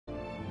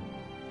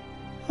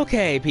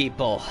Okay,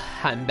 people,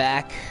 I'm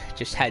back.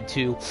 Just had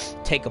to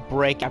take a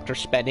break after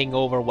spending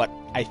over what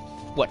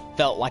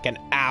felt like an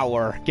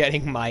hour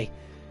getting my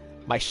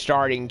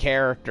starting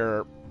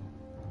character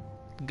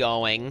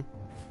going.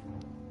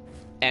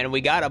 And we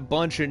got a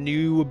bunch of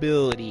new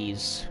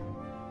abilities.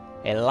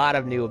 A lot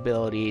of new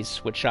abilities,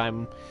 which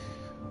I'm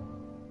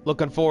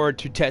looking forward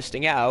to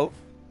testing out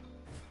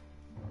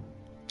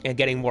and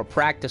getting more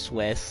practice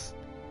with.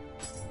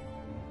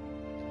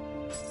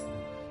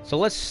 So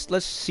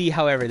let's see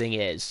how everything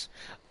is.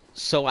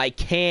 So I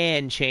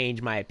can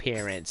change my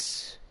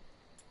appearance.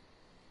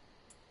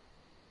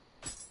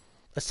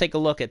 Let's take a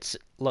look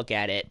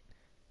at it.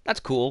 That's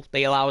cool.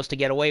 They allow us to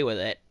get away with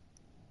it.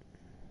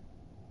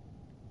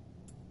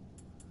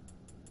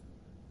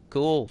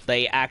 Cool.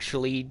 They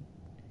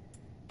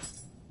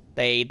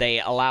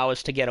allow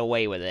us to get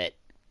away with it.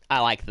 I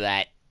like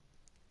that.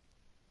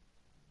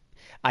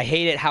 I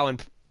hate it how in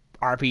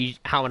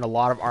a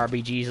lot of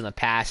RPGs in the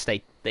past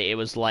it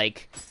was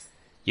like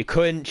you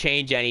couldn't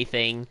change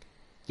anything.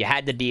 You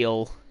had to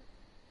deal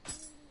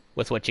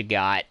with what you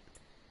got.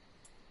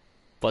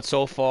 But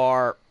so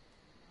far,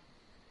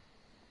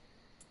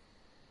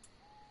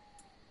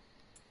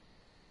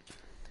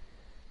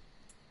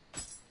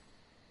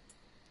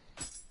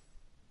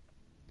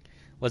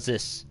 what's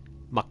this?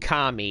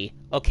 Makami.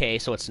 Okay,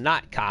 so it's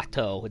not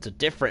Kato. It's a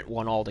different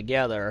one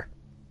altogether.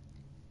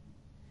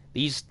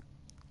 These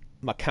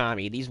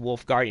these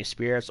wolf guardian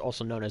spirits,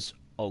 also known as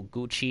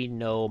Oguchi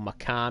no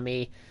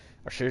Makami,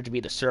 are said to be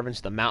the servants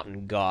of the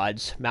mountain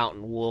gods.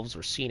 Mountain wolves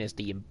were seen as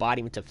the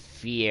embodiment of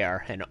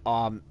fear and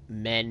awe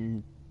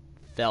men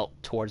felt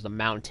towards the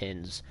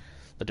mountains,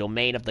 the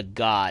domain of the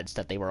gods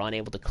that they were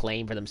unable to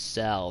claim for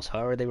themselves.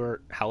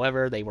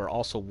 However, they were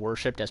also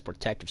worshipped as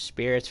protective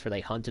spirits, for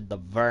they hunted the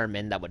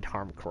vermin that would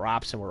harm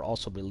crops and were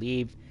also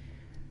believed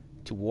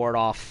to ward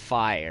off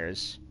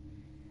fires.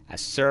 As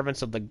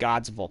servants of the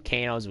gods of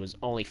volcanoes, it was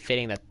only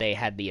fitting that they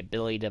had the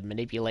ability to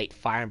manipulate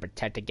fire and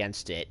protect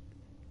against it.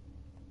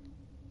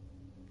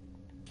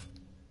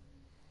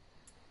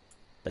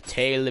 The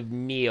Tale of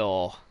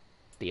Nioh.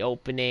 The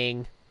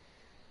opening.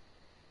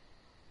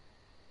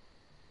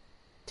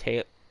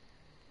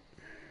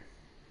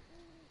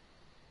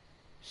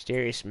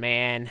 Mysterious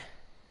man.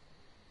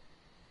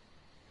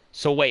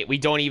 So wait, we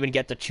don't even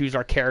get to choose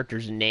our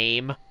character's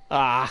name?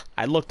 Ah,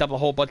 I looked up a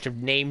whole bunch of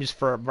names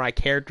for my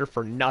character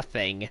for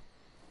nothing.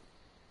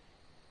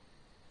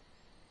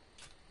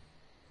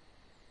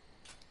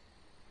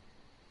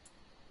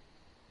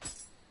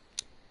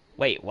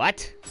 Wait,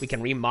 what? We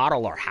can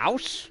remodel our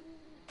house?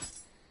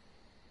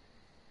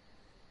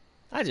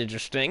 That's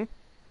interesting.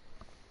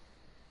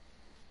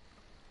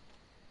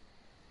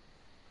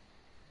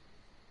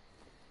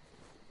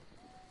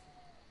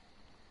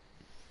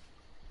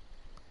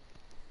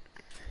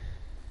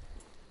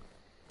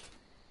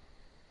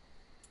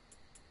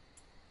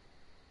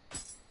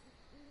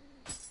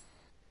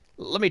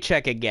 Let me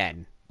check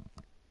again.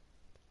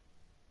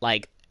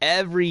 Like,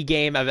 every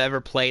game I've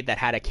ever played that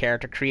had a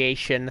character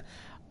creation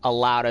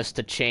allowed us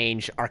to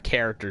change our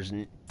characters,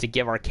 to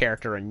give our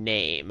character a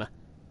name.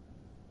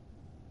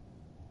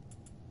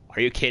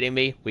 Are you kidding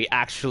me? We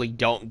actually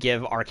don't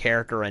give our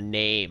character a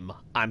name.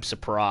 I'm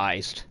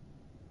surprised.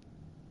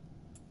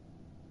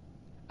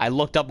 I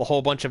looked up a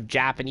whole bunch of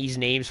Japanese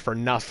names for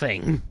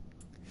nothing.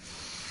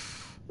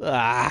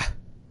 Ah.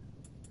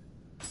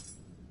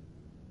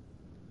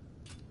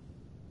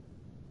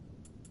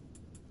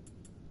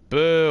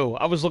 Boo.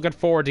 I was looking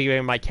forward to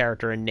giving my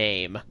character a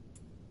name.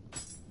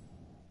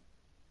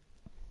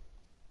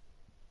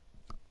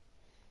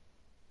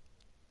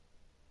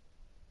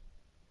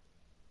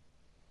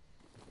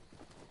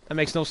 That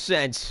makes no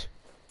sense.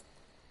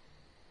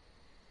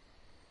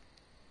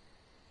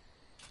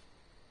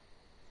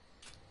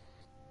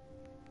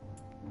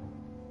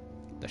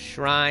 The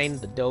shrine,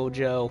 the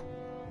dojo,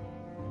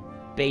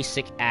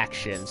 basic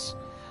actions.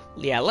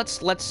 Yeah, let's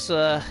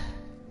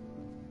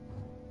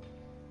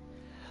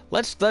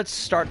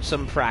start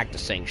some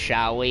practicing,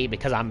 shall we?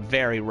 Because I'm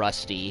very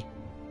rusty.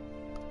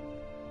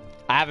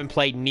 I haven't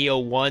played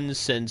Nioh 1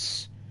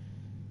 since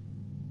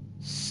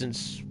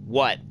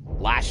what?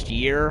 Last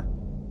year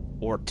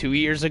or 2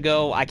 years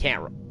ago? I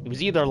can't. It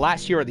was either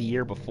last year or the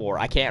year before.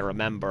 I can't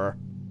remember.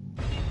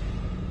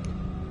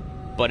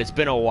 But it's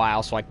been a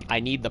while, so I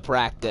need the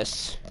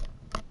practice.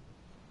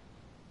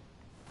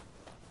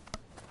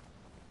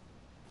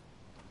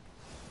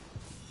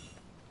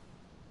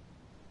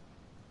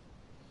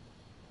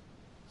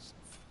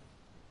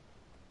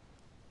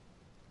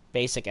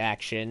 Basic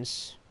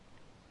actions.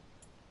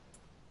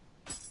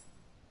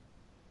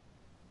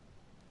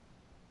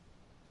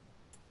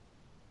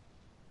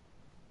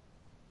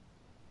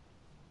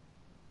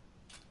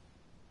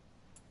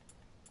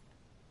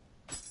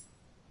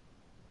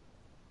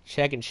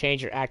 Check and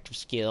change your active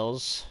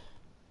skills.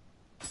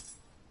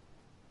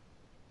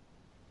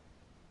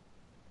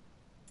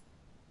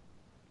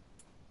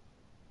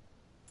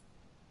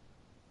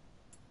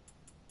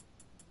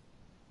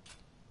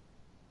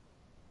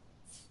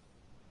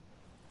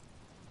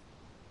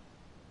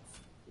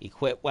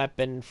 Equip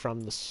weapon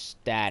from the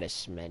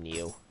status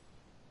menu.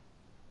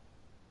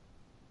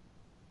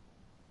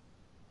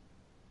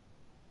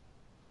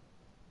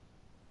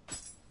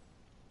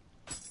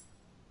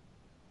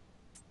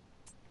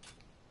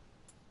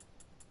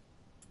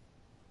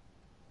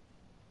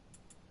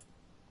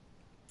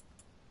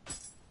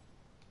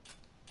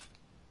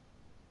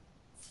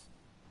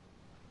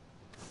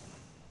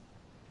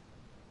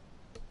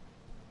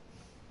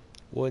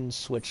 Wooden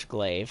switch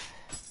glaive.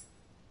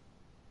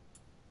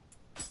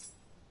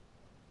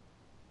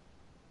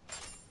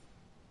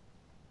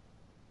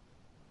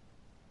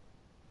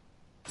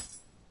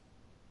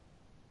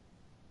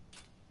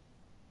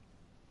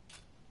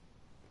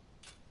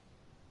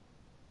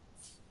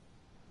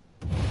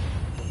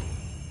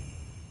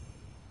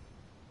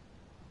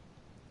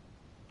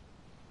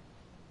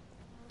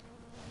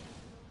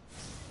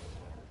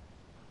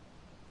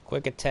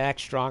 Quick attack,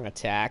 strong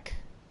attack.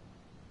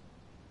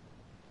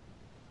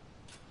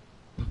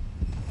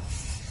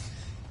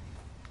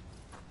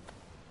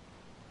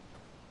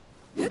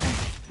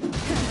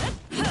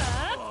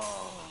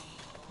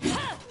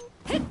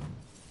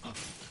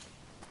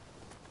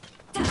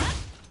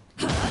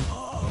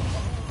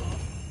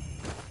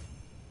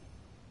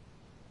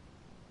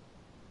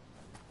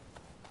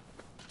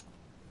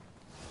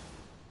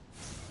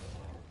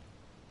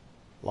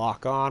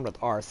 Lock on with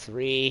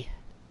R3.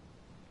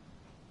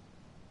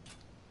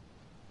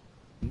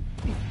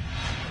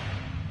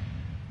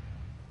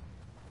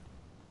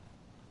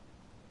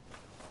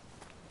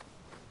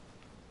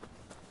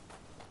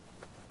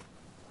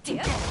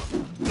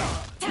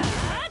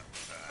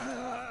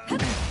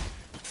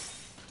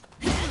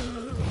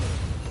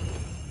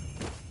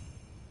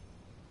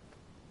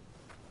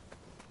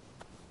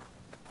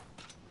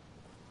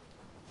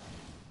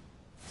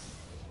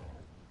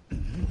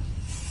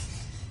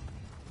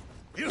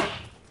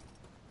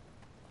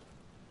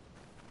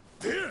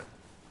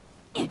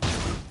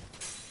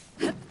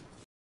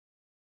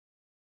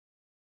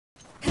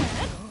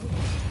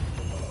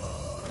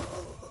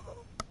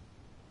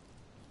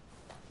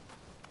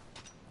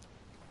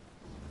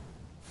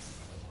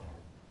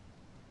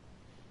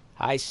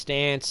 High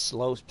stance,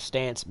 low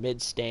stance,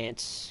 mid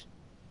stance.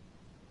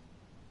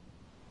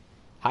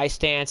 High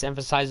stance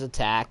emphasizes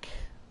attack.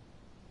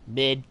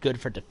 Mid, good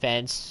for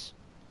defense.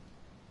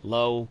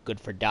 Low, good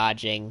for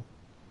dodging.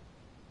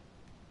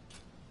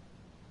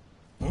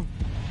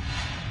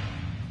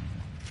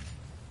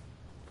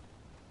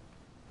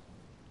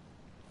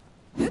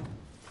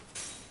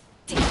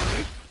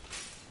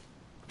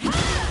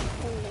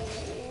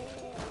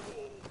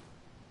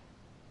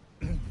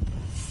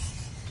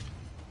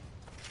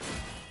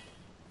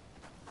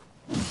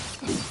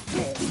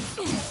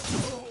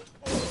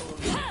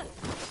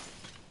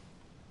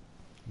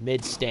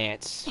 Mid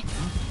stance.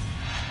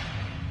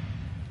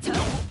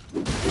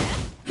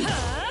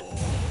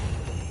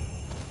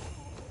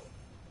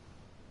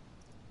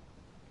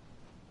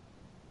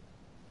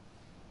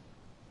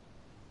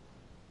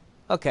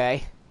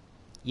 Okay.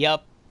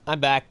 Yep, I'm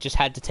back. Just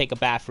had to take a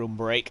bathroom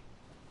break.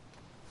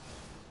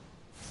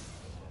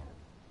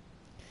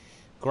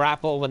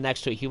 Grapple when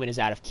next to a human is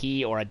out of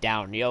key or a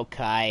down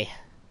yokai.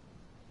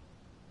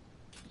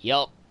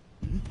 Yup.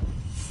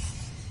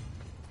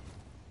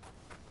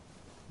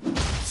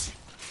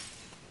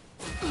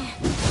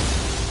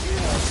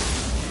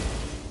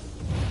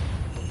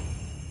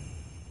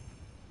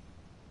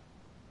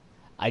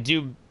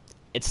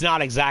 It's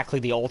not exactly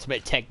the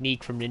ultimate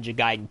technique from Ninja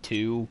Gaiden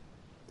 2,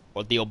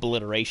 or the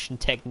obliteration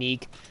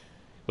technique,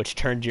 which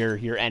turned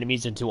your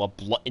enemies into a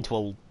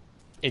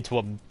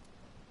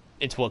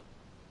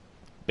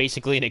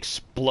basically an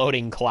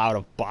exploding cloud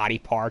of body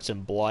parts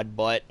and blood,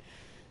 but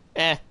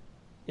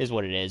is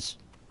what it is.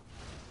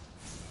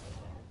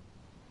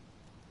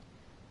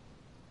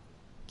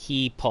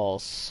 Key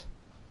pulse.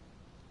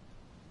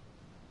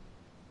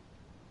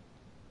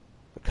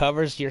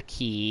 Recovers your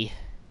key.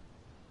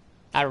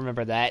 I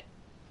remember that.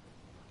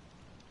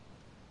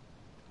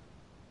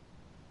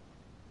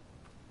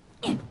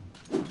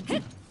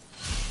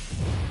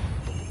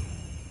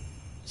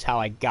 It's how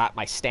I got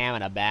my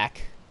stamina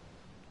back.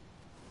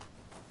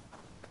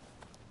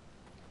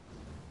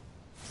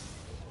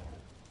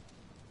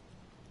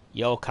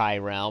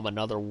 Yokai Realm,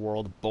 another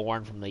world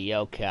born from the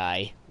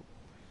yokai.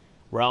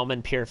 Realm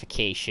and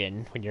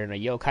purification. When you're in a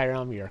yokai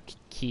realm, your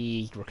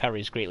key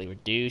recovery is greatly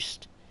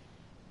reduced.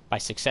 By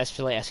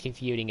successfully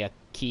executing a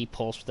key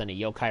pulse within a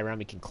yokai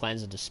realm, you can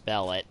cleanse and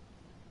dispel it.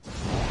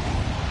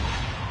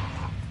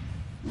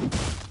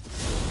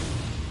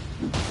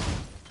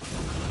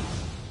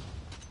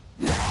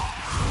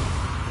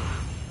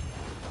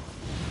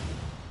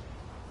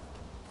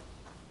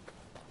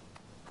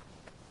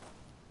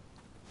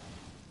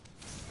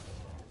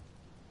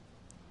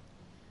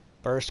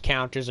 Burst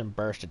counters and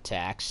burst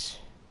attacks.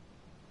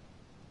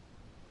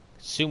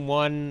 Consume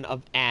 1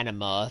 of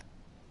anima.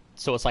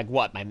 So it's like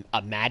what?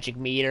 A magic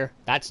meter?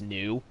 That's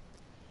new.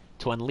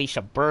 To unleash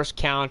a burst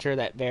counter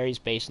that varies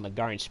based on the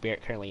guardian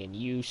spirit currently in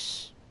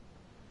use.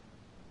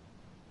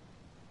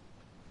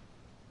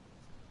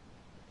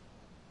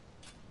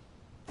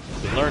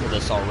 learned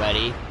this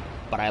already,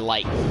 but I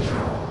like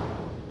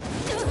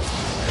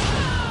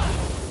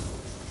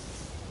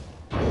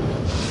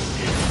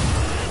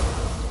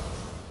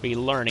be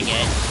learning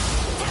it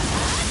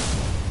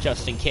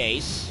just in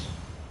case.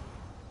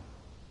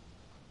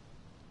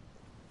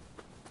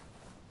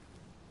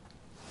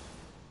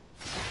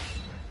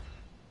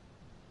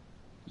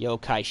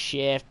 Yokai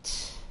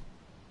shift.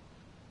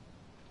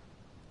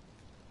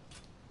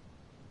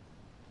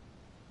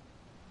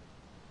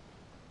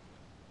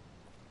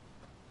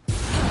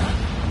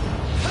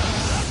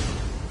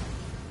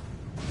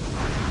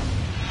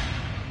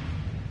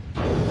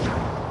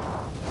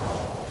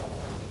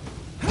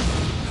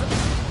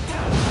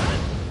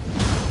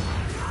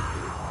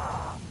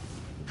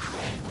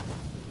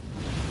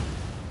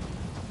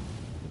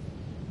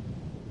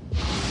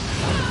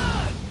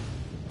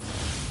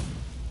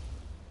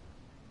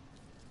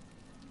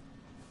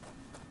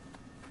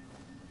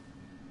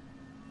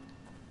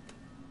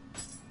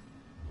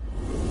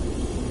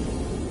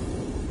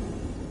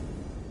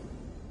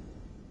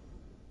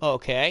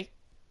 Okay.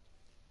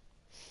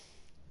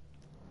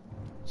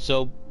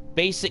 So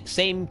basic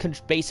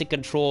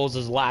controls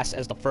as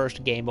the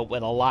first game, but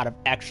with a lot of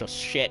extra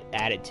shit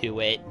added to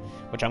it,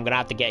 which I'm gonna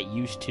have to get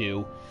used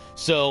to.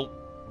 So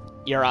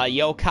you're a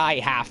yokai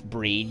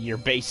half-breed. You're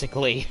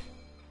basically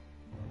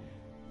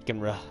you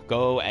can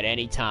go at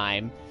any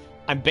time.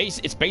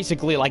 It's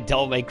basically like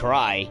Devil May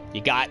Cry.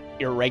 You got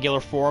your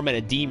regular form and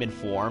a demon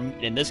form.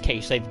 In this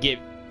case,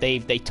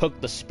 they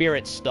took the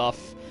spirit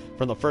stuff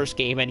from the first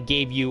game and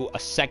gave you a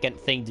second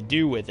thing to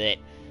do with it,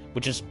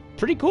 which is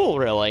pretty cool,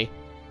 really.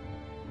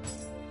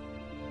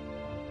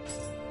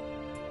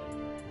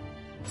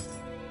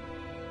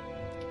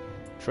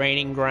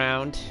 Training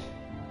ground.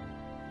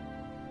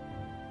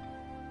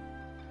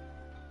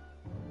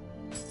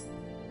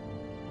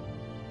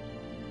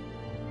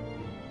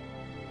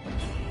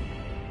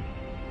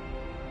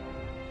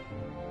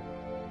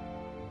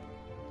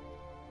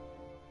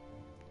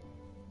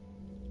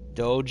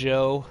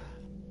 Dojo.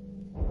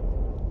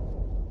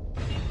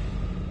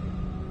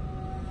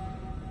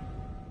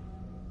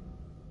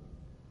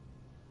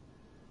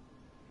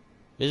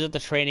 Visit the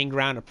training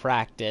ground to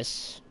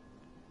practice.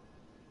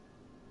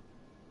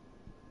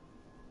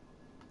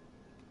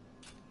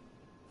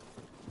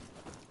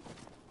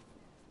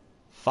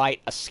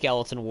 Fight a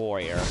skeleton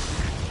warrior.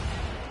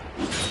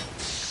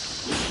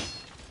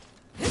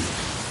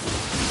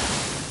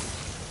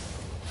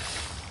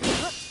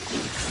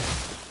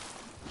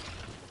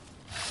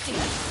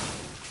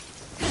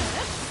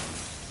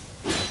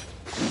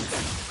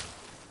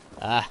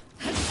 Ah.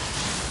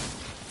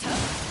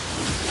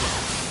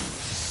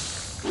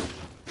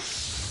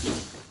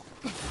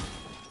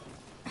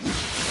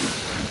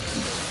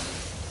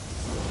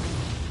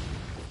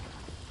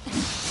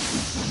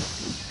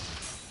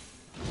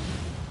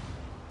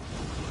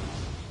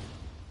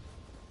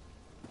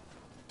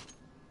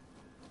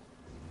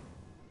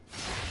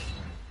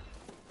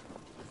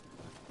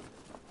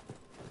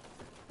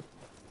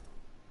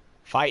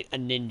 Fight a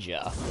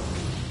ninja.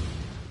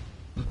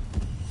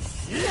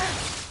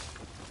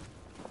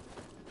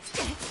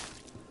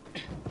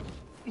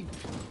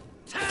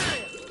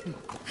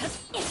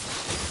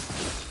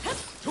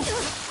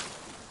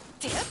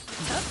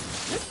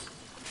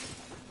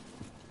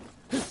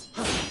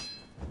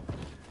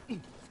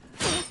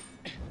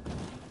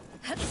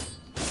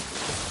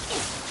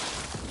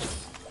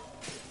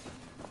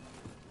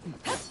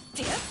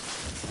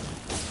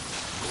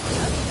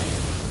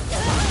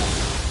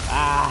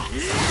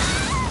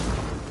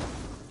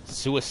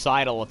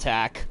 Suicidal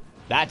attack.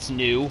 That's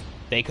new.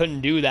 They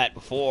couldn't do that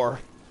before.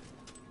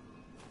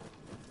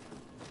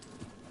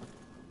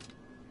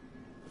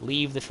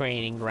 Leave the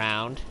training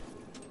ground.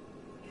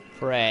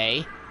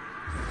 Pray.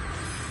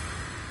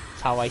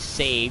 That's how I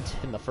saved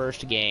in the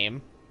first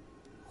game.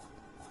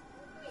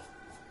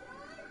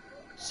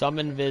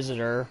 Summon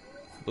visitor.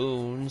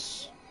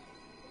 Boons.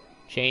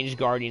 Change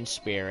guardian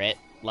spirit.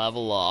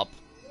 Level up.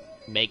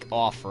 Make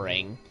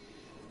offering.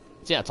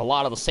 So yeah, it's a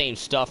lot of the same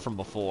stuff from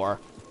before.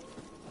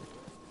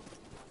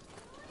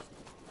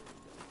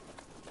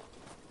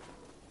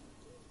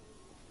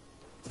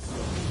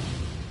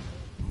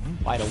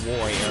 Fight a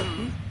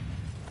warrior.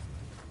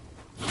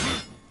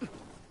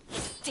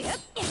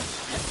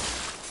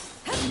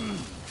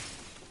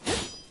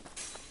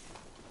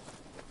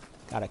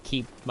 Gotta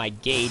keep my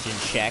gauge in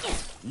check.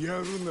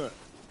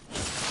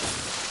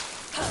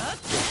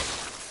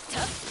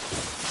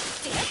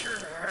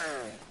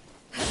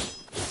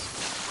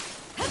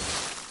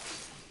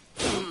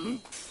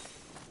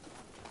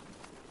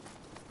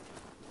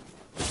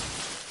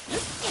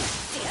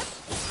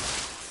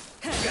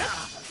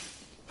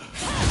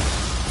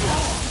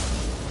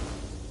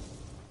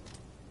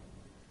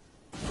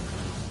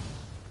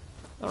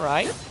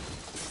 Alright.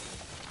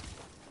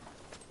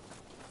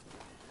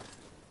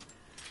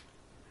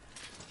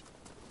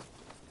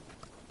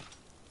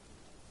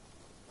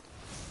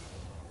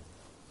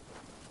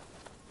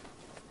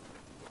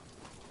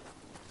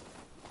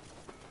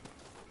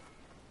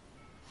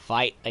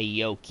 Fight a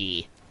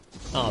Yoki.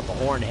 Oh, the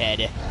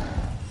Hornhead.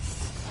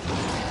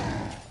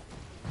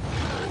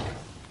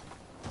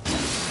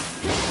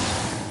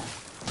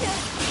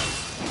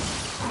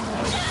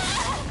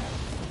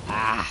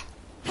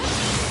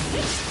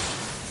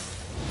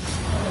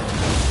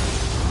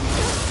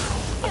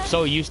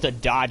 so used to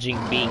dodging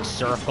being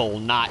circle,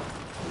 not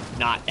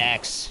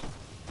X.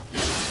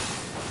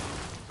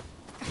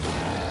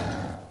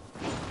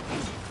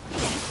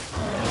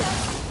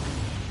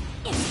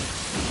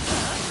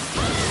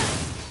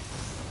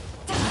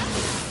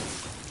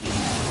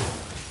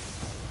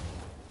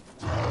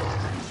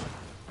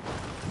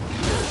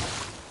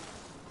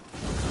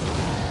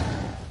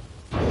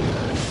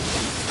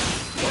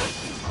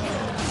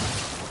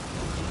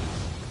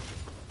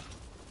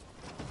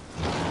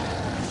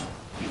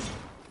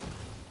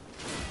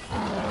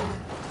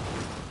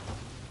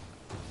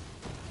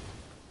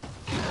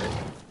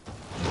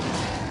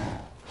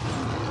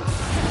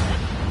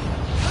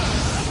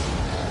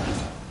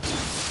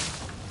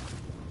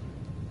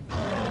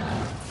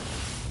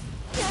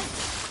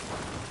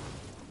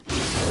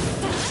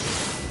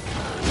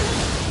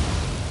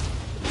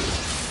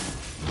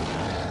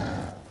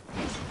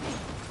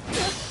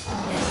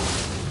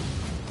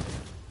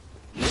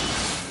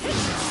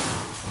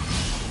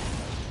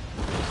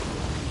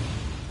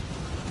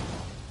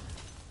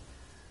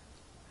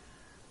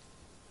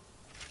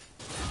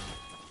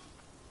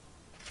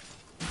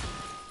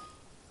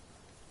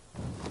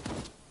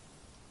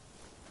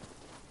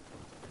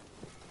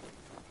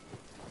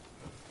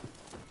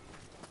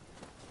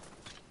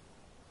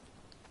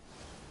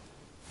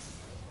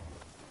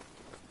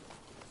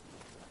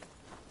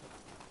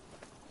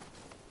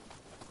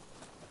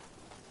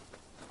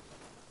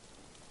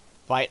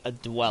 Fight a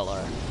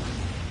dweller.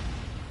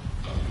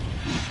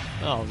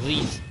 Oh,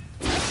 these.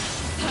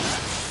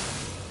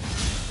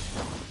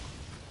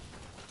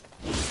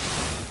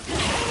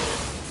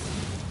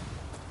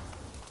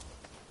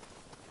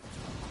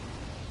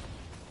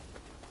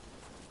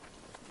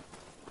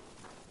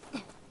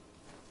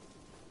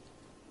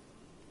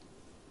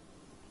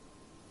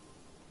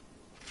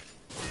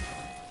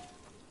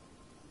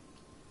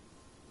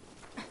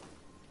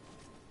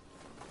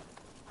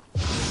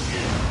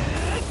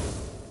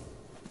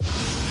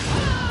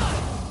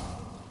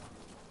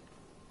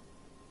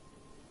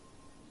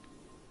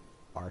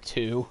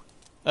 R2.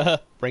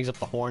 Brings up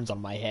the horns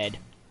on my head.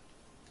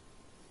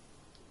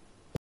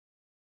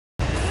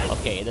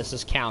 Okay, this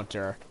is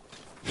counter.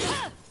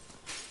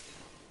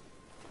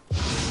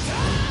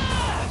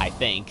 I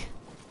think.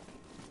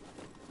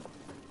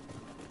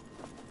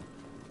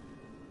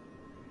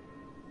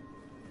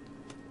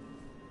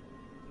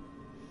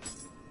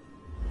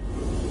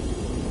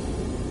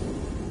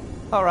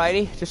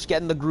 Alrighty, just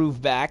getting the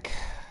groove back.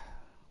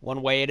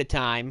 One way at a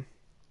time.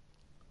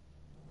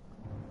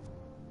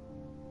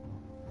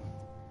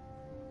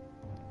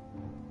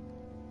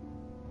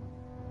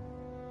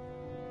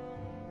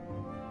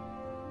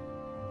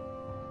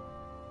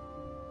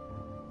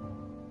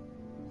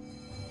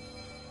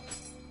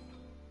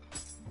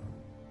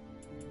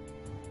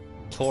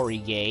 Torii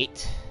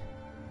Gate.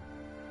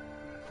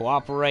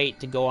 Cooperate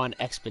to go on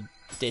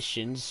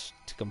expeditions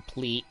to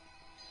complete.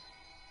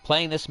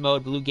 Playing this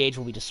mode, blue gauge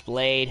will be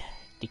displayed.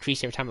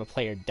 Decrease every time a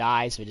player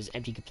dies. If it is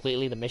empty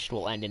completely, the mission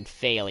will end in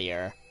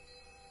failure.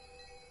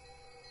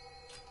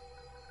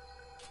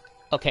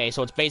 Okay,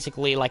 so it's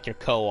basically like your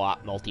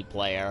co-op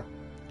multiplayer.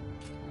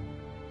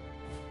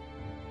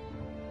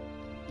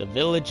 The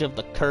Village of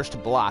the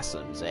Cursed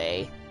Blossoms,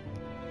 eh?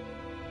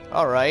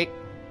 Alright.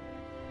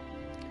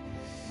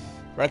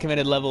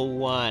 Recommended level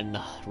 1.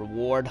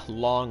 Reward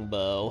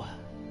longbow.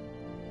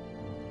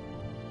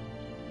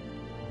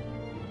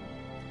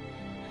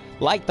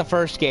 Like the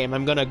first game,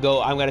 I'm gonna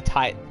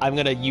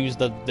use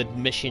the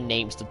mission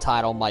names to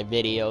title my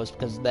videos,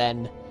 because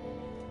then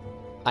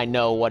I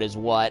know what is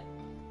what.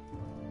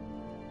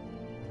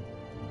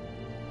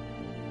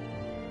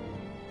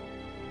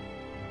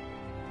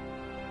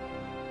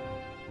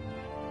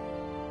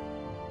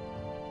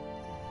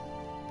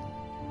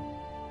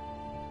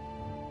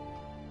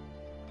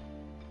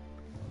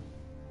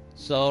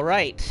 So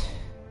right,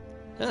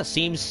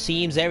 seems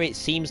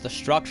the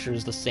structure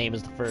is the same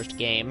as the first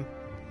game.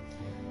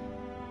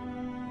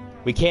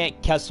 We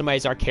can't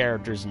customize our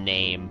character's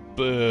name.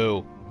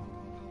 Boo.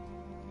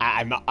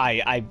 I'm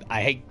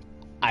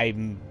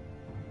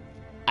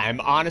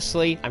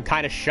honestly, I'm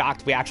kind of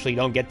shocked we actually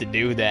don't get to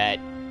do that.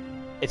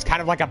 It's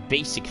kind of like a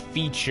basic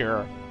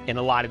feature in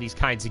a lot of these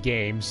kinds of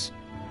games.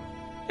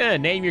 Yeah,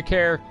 name your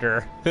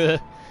character.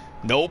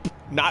 Nope,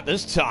 not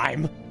this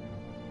time.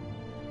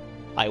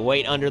 I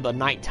wait under the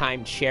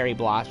nighttime cherry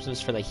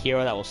blossoms for the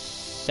hero that will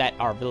set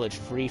our village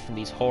free from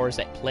these horrors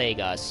that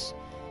plague us.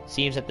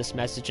 Seems that this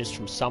message is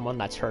from someone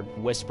that's heard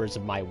whispers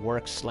of my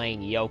work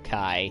slaying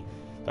yokai.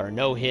 There are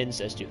no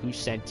hints as to who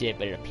sent it,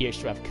 but it appears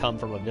to have come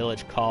from a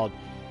village called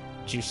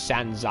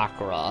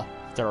Jusanzakura.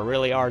 If there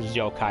really are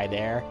yokai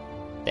there,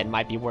 then it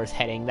might be worth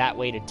heading that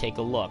way to take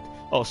a look.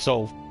 Oh,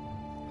 so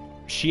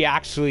she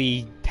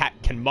actually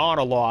can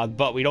monologue,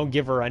 but we don't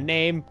give her a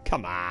name?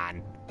 Come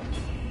on.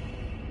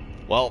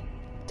 Well,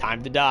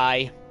 time to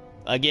die.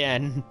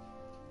 Again.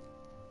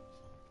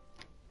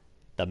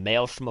 The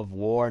maelstrom of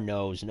war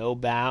knows no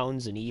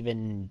bounds, and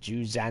even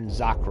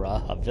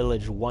Jusanzakura, a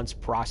village once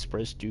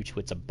prosperous due to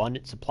its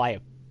abundant supply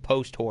of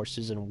post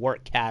horses and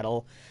work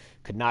cattle,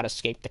 could not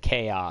escape the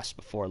chaos.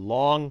 Before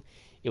long,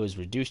 it was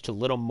reduced to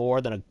little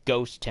more than a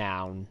ghost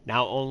town.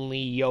 Now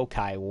only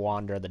yokai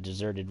wander the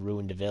deserted,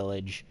 ruined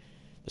village.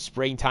 The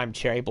springtime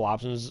cherry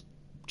blossoms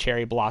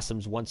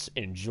once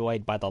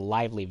enjoyed by the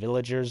lively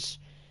villagers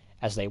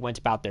as they went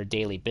about their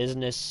daily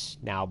business,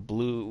 now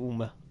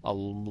bloom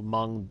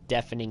among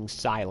deafening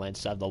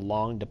silence of the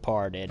long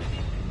departed.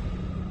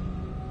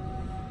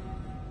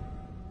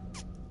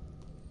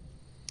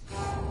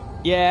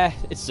 Yeah,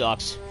 it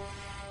sucks.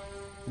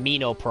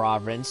 Nioh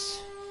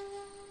province.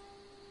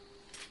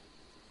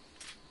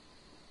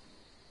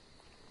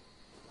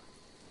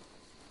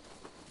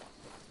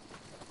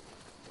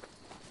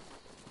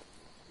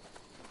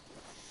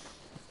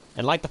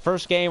 And like the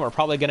first game, we're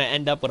probably going to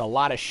end up with a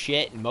lot of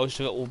shit, and most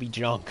of it will be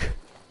junk.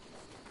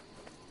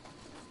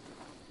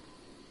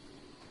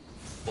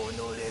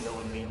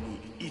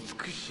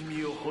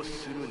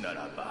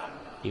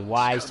 Be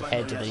wise to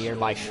head to the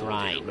nearby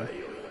shrine.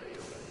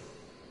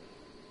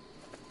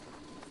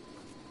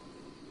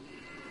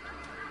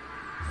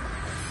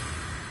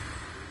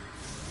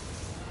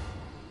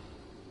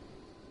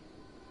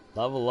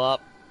 Level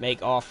up,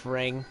 make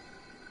offering.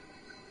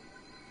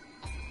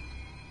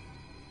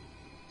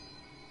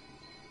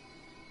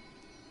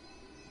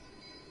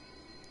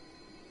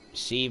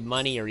 Receive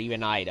money or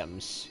even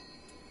items.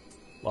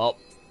 Well,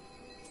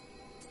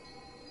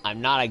 I'm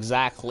not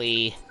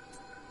exactly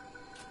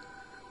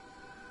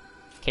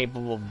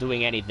capable of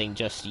doing anything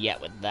just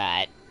yet with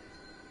that.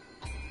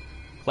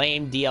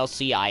 Claim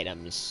DLC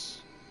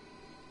items.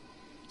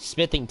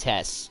 Smithing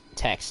text.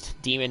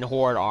 Demon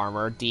Horde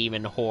armor,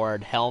 Demon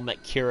Horde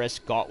helmet, cuirass,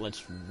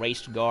 gauntlets,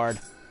 waist guard.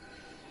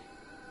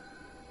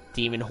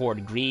 Demon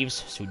Horde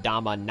greaves,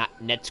 Sudama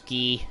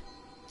Netsuki.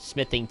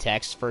 Smithing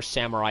text, first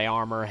samurai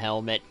armor,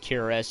 helmet,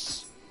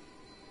 cuirass,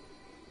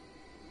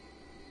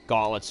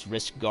 gauntlets,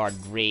 wrist guard,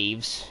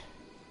 greaves.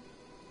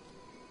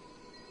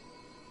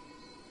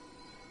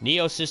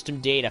 Nioh system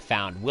data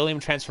found.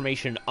 William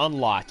transformation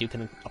unlocked. You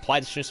can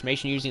apply this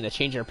transformation using the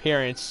change in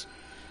appearance.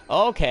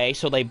 Okay,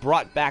 so they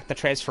brought back the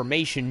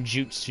transformation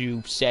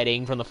jutsu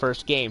setting from the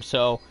first game.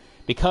 So,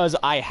 because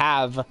I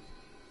have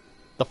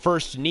the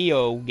first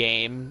Nioh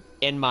game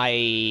in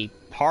my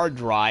hard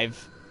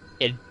drive,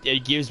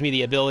 it gives me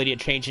the ability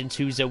to change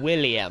into the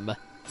William.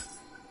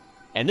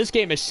 And this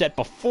game is set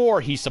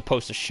before he's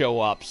supposed to show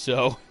up,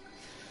 so...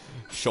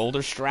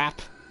 Shoulder strap?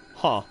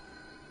 Huh.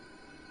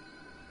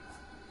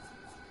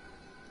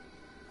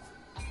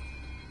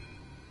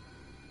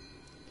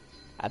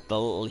 At the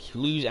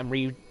lose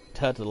Emery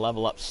to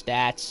level up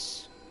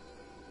stats.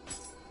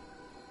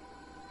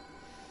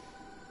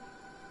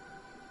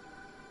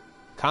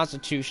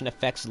 Constitution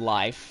affects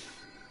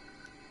life.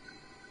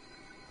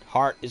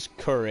 Heart is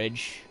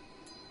courage.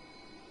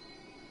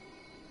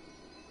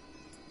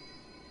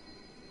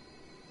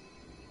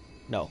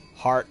 No,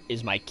 heart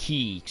is my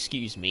key,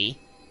 excuse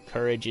me.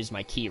 Courage is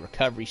my key.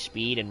 Recovery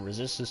speed and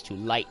resistance to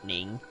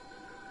lightning.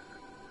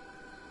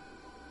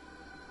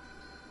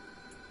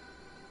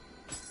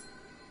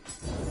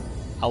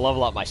 I'll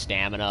level up my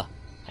stamina.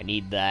 I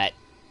need that.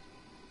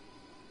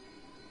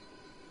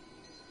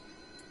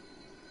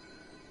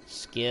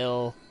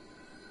 Skill.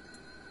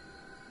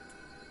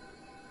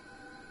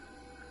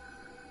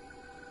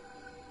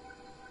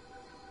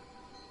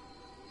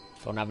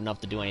 Don't have enough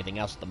to do anything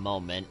else at the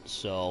moment,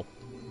 so...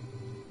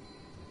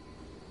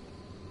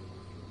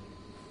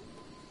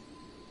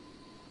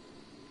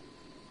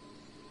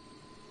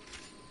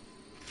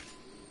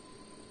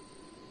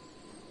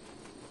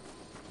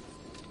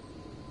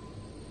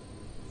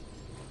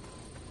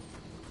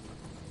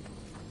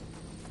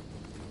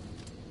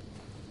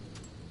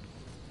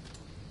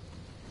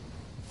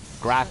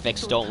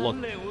 Graphics don't look...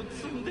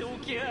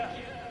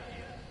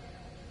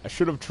 I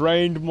should have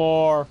trained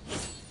more.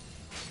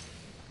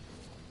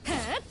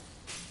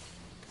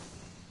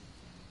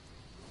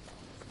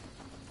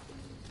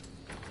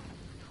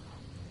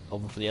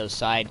 Over for the other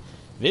side.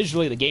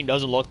 Visually, the game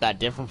doesn't look that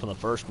different from the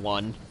first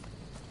one.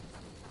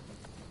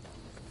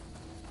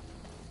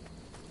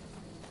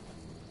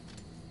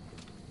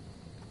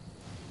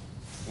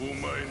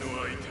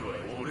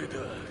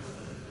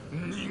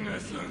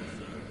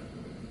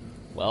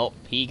 Well,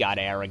 he got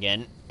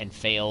arrogant and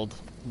failed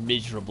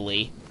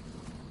miserably.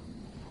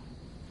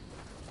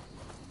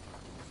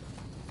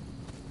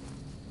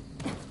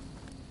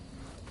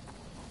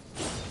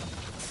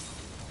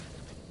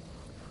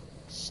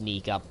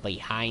 Sneak up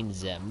behind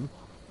them.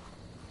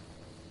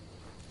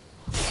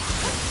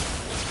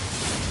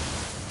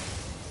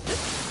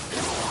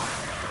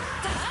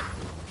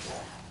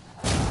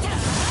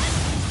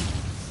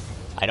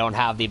 I don't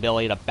have the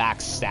ability to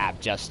backstab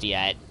just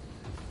yet.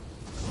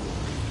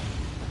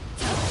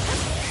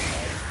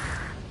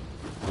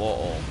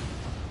 Whoa.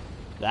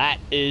 That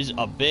is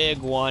a big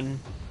one.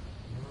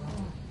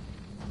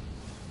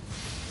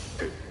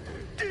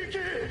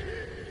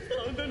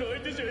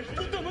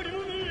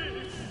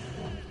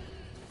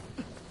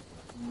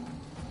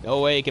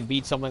 No way he can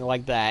beat something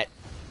like that.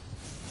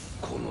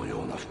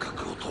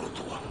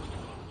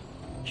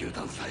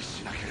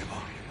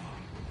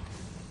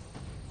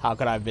 How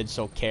could I have been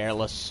so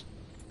careless?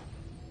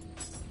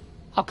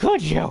 How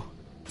could you?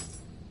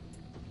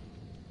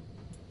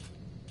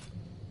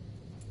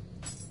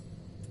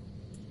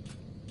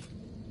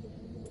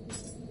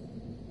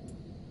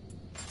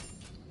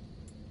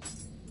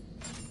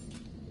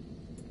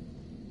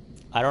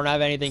 I don't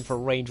have anything for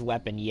ranged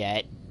weapon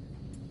yet.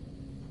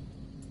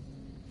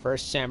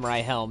 First samurai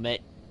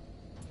helmet.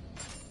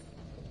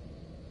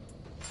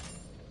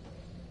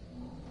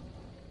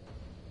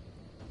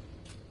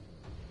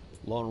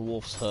 Lone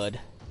wolf's hood.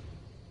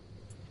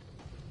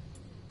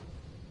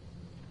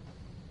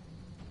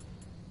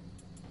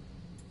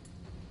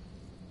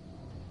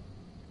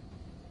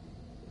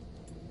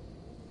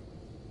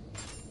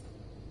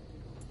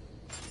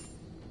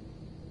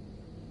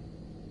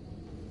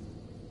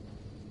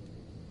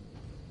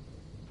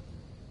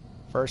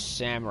 First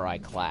samurai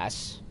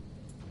class.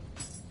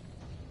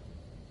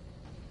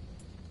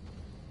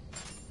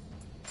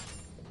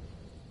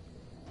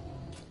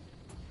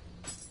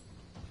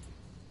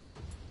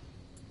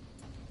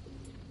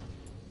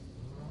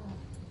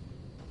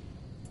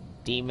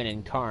 Demon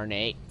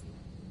incarnate.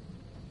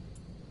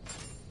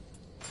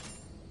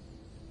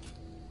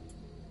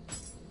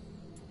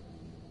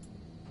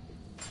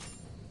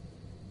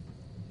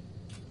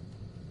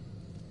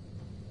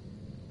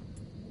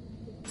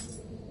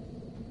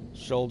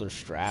 Shoulder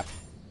strap.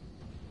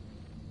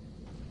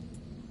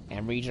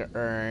 Amnesia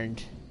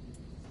earned.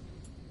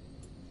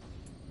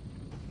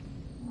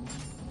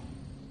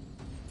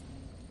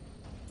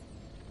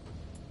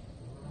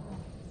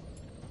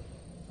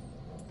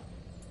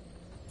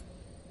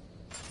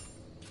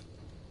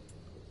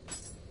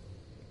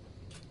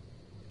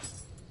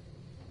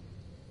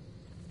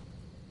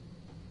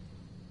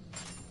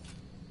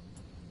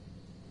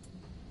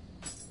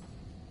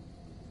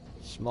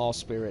 Small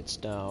spirit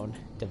stone.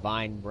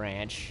 Divine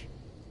branch.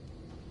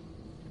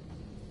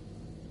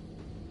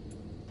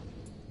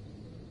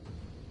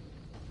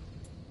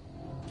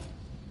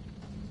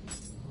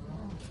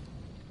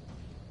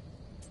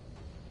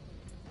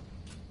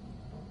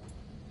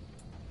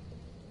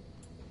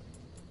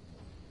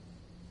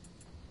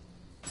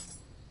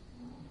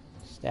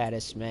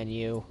 Status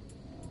menu.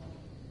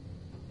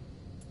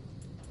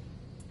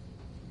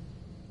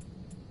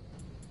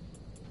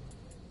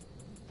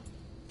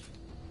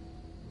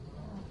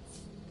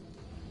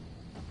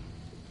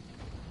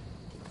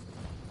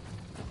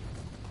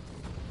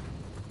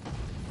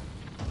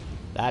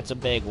 That's a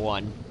big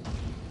one.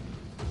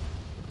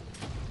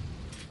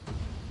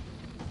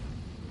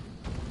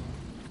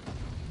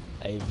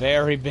 A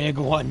very big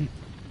one.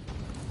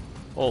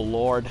 Oh,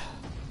 Lord.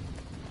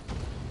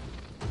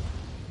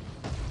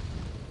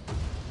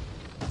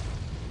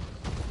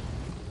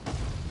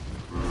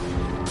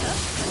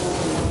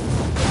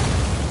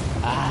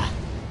 Ah.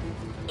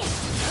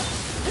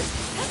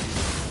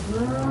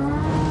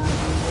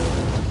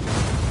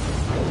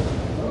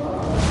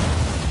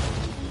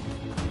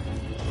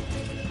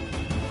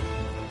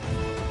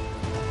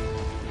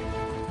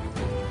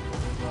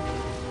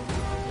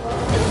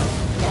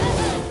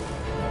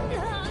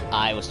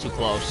 I was too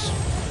close.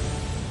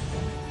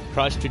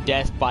 Crushed to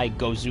death by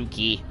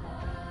Gozuki.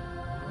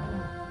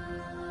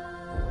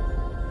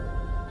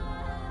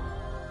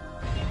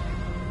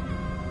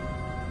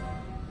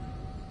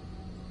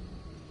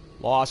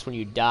 Lost when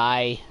you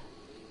die.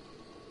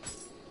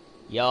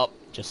 Yup,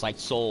 just like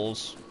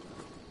souls.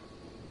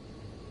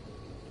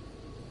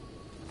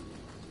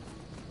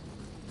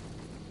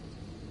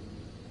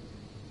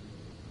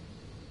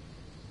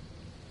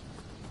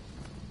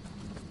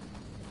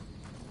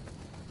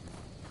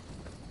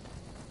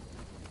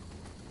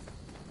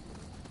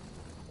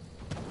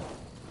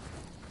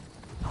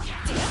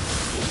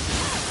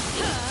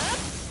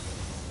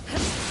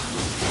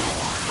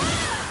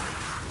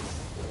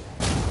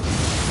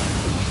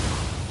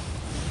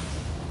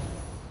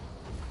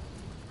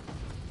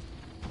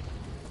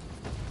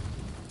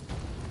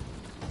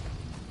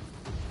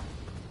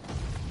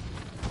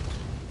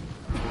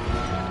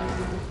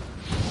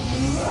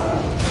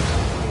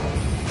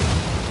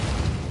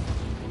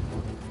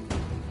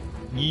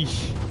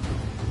 Yeesh.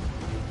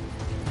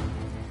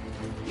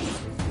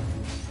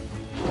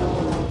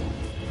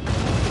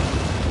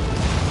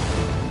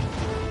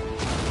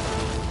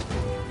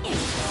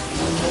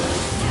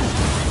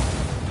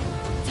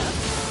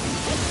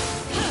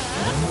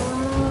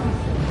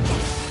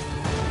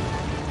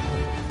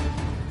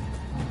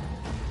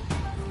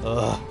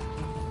 Ugh.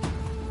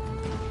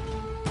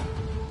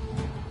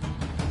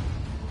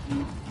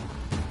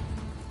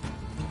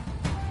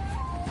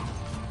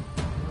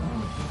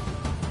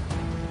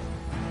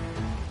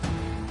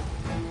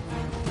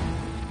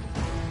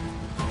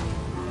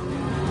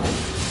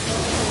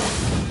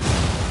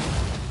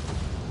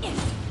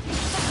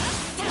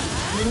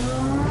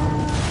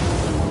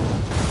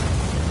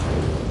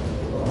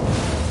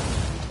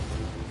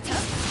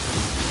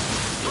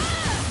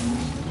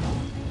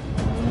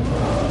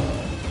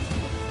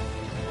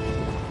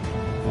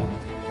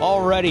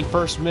 Already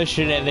first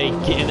mission and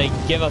they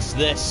give us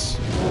this.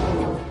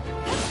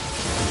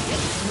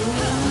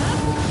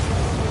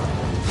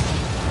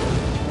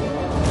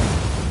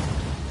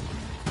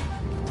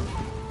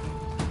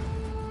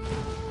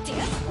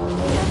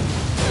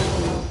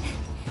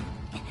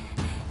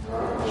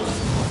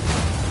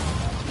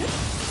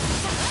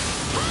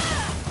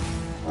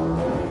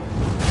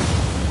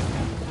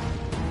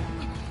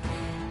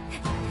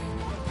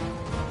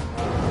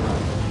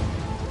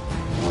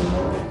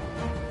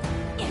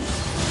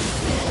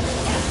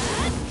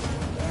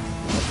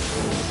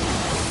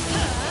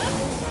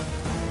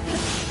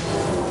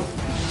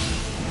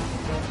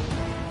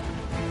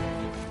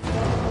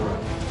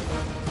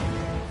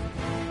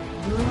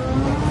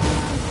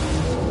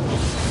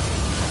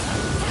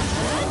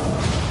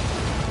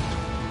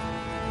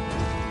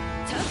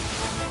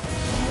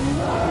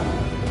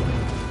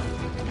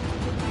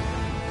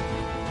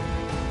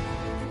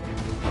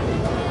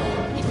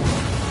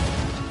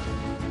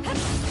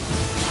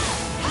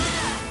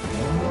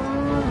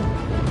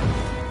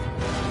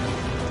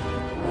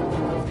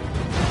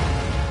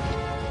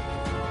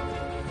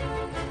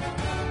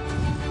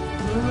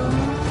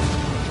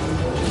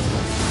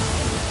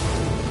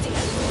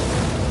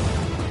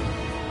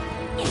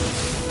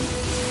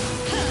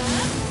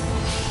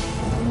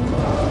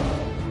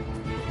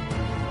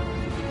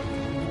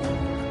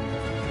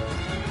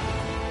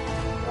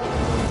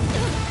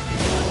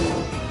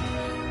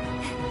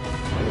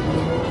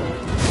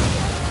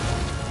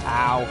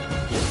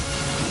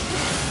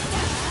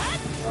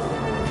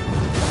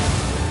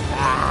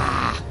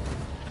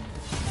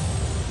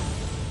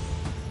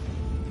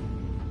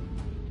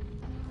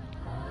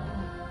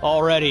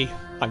 Already,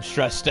 I'm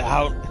stressed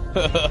out.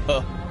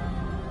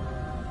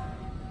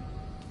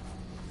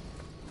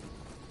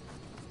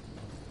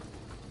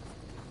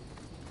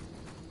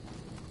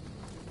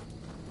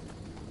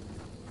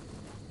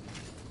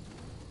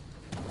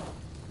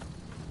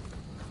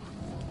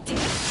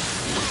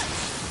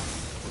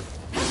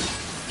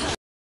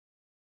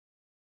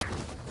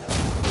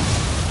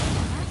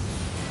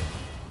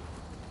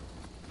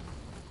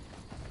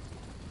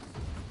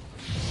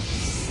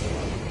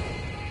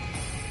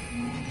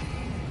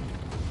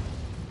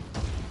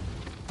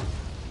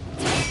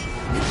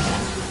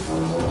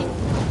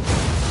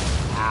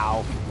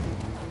 Ow.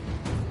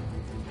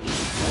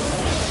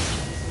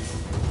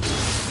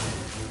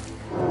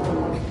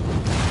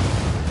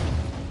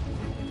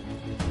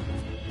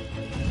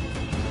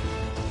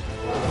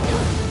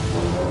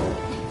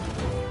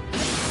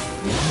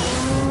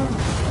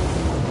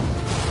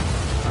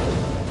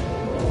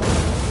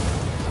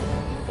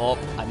 Well,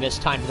 I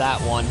mistimed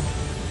that one.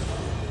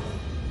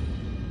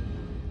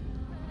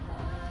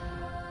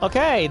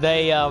 Okay,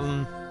 they're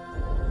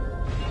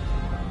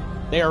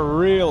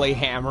really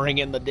hammering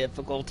in the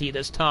difficulty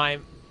this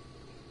time.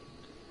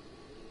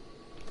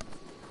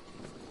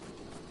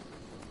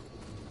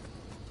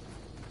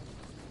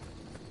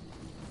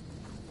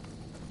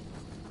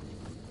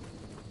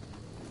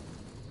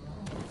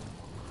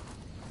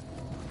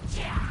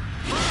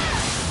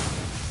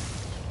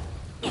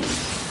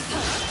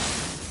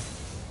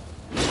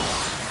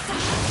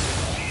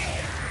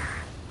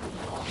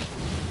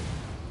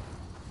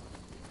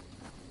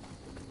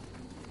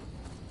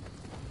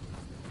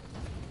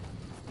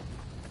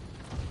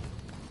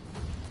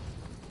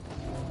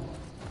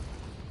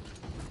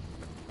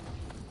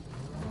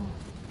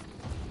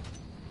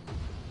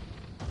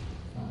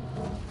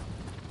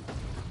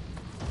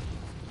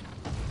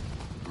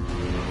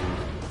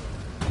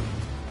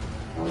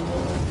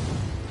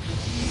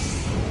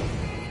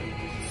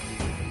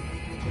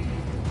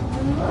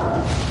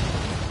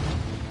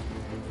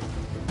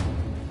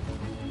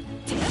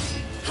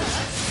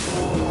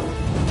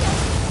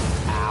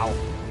 Ow.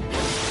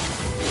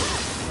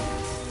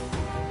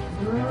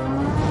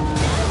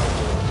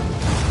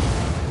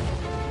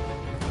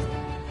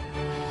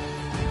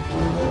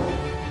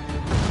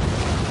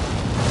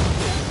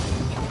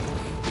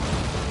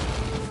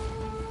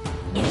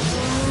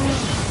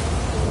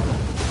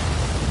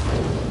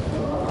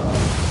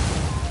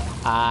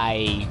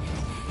 I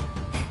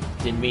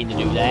didn't mean to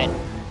do that.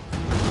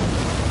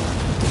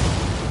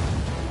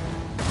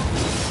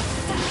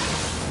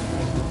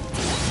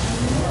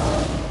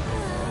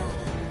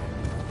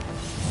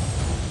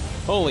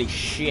 Holy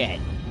shit.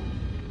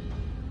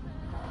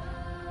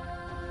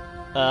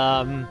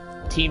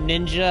 Team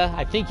Ninja,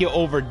 I think you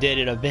overdid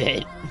it a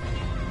bit.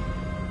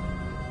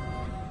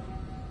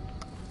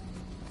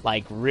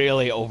 Like,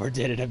 really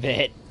overdid it a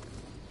bit.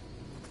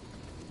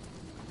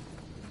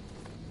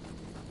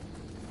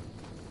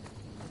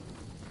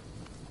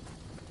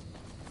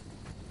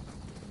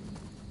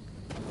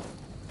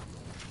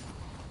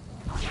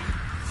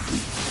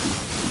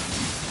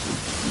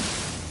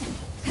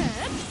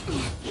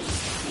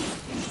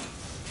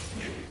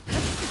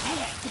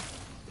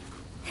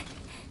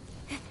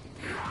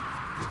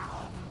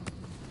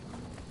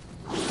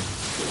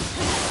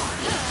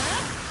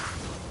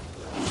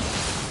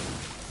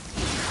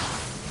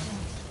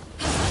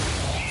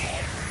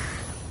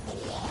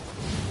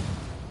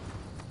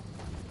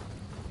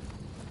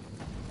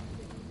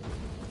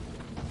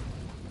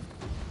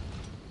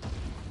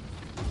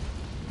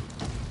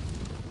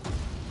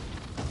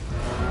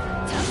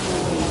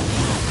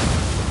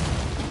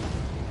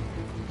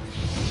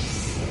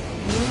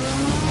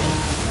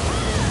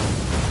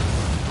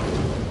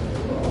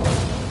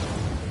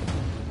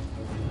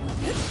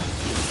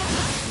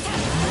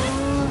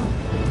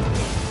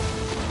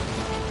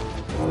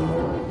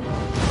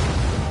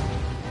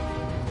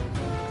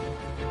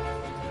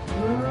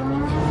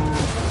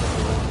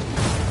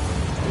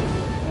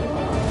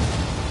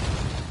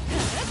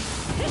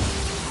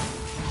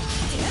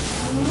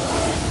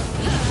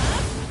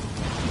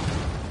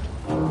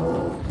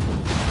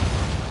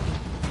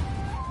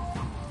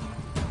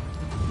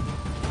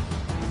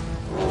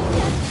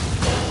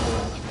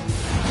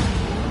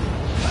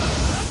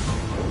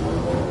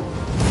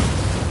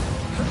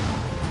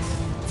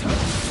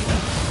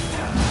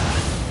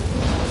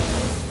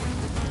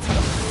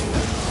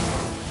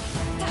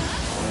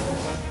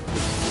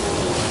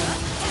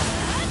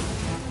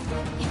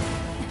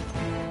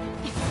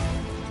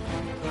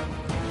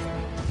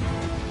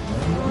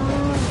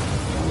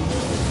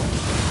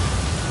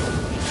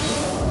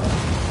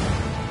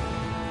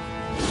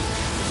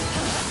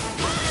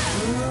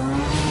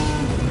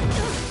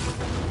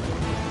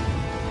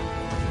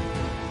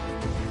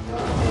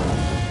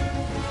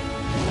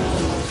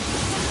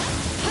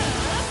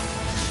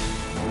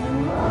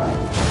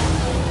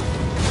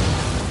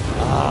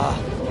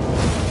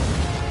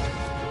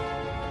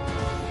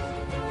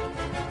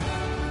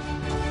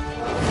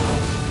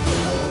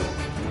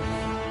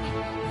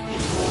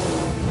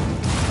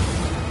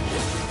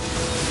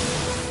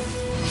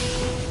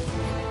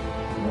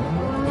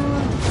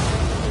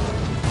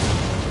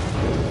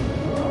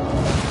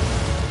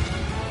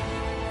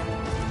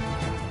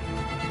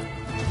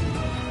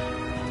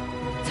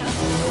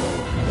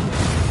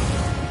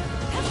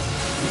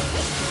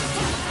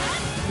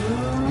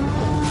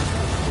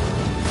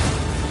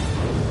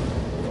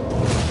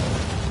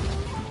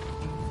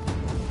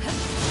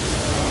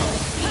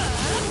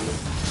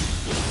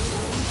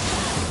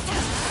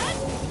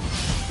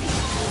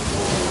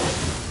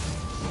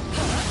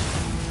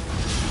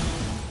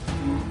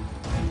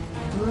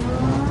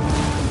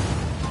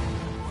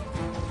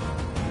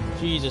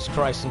 Jesus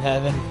Christ in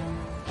heaven.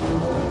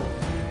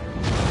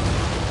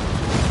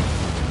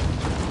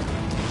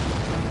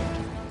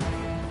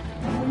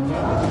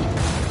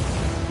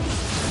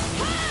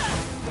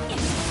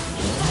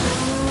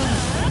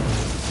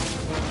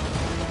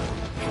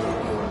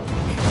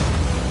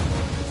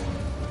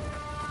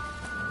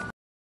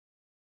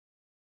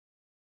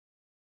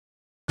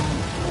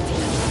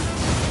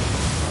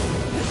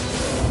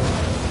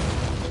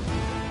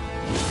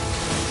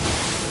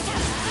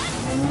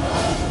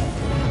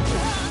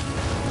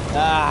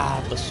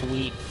 Ah, the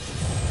sweep.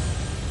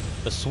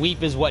 The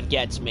sweep is what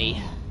gets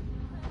me.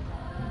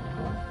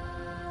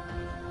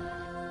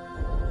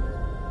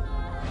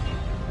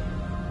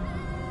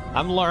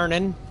 I'm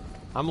learning.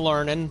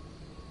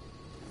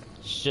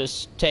 It's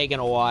just taking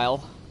a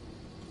while.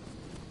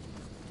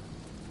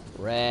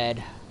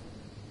 Red.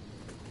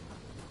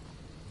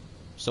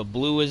 So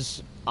blue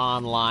is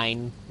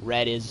online,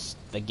 red is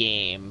the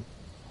game.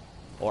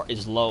 Or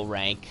is low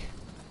rank.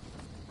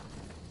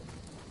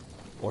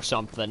 Or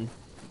something.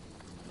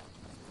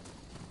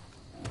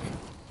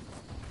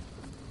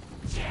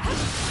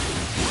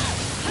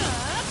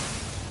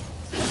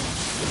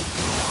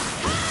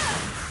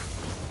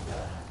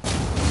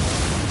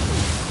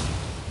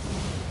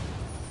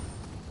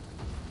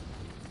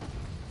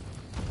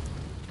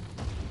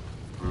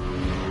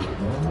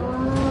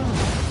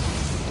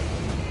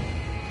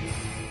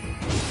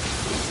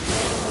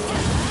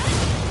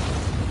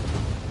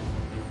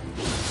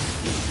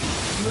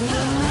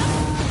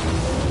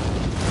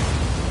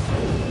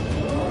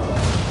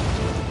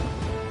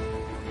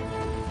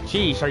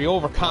 Jeez, are you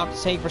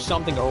overcompensating for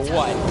something or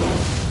what?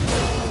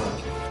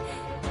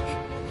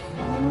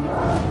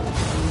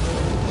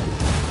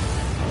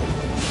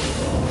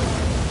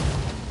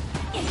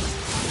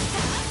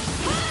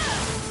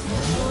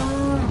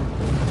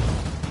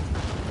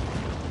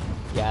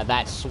 Yeah,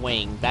 that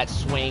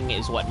swing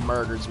is what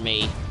murders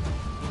me.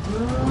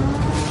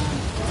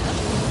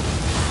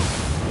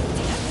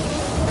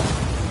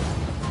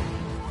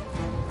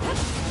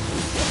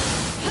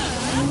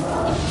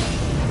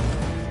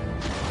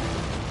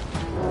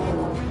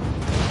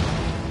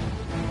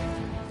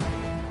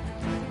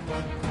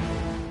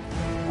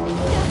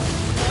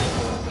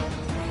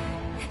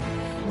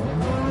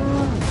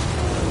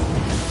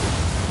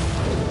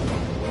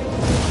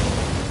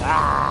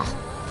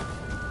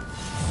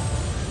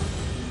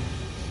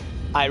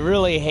 I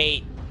really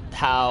hate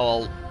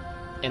how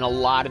in a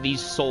lot of these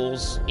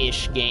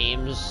Souls-ish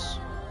games,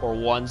 or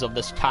ones of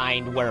this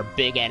kind where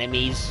big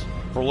enemies,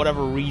 for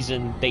whatever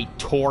reason, they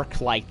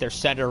torque like their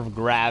center of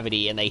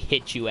gravity and they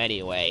hit you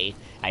anyway.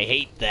 I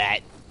hate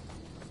that.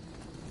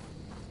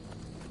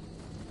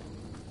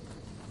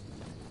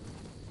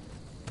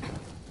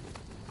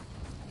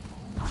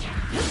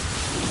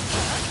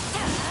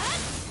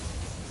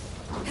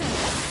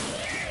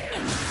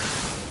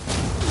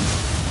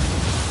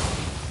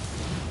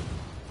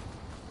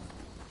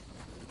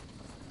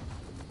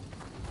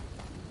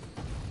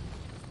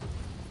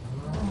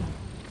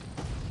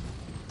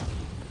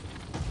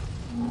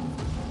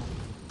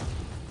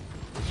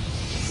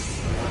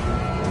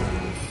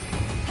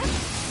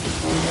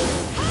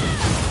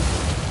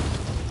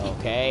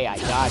 Okay, I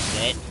dodged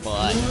it,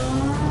 but...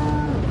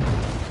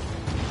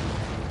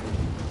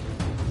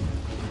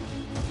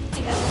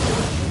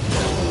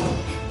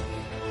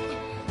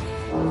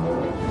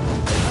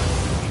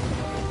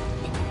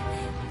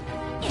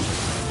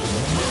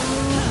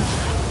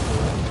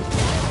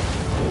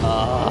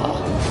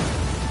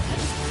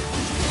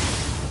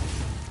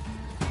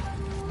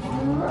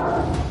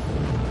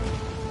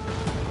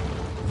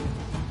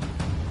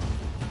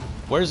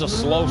 Where's a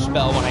slow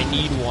spell when I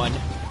need one?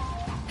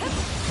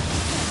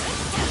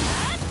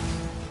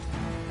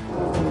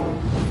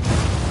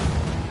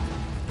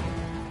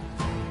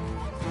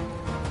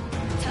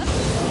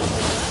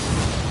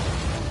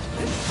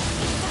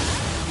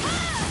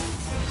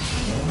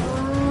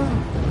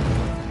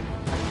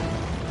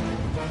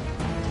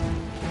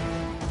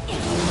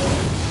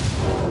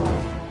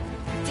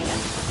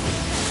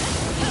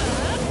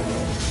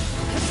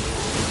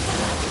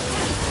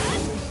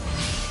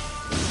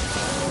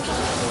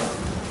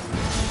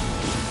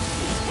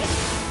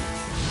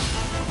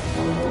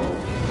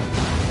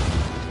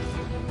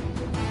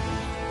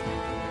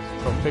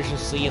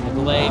 Proficiency in the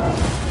glaive.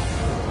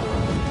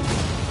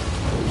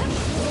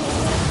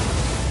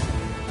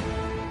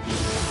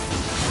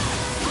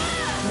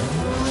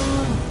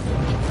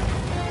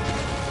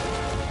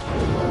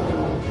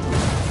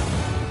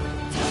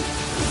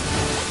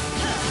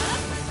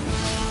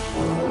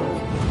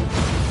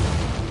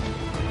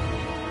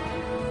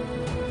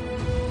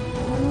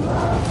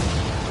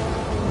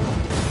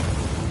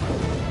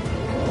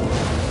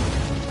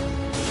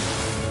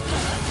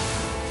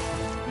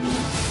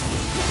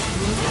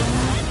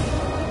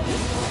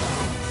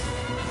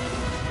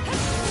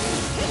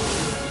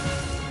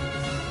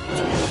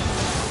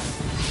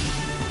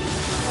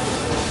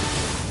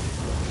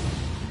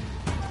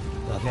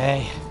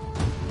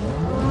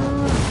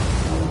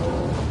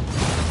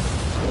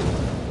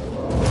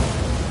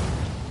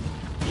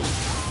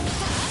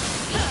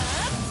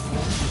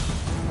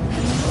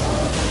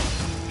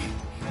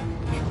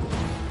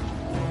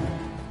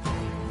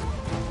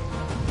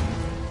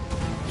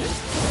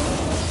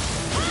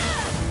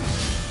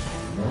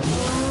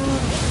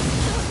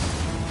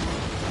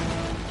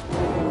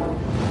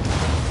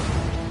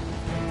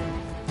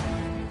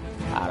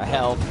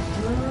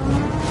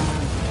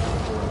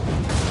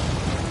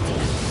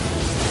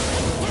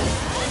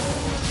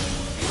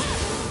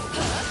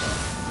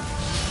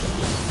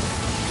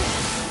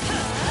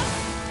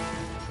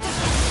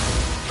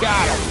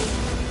 Got him.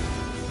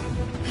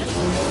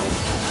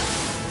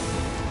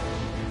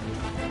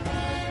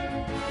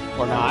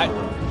 Or not.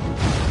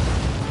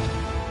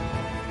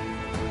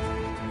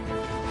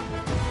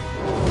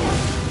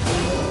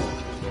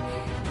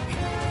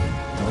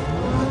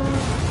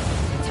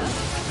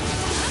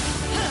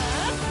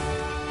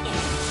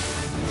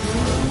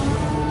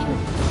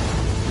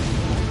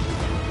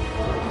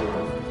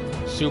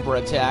 Super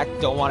attack.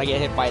 Don't want to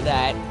get hit by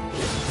that.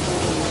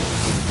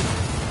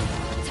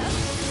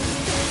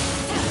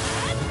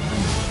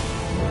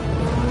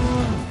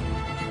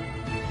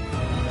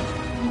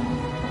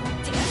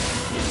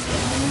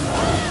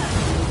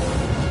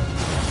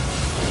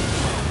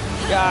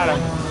 Got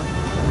him.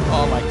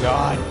 Oh my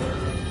god.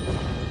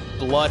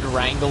 Blood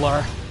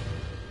Wrangler.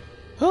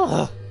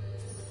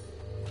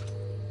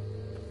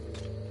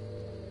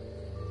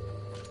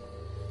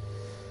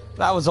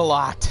 That was a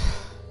lot.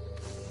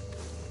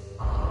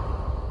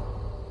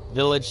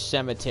 Village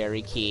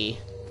Cemetery key.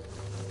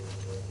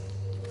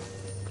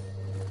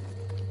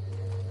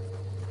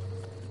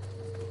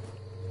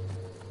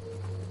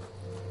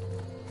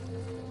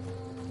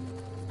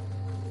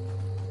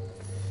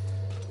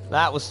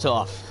 That was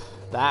tough.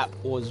 That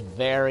was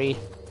very,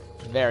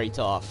 very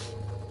tough.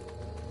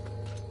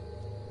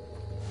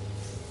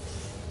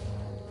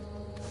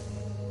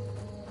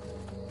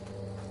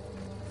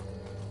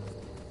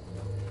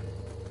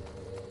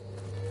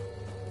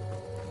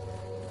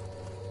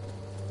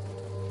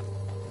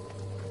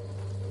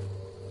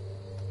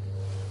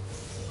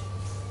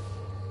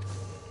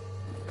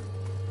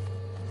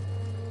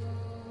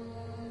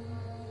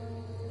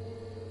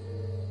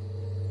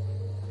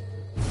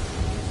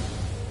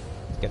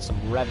 Get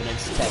some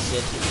revenants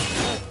tested.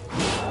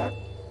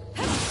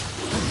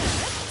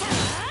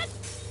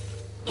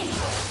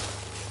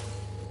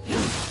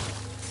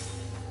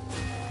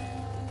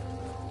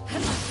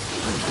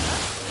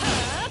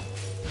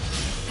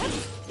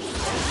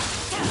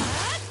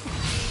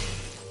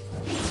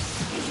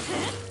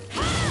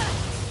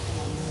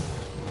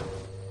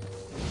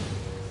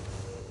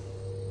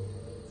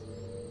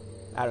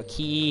 Out of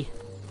key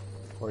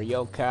or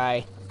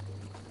yokai.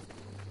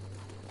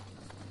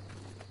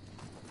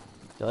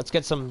 So let's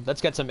get some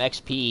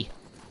XP.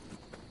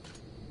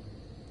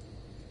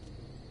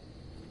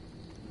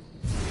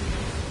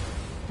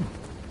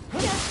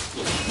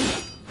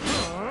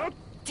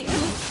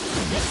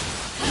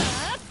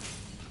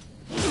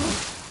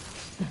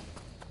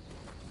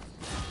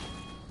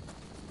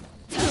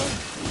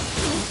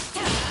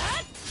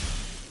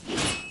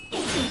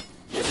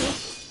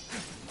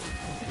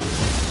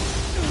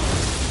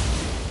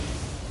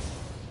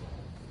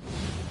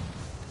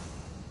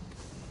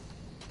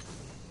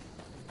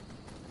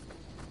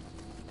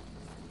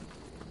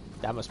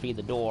 That must be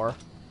the door.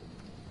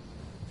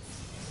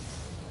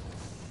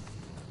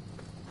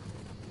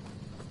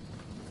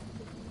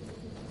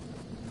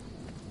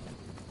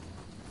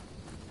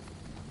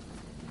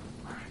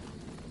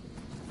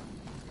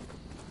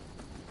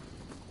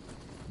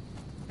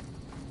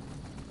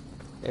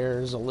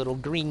 There's a little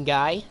green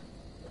guy.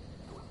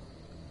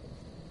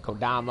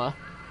 Kodama.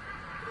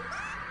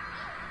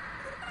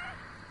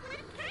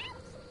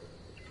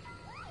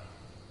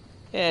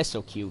 Yeah,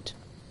 so cute.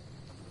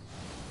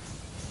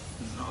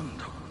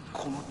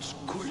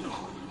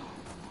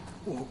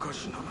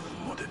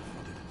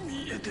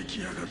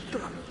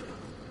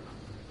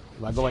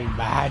 Am I going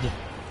mad?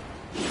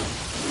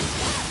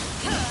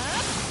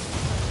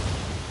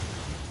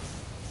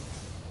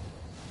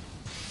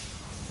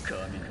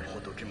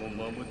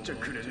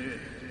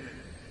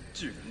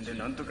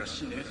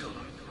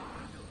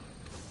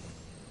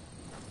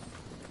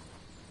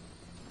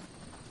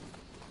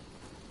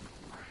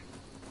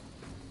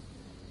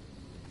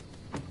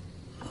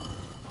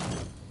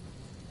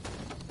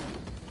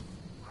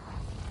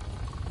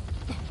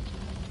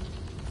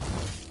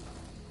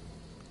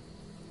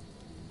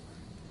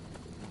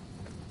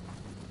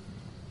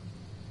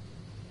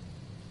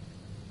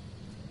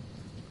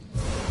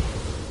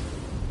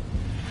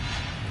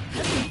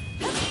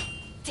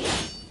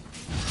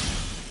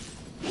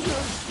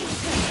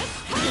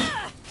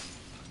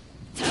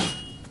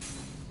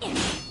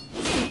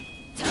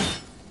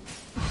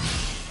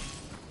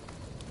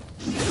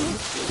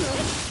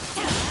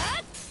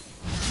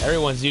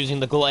 Everyone's using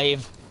the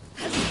glaive.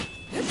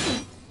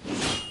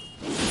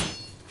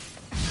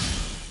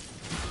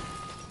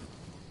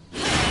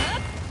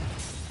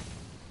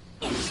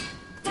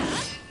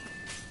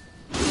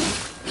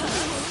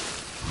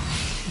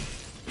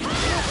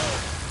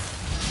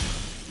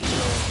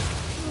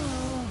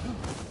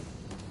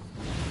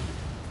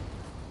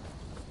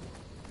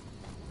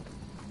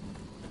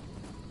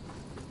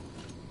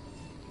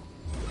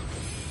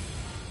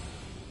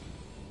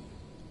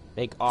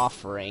 Make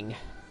offering.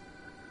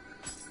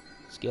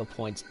 Skill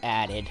points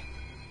added.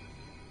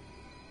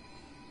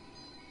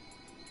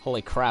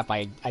 Holy crap,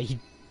 I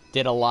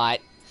did a lot.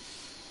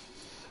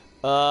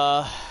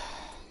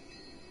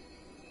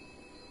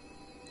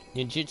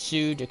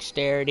 Ninjutsu,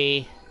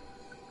 dexterity,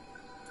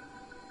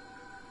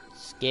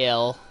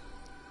 skill.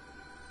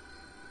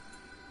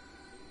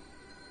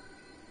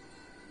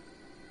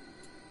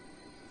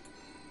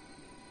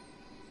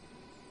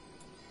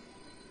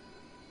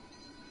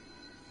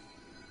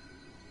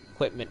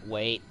 equipment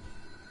weight.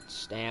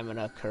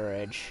 Stamina,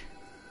 courage.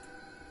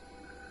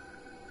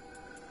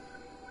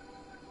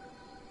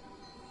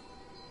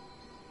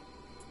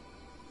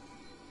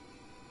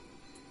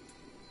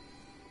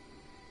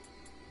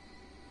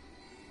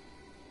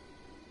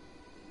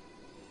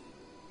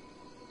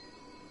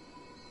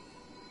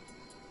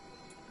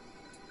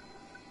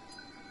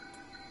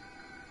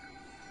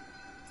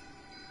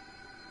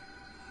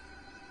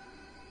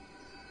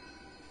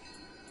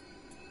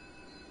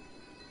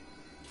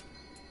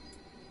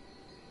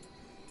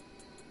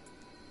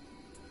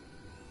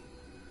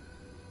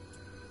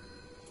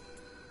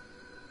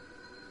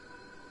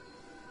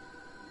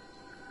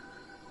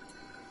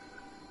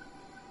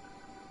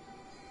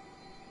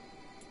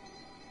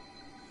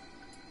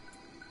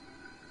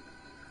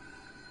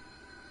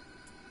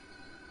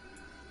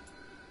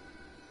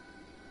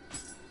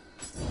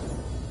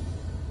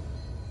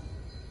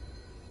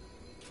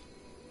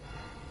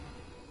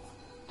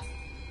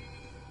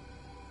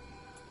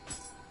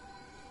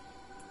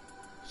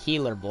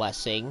 Healer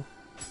blessing.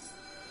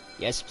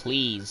 Yes,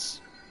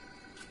 please.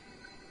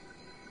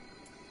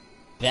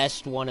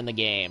 Best one in the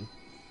game.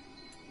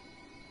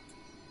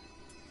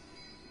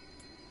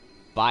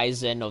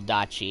 Baizen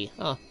Odachi.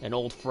 Huh, an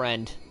old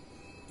friend.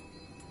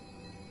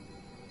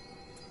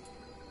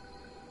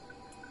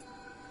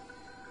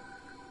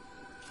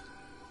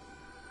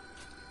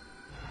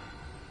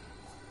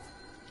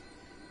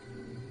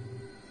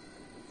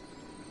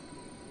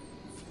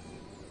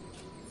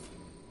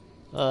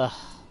 Ugh.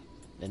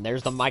 And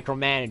there's the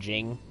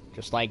micromanaging,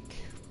 just like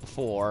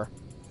before.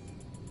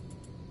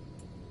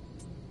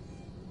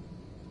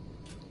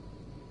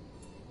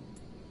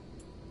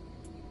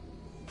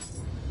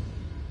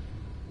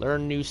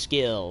 Learn new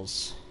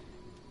skills.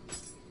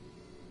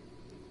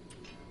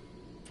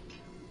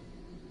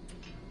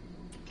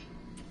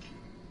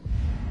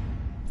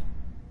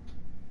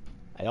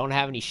 I don't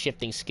have any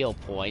shifting skill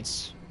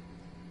points.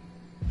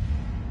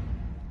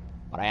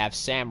 But I have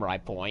samurai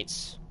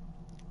points.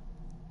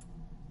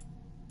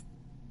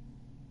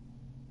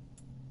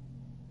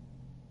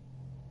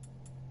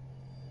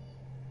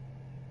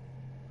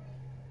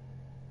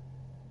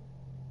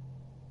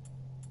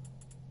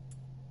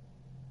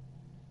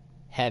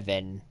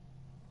 Heaven.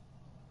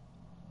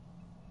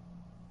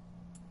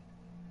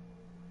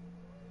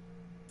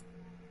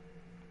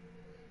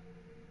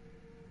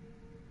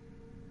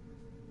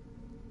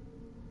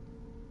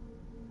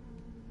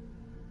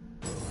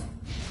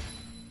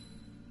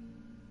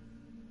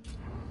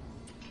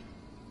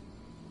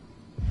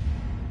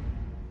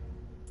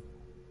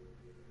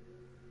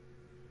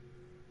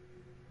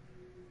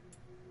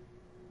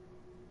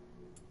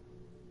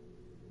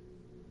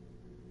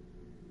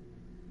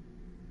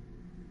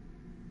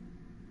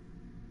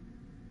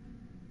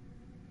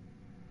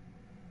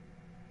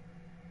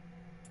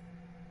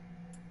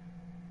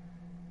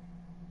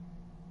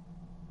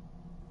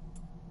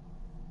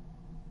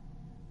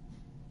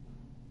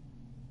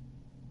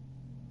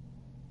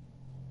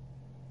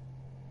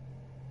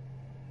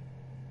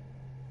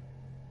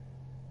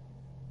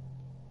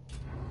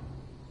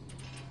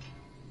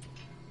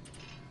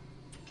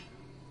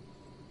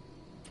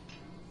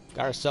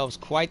 Got ourselves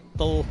quite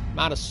the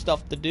amount of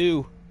stuff to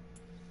do.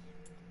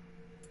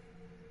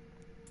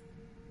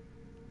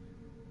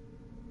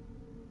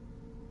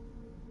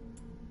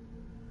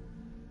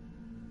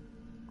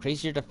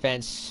 Increase your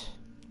defense.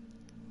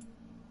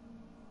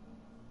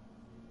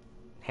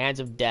 Hands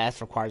of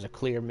Death requires a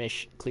cleared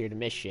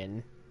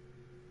mission.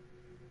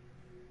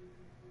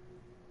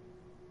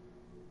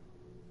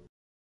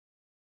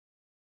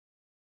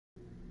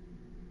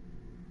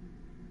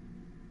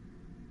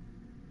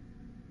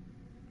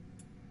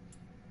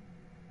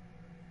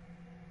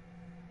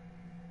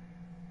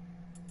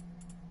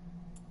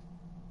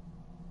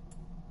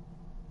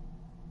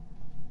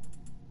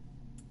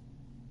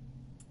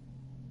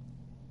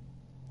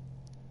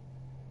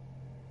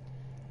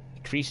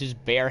 Increases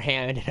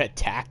barehanded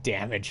attack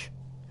damage.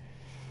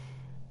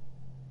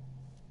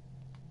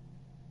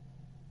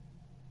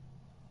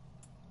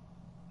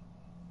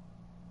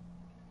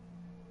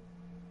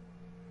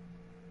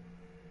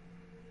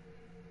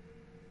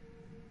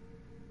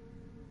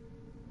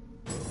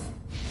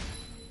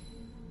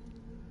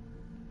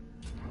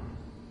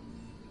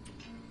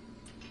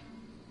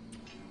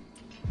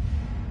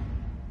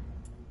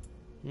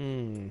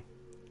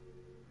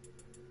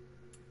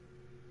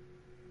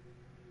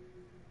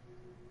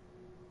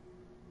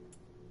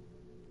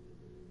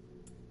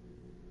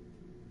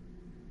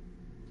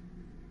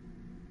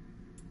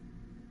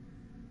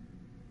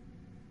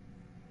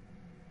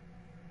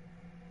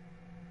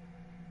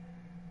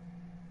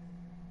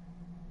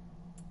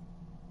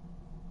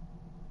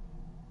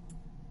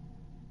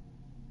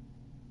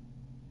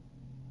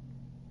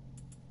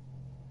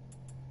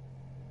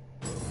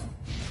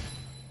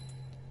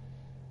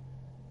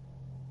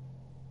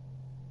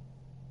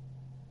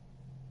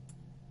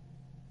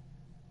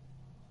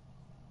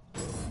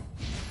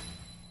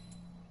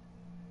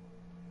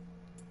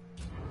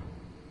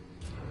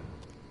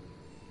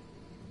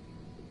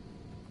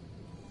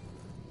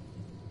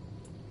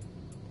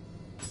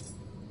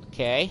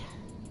 Okay.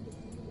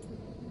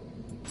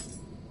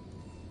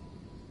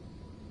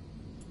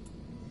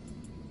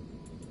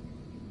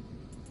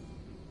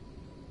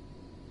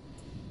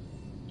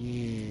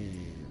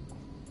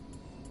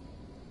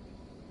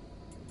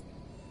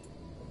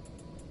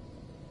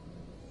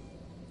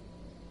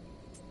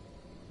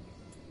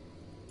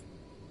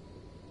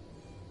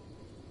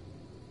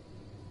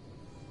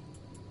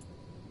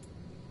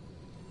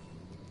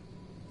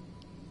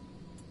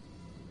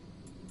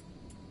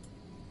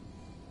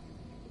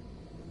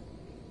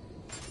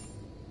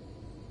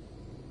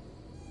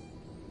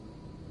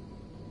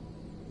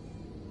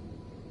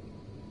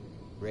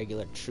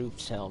 Regular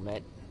troops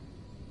helmet.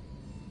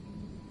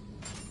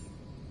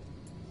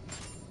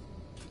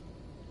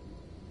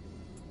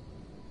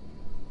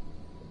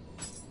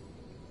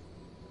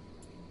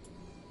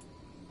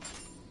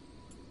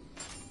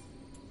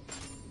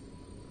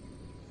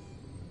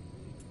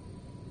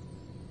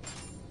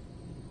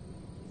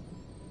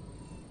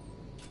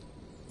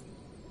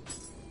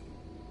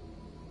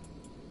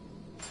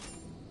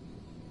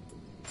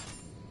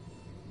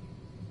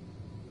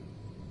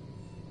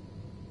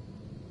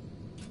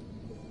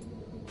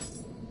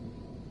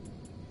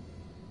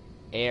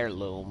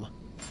 Heirloom.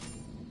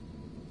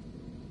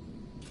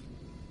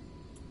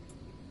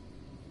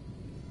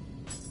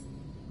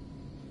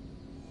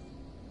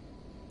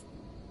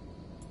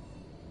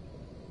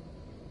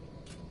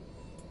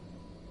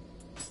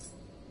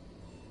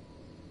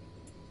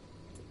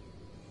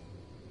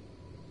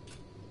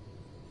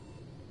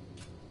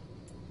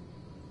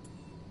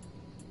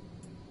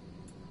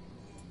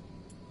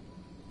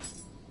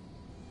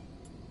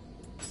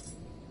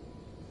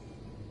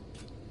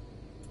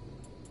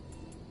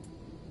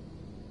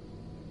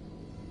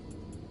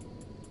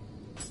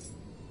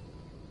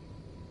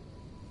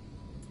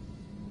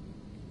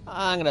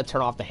 I'm gonna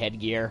turn off the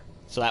headgear,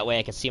 so that way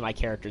I can see my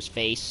character's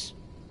face.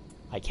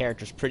 My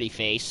character's pretty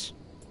face.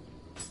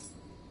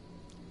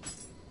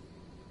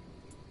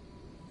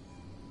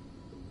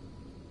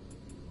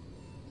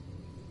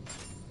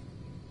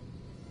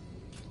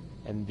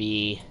 And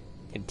be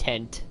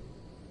content.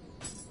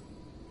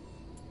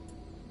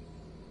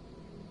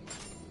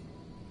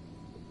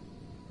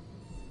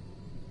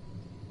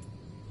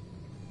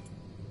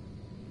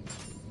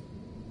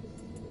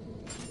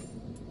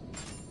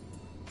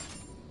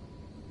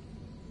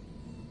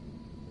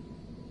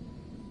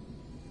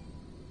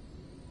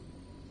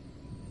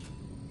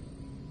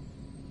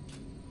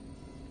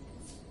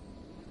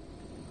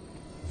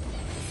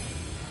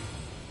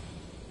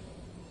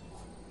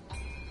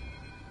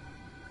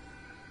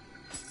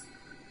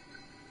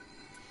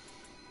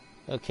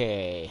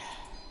 Okay.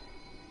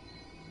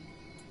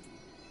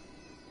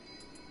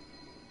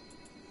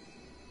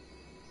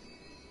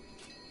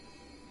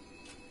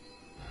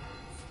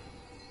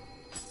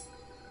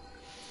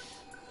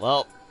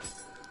 Well,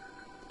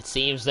 it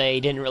seems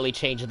they didn't really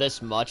change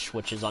this much,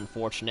 which is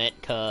unfortunate,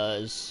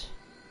 because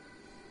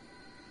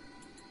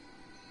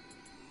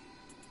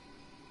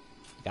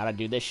gotta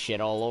do this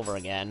shit all over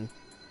again.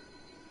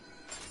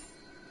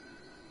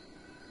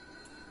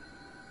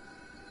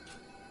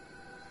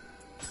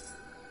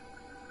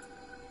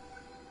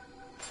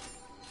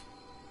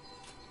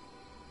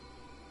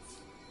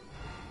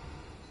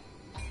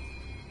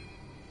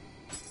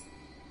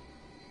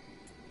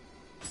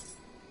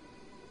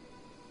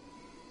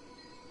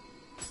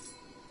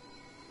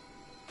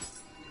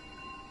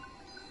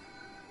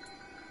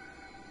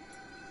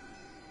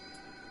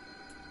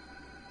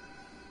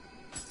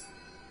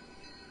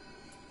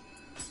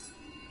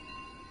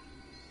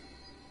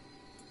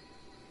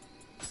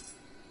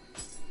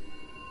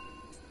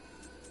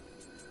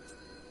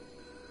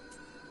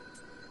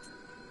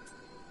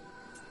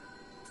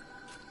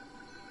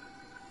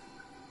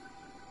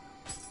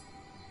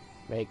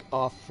 Make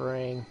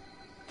offering.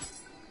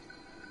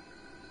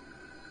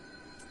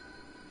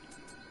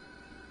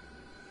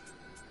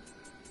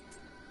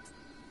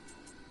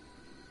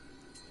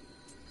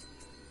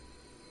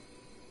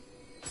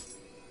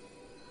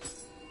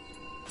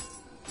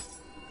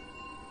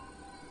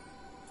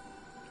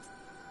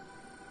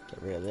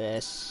 Get rid of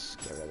this.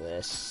 Get rid of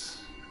this.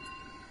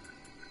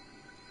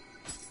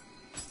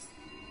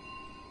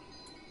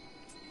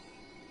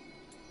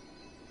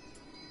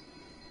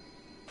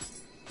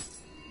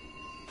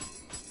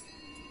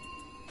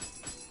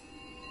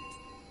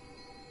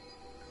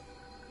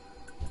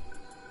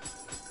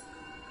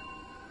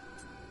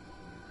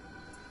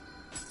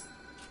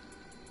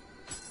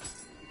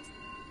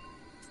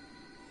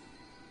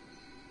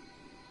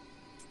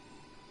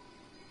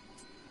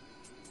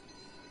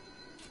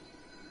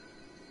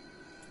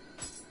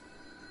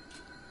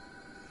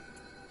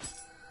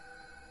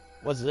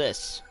 What's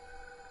this?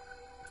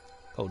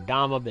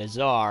 Kodama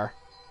Bazaar.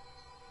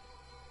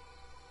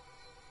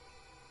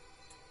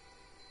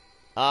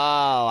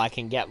 Oh, I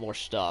can get more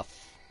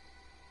stuff.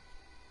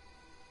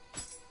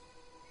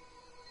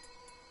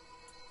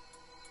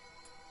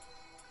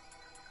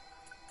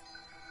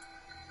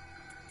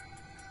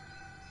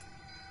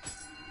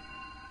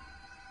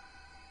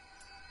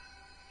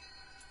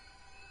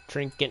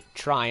 Trinket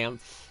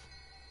Triumph.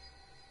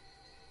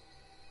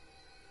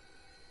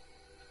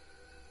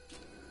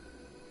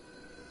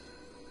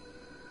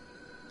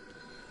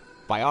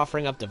 By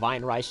offering up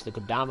divine rice to the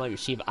Kodama, you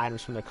receive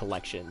items from their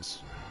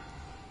collections.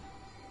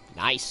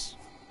 Nice.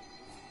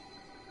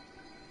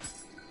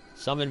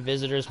 Summon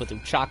visitors with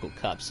Uchaku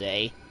cups,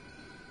 eh?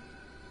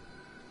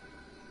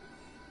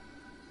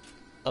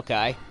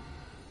 Okay.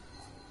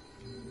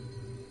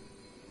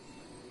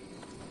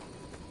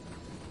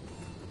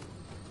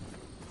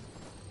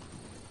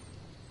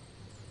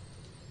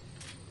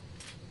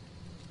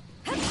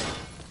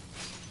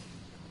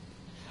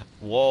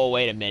 Whoa,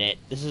 wait a minute.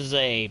 This is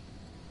a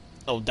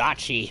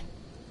Odachi.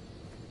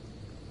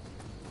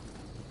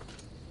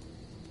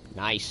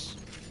 Nice.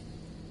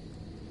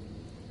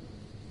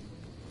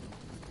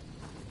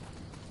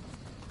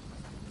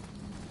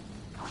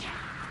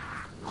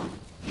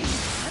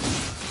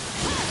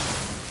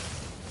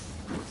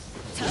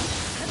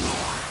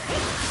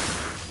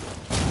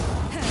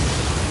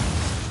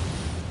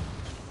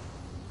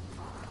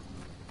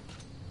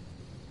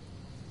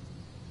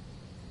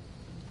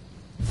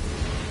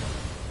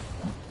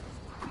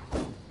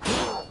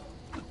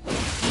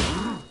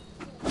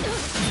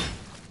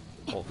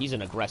 Oh, he's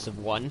an aggressive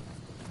one.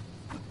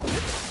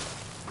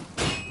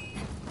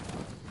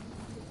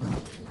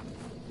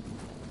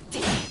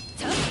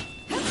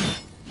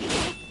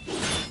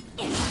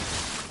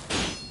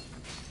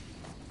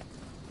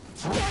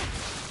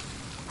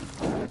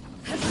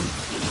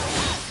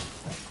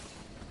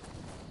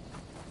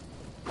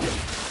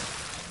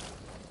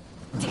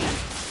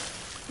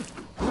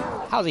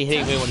 How's he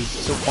hitting me when he's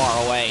so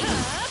far away?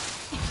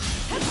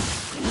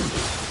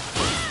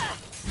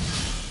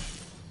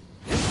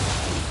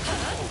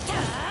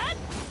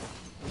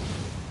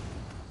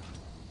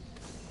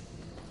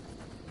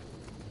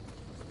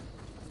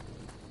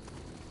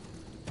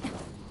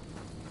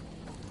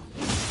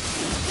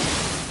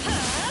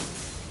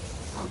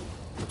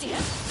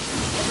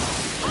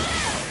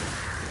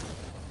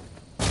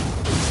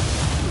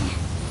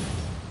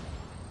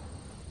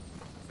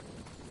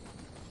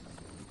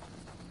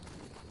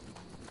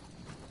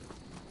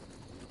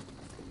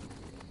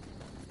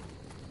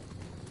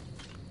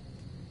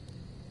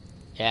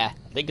 Yeah,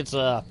 I think it's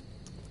a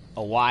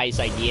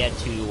wise idea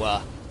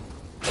to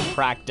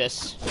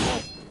practice.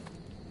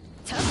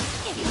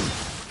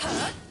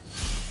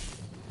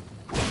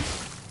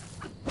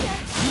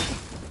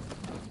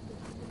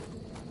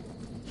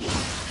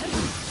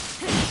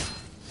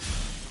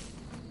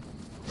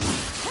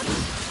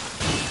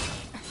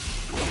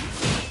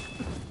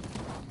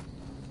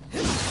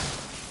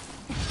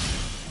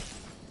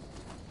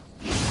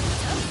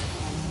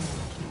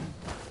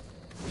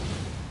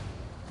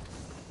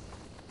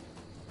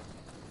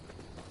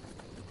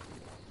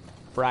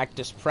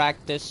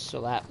 Practice,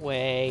 so that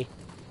way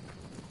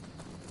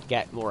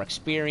get more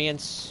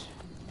experience.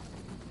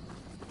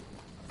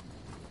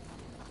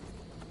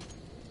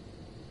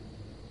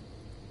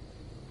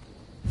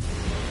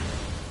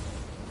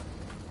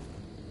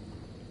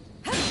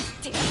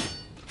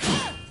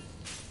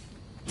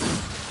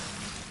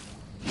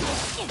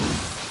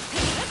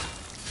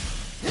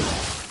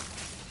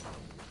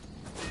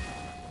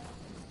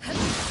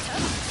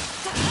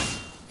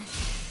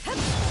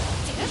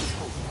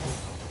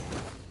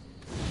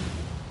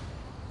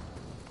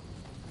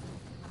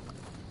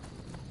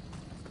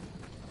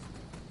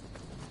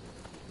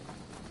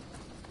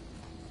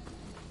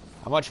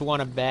 How much you want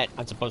to bet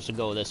I'm supposed to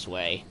go this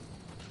way?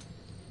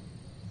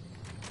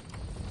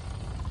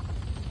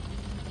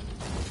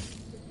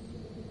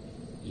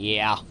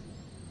 Yeah.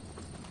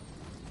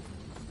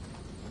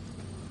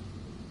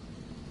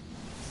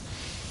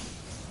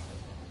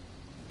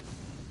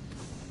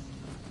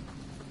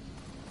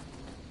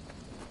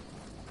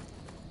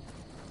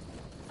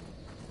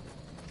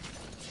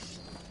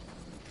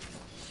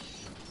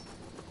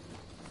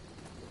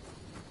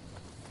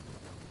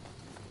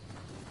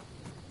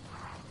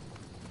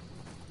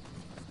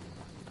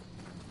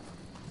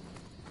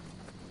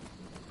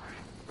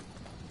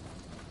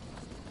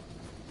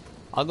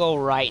 I'll go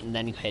right and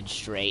then head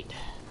straight.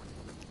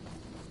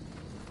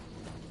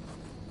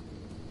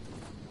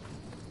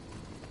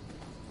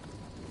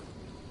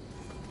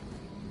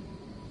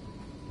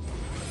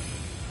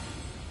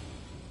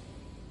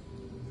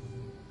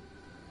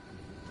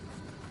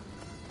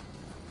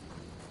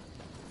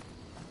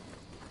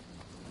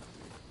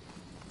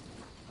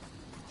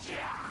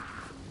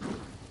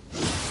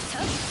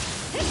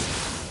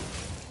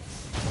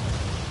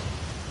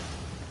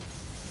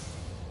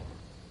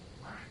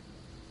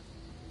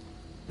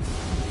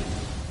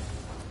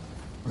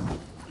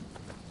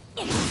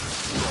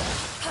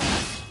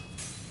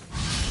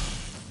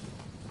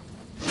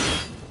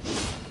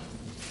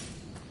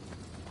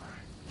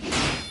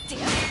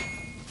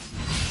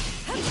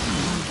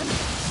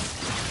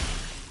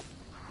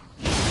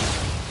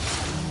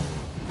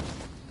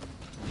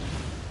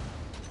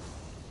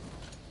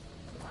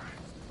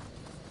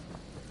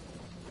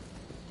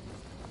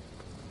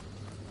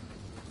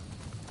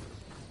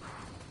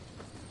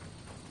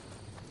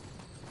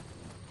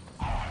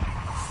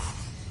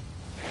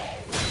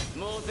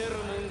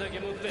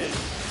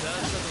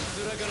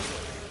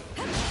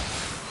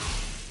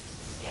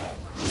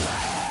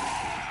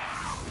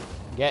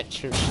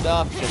 Get your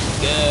stuff,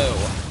 just go.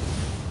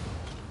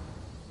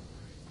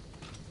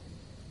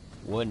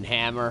 Wooden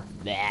hammer,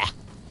 nah.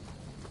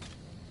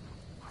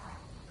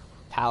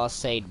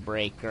 Palisade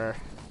breaker.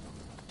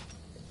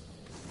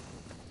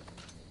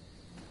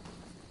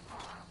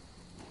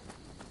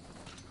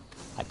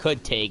 I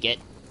could take it,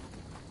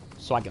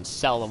 so I can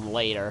sell them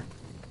later.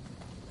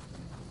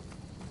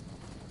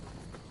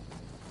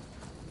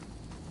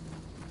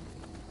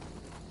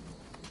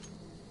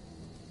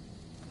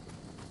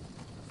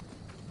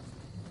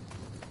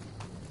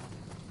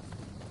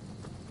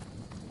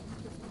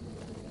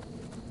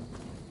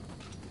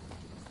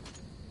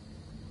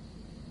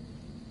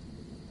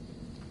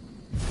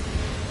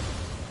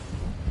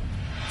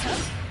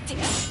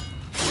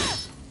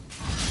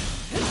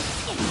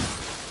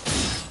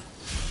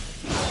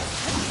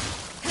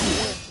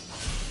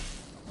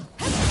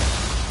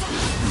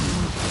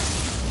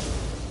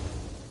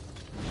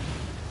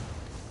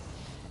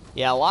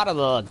 Yeah, a lot of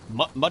the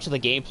much of the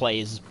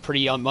gameplay is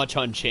pretty much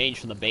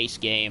unchanged from the base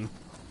game.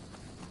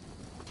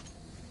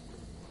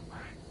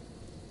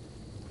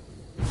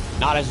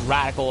 Not as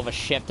radical of a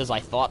shift as I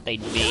thought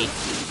they'd be.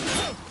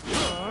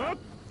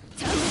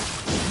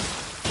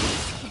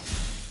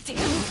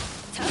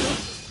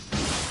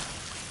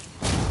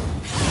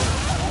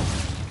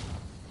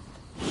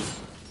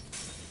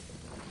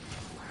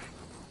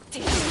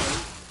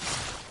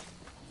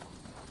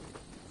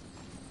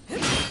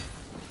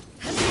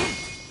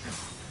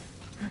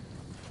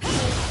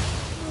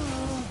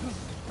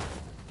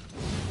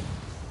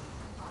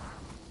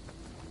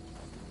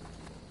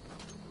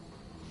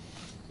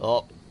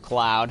 Oh,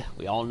 Cloud.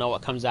 We all know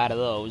what comes out of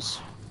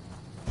those.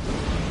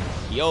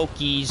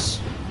 Yoki's.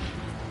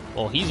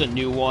 Well, he's a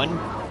new one.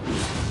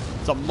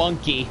 It's a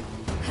monkey.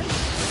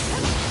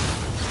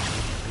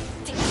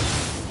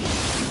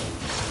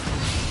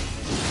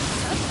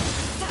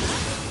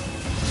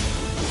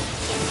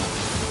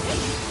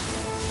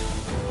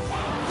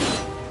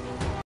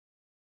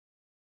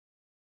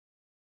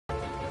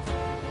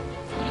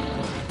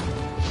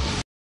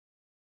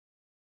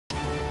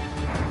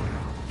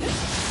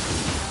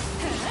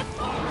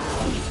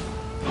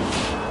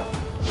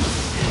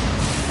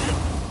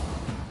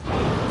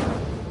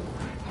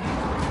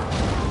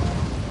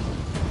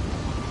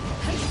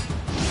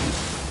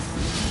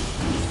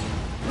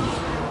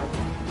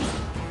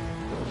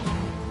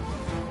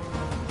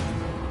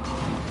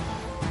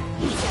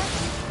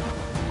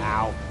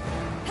 Ow.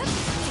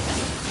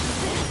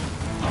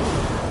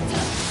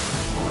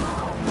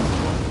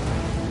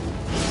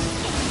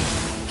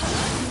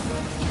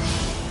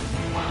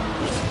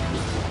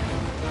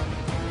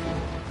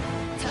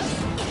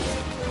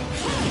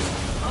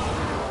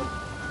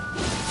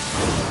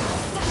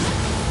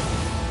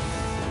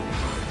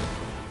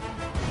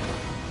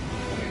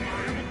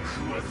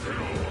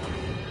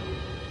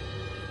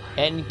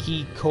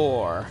 Enki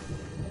Core.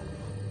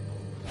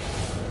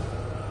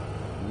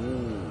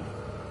 Ooh.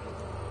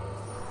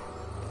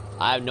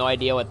 I have no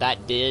idea what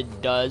that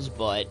does,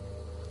 but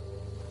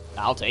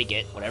I'll take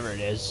it, whatever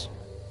it is.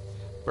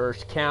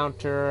 Burst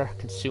counter.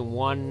 Consume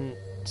one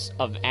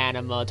of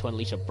anima to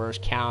unleash a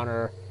burst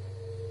counter.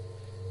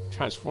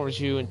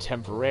 Transforms you and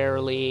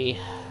temporarily.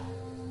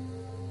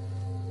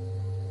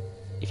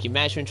 If you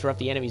manage to interrupt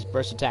the enemy's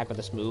burst attack with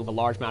this move, a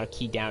large amount of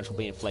key damage will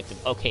be inflicted.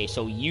 Okay,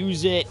 so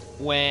use it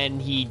when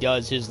he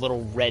does his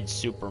little red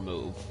super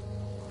move.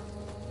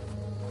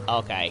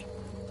 Okay.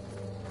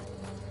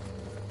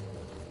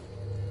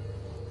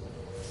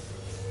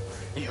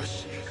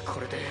 Yoshi, こ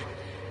れで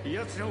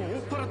奴らを追っ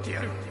払って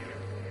やる。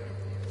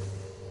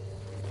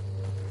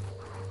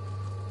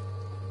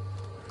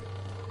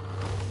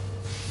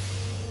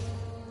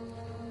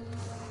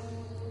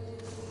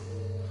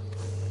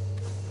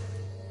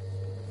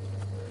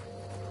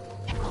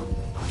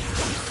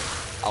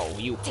Oh,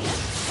 you.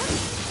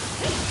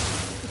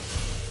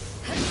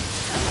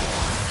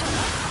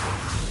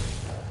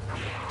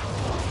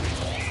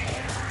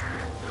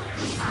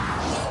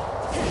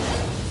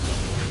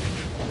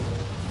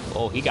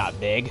 Oh, he got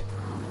big.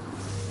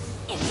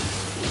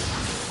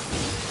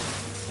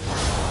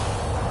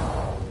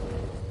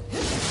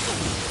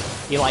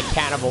 He, like,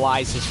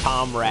 cannibalized his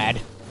comrade.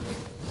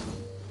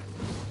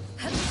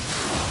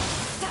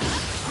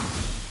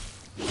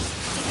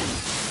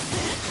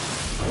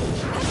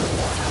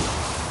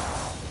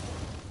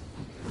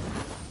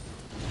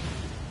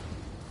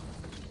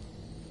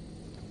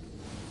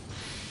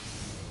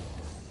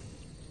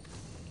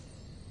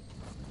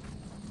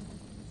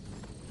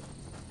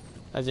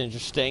 That's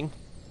interesting.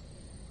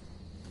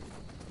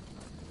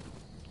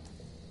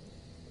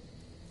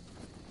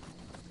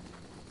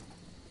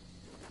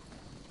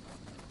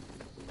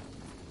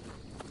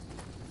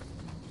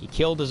 He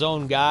killed his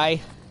own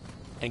guy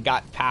and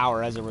got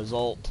power as a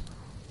result.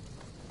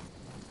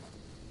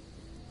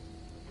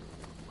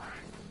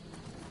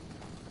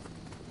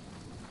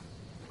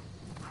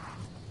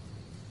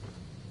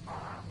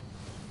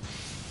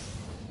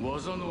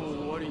 Waza no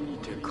owari ni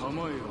te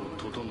kamae o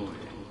totonoe,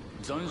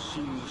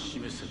 zanshin o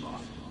shimeseba,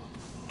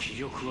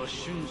 kiryōku wa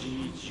shunji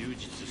ni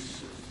jūjitsu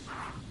su.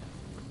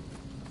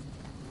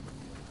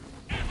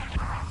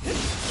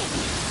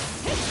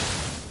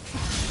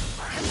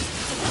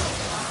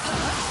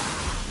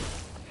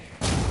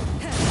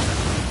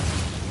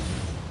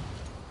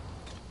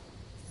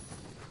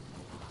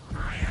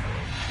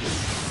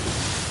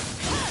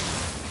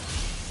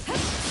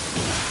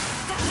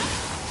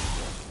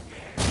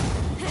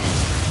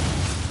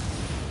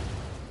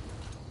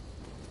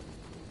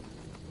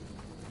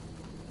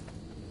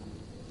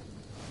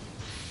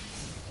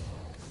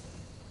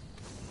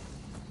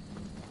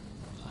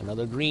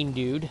 Another green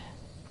dude.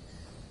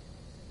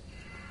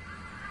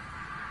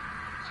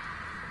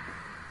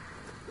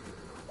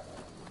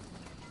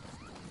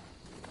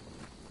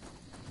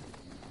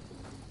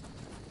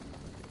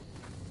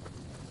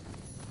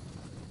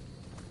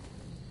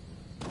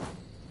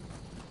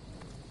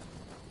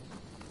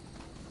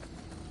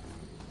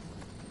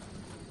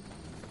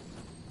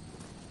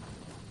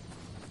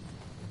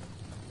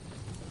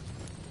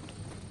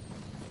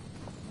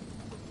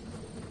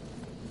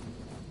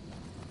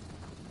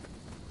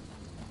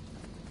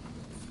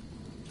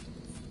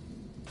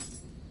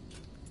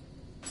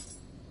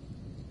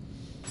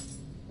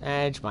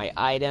 Manage my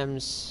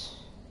items.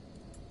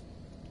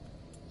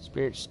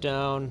 Spirit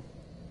Stone.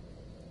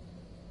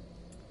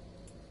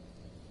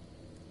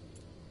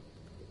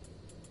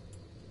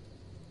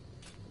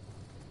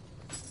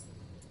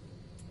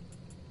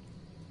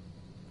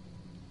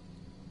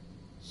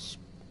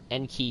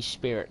 Enki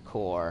Spirit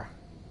Core.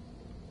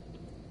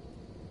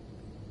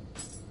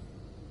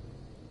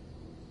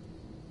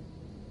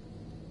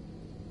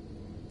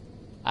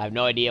 I have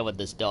no idea what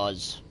this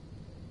does.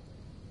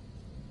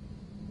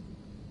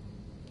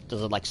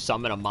 Does it like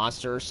summon a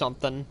monster or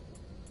something?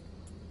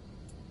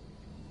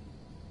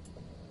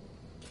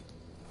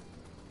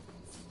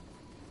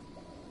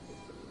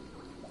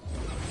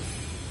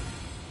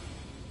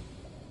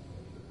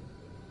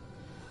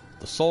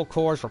 The soul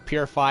cores were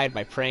purified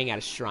by praying at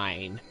a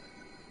shrine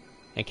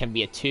and can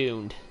be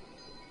attuned.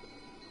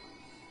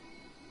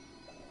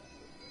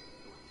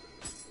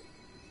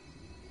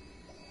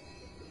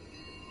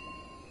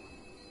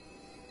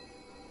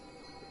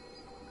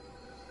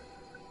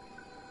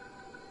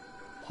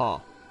 Huh.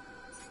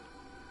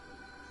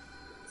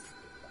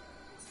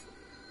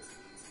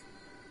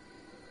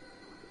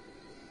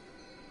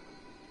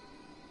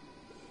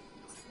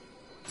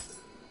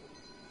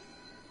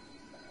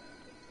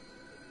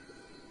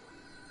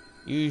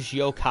 Use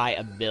yokai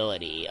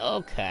ability.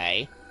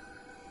 Okay.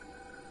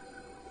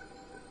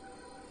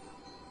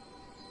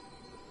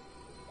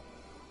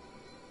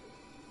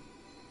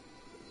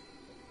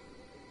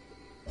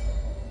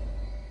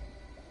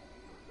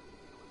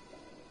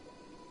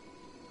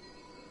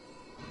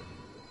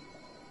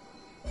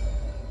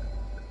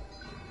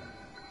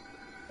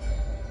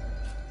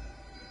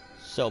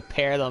 So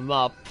pair them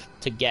up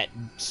to get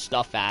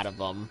stuff out of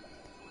them.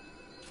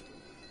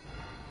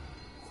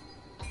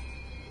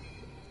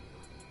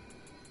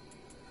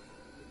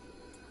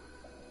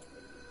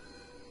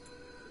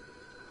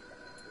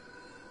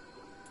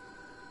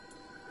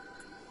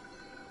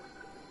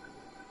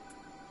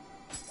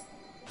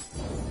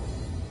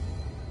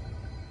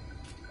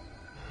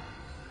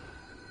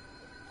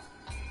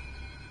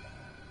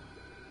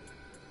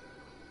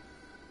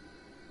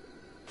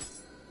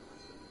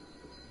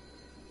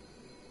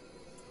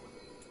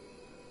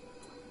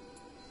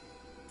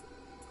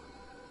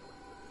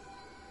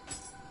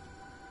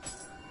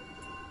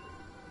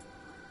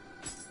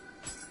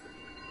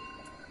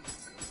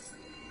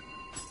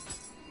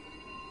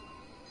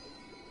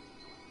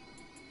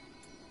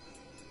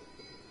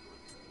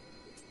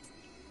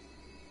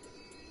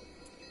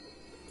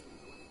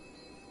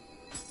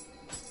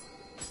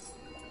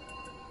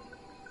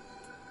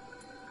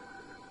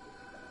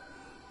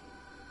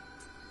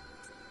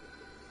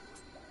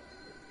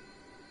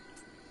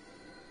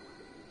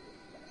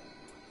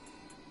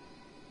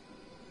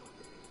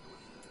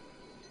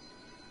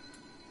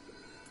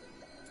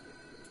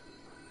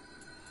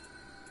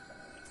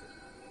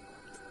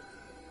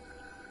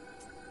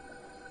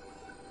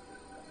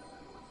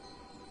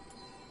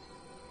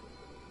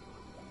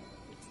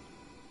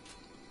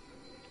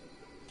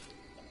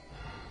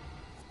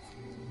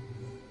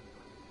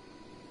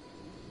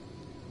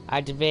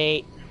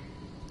 Activate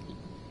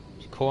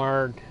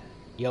core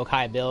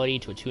yokai ability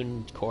to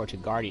attune core to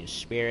guardian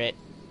spirit.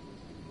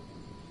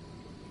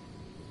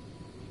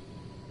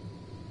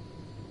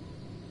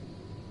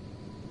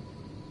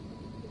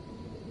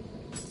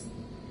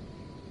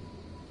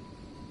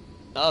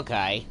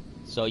 Okay,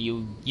 so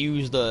you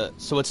use the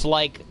so it's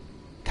like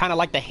kind of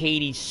like the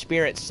Hades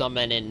spirit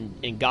summon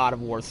in God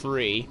of War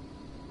 3.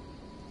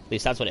 At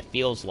least that's what it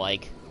feels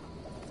like.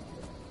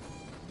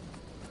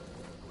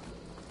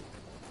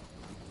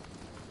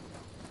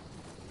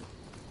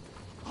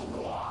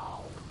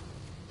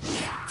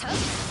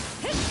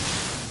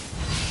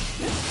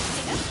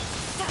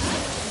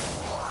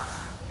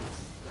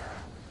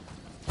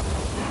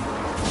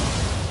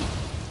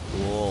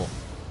 Cool.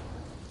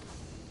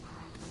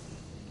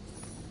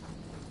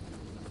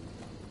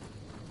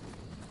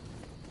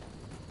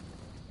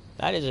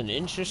 That is an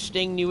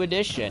interesting new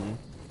addition.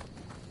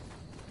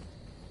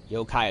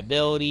 Yokai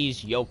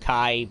abilities,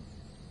 yokai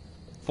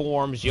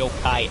forms,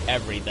 yokai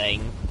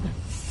everything.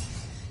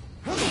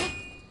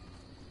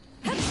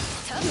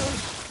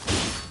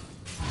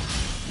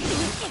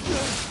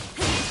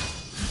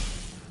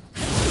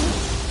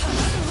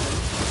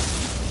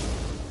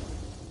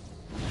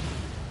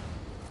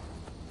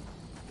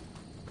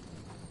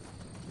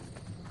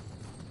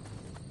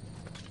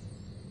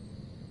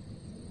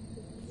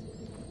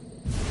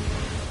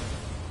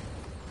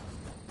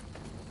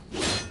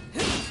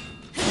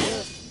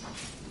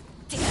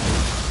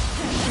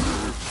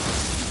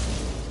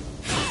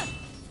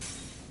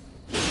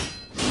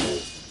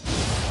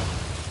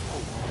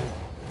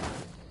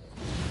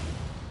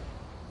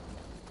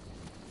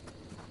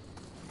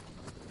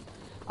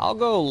 I'll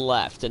go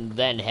left and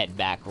then head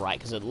back right,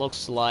 because it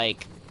looks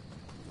like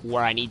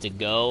where I need to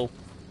go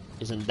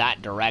is in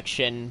that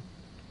direction,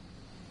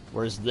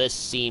 whereas this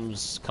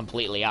seems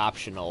completely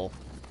optional,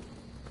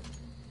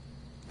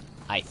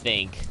 I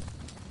think.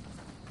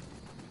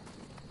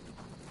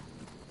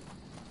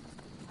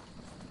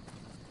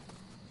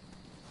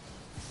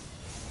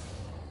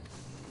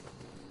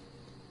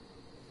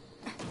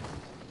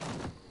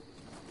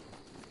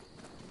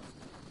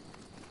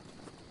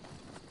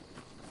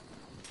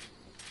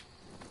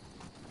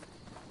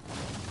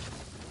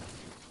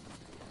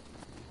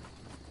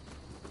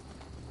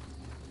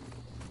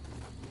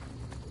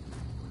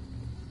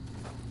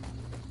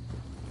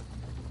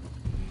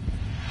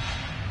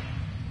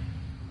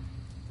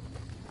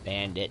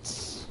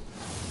 Bandits.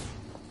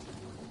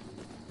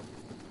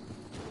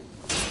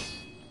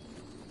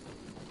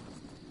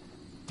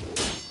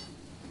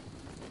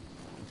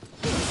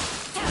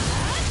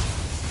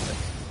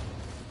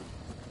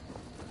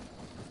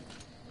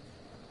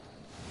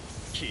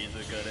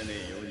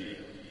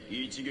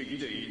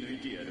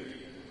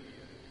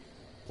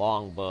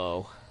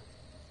 Longbow.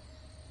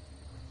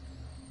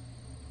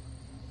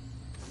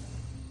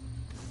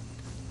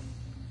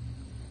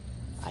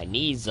 I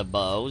need the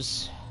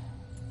bows.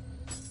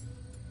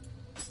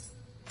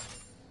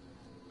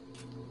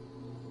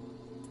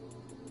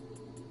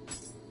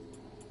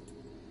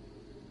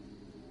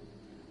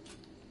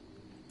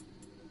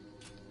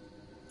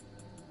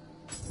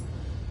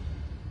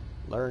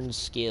 Learn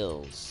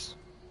skills.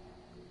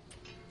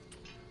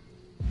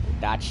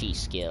 Dachi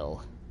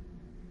skill.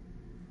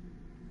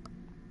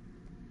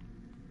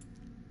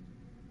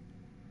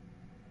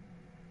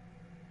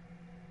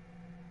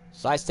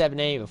 Sidestep an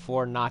enemy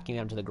before knocking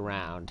them to the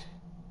ground.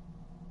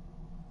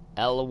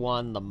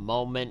 L1 the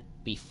moment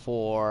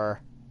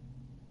before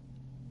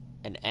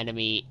an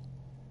enemy's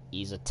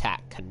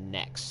attack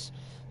connects.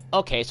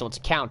 Okay, so it's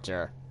a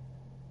counter.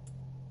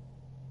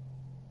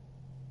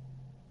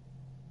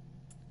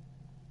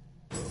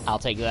 I'll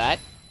take that.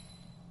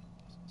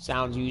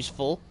 Sounds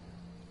useful.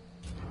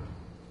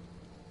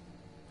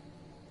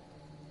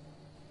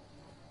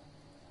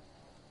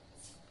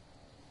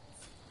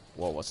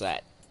 Whoa, what's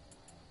that?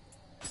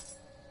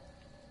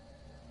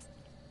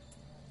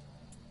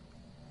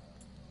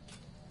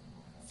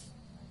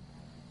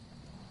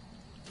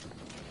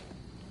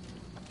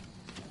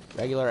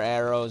 Regular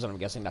arrows, and I'm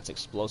guessing that's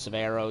explosive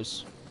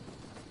arrows.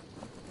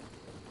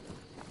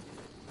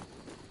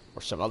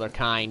 Or some other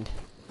kind.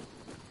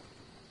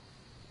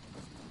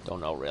 Don't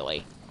know,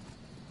 really.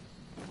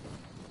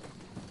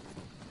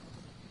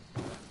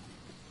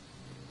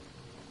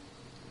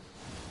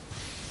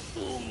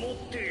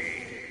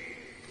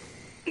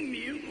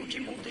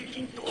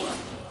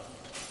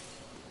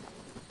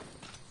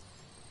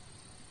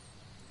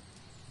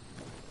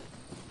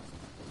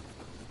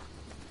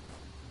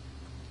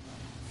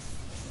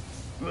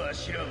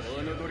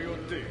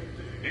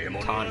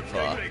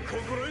 Confa.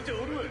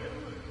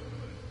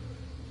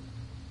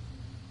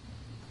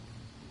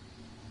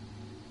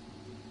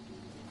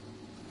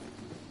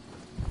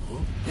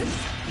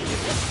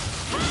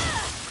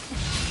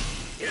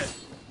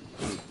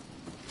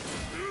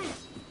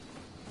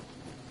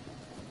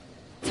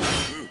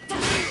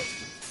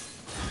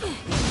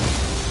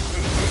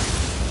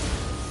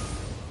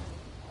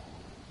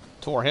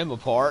 Tore him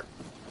apart.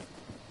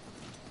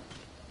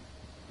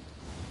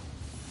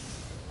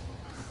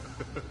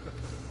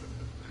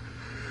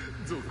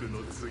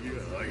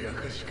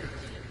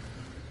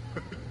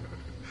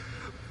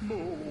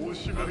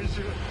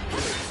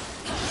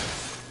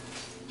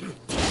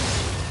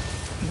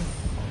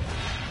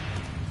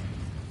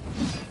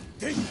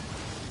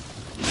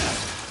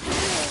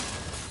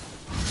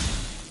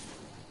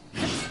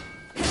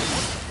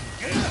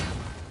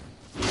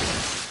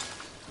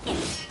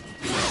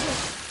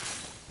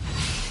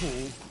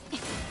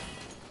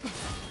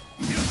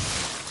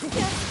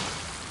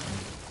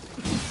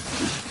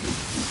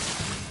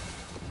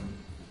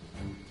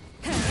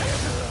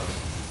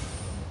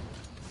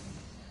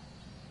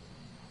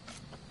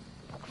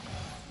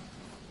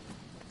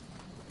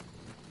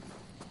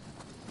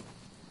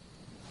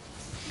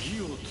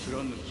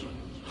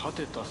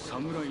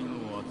侍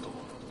の後、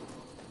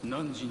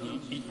汝に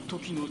一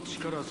時の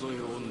力添え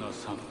をな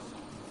さん。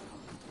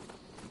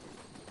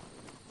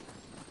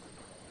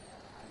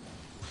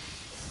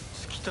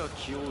尽きた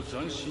気を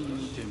斬新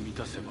にて満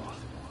たせば、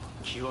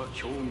気は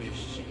共鳴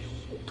し、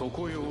常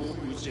世を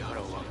打ち払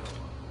わん。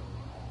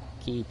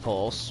Key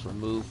pulse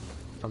removed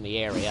from the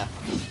area.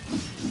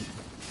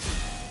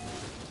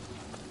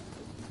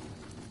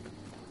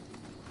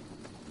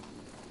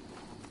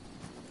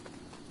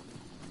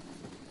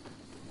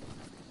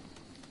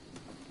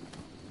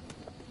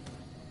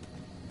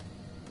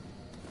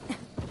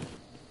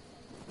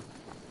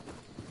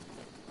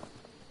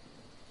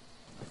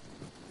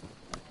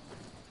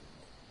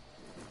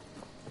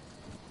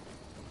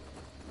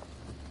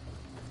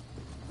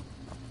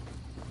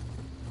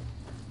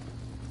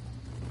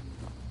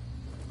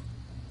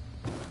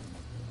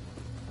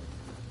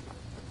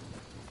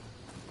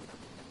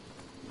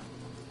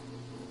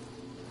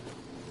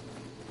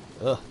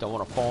 Ugh, don't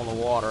want to fall in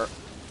the water.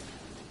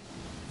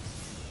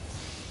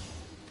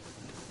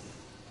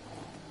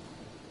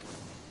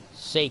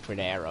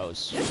 Sacred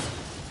arrows.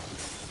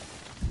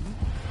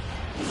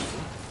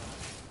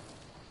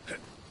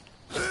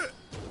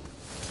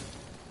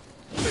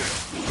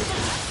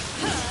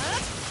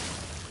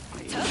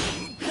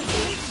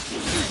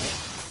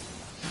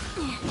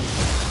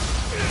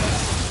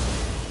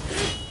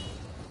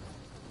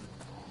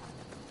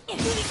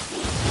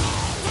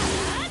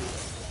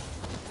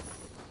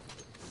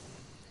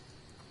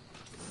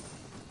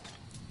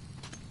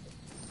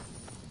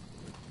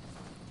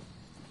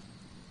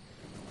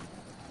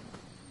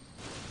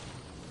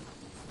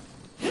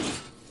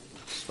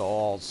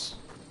 Stalls.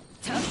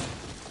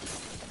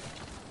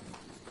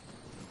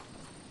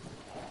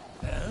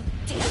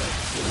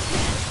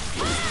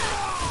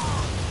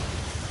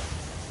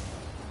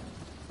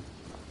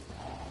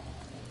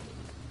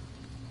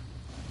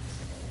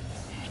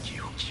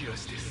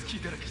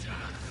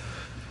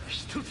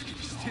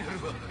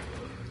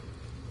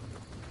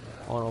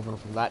 One open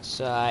from that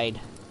side.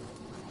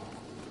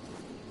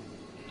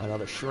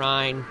 Another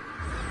shrine.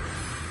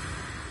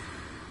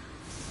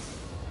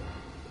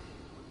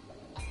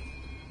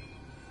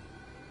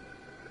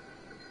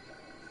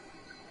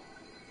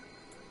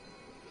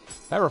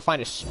 If I ever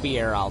find a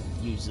spear, I'll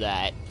use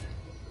that.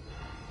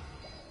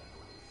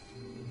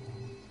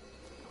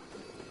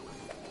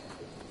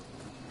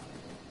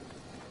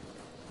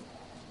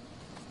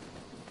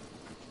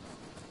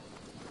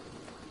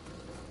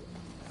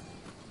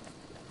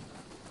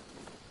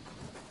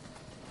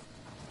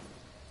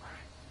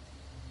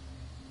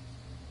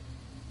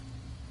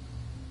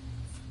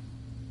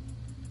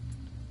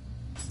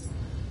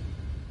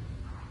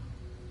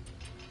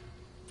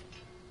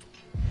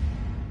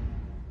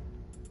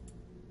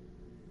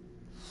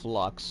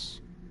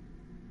 Flux.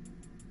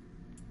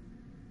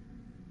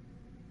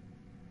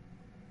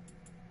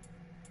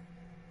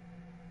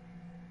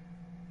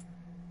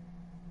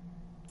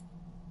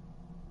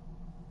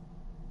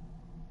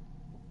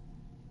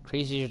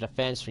 Increases your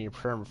defense from your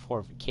permanent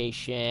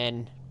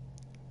fortification.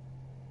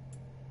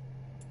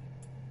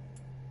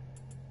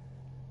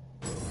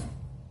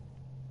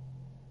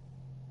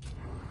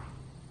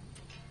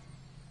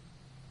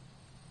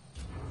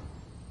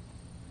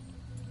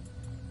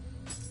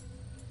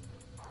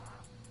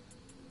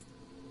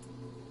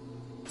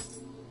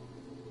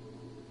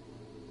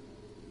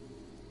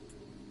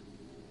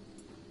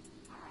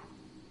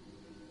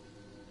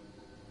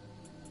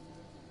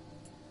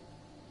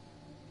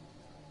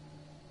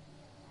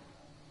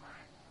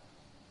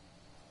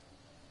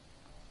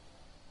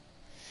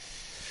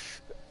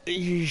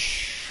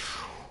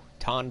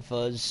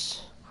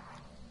 Tonfas.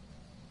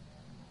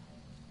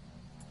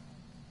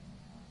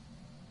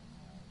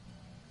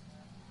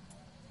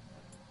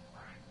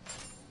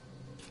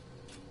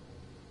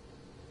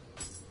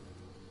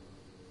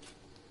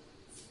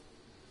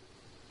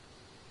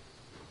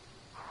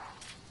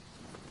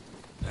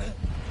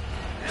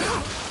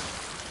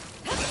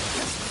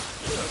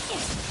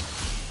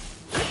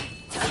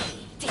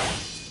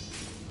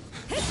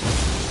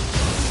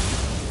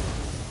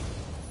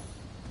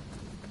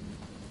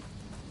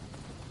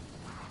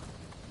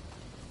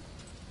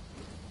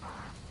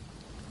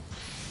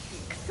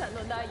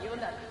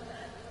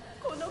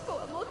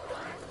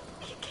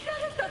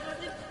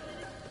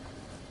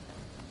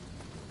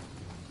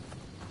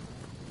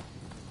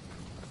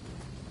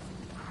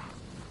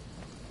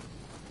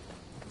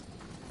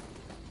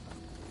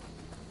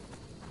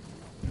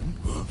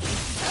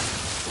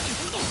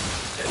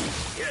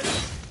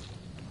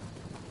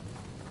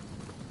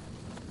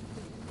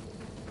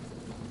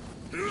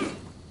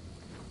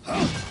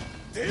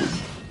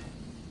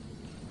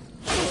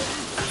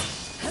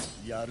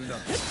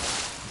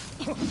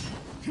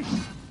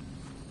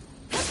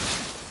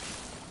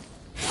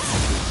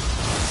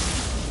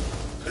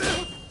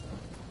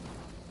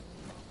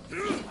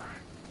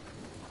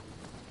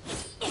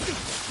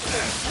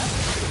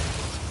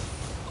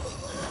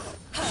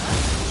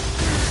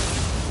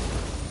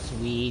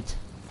 Sweet.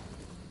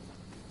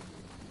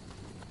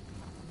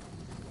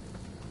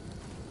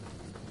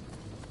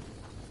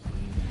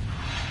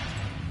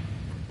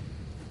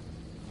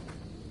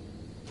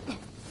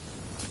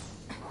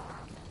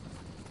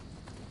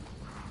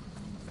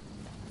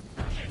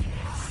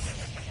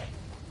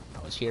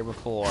 I was here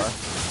before.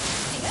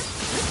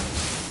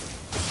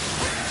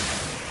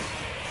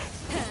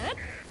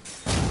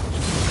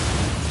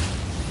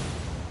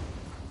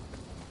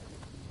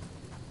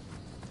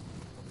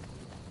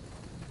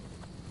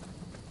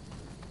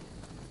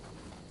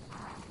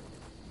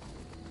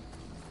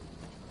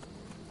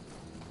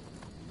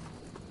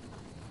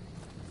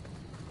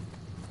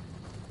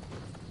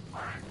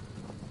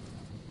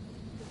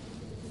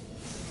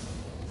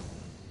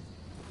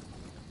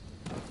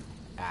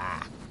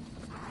 Ah.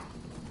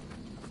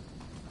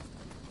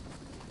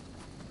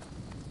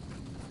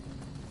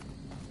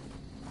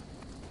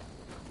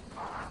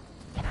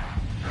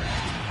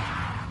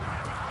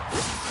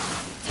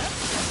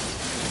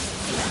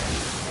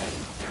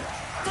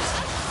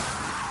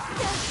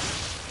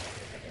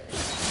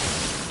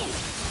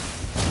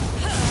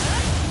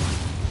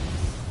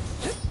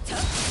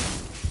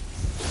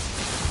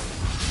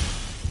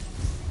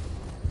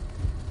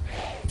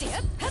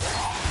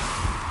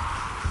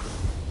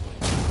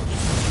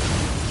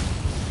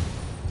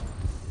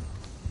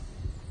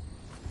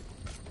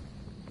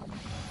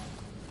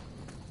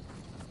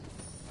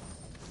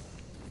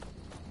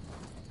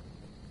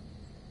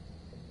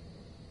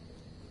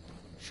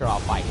 Sure, I'll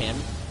fight him.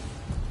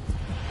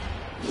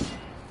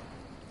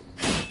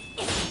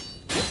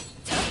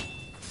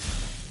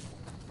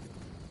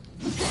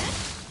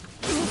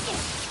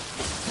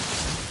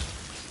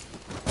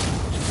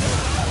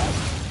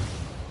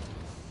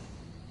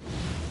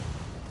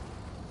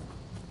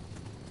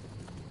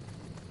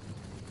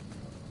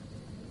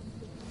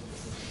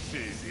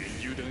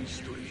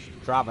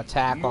 Drop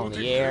attack on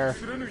the air.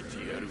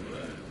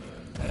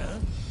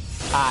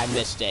 I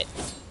missed it.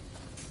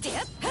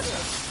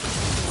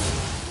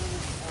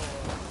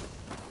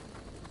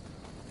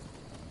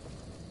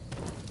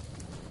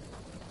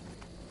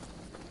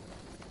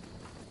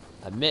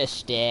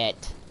 missed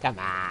it. Come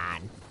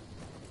on.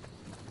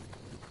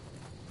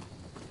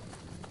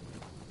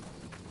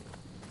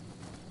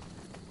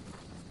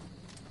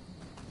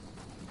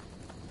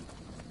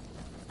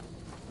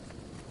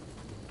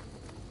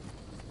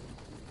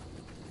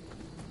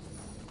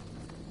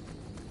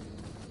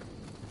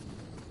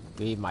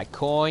 Leave my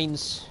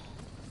coins.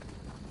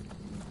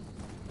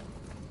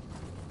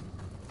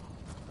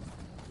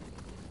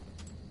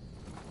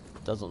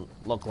 Doesn't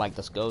look like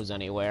this goes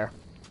anywhere.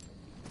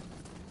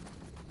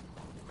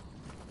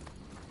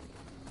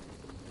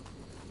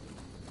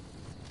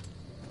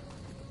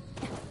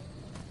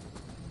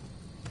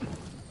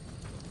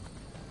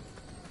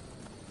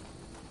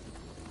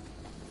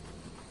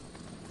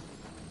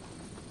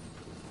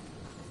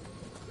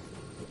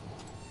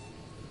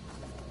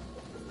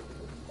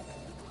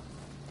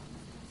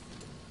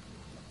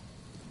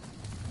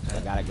 I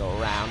gotta go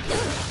around.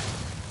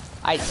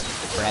 I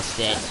pressed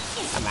it.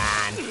 Come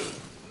on.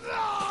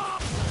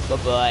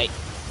 Bye-bye.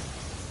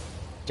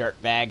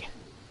 Dirtbag.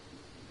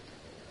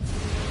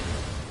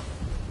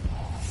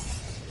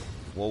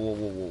 Whoa, whoa,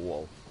 whoa, whoa,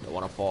 whoa. Don't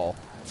wanna fall.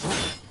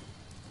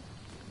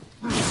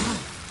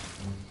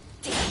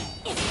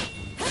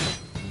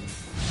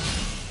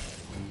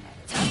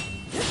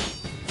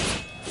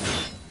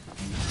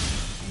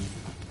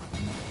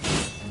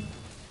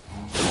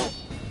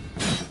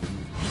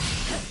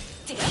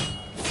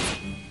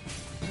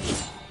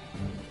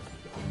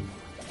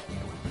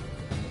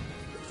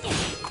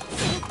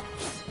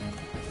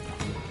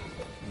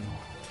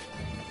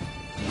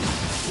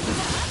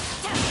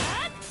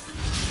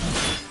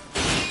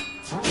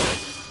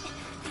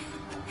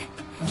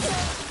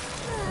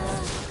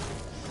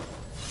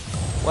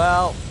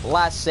 Well, the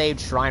last saved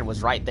shrine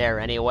was right there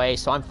anyway,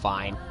 so I'm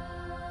fine.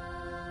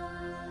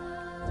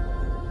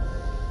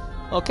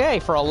 Okay,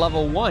 for a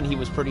level 1, he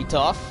was pretty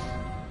tough.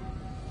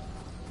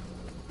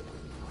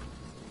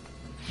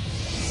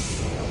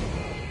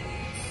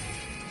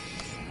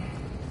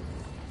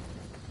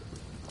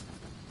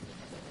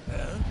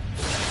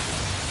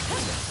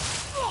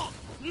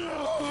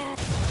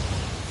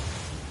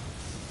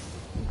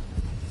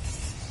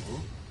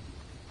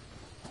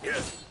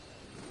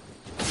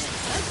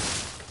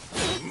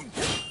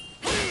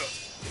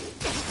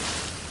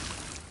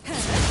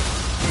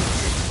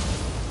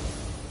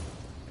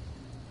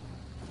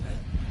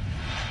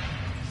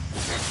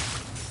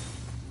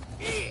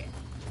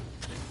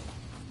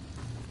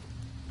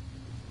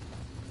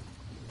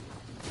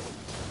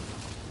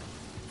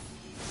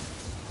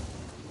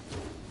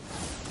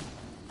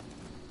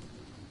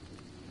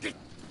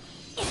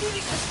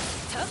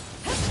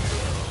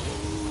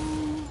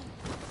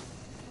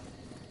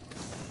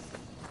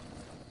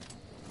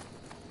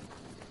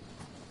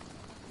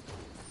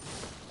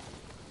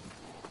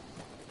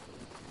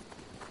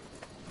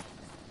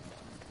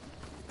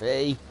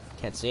 Hey,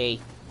 can't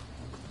see.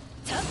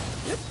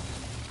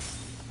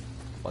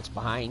 What's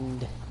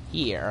behind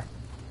here?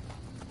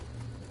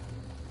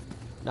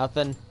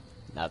 Nothing.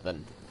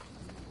 Nothing.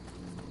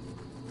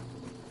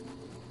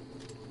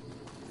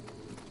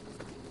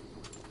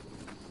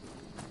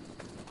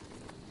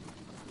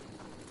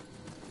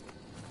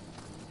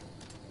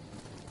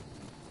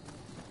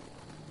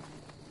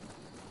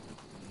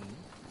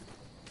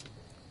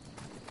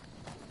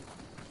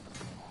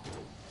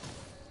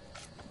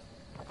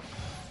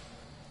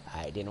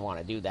 I didn't want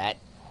to do that.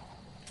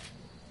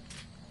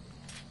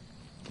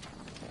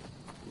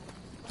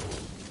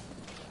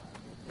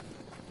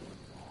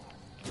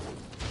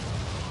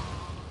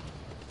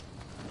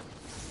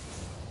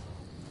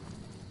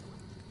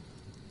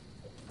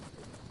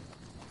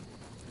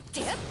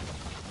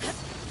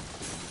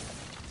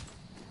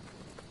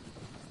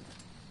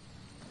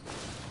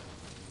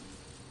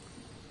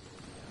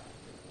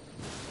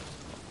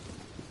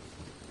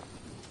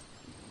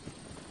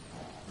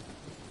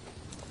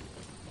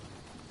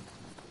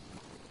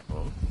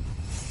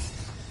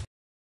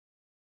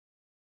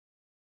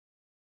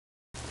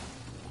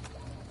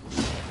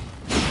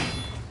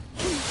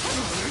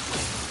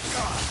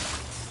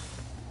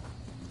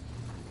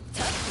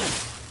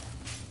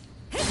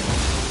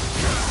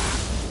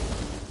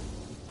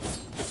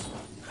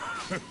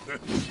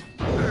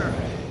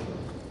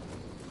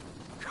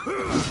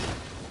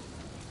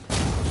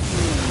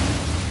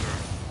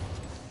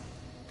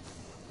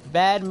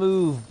 Bad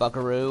move,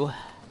 buckaroo.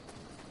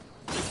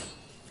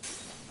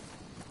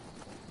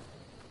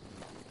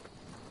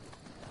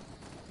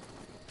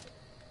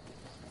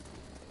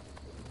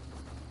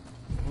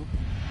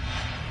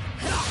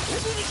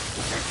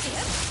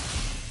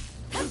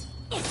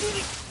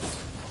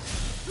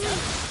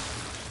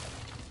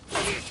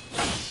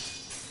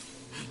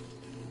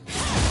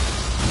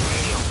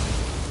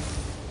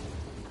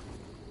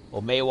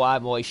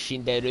 Omewa moi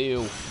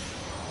shinderu,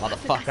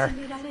 motherfucker.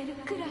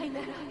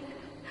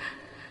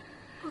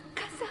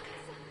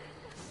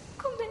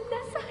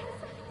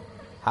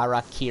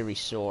 Harakiri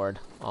sword.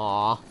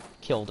 Aw,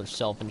 killed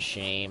herself in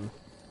shame.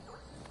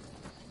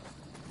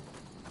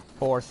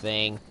 Poor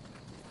thing.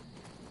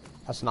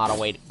 That's not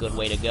a good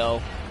way to go.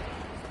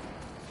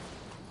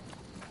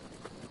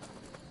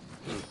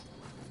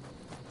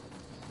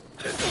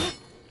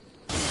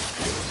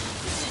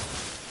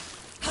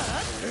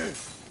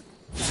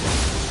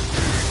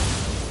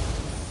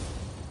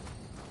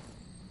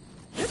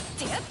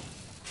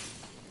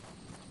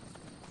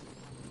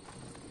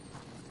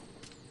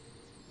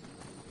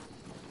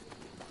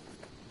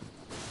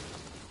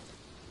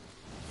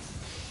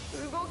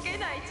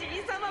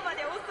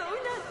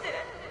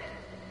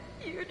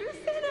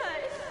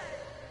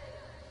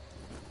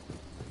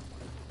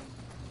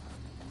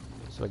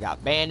 So we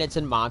got bandits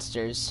and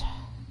monsters.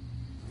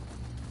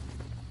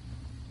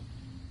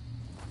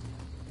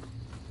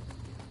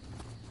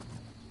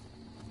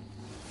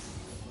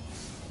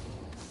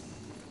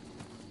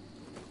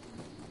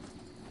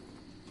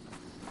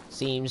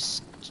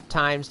 Seems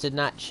times did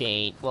not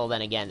change. Well,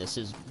 then again, this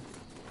is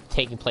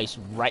taking place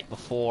right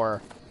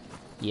before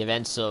the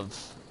events of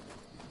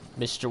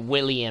Mr.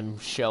 William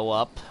show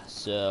up,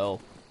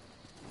 so...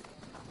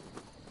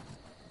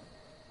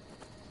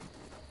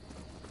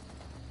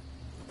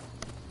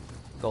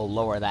 Go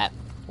lower that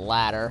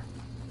ladder.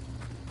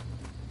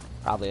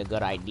 Probably a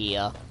good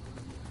idea.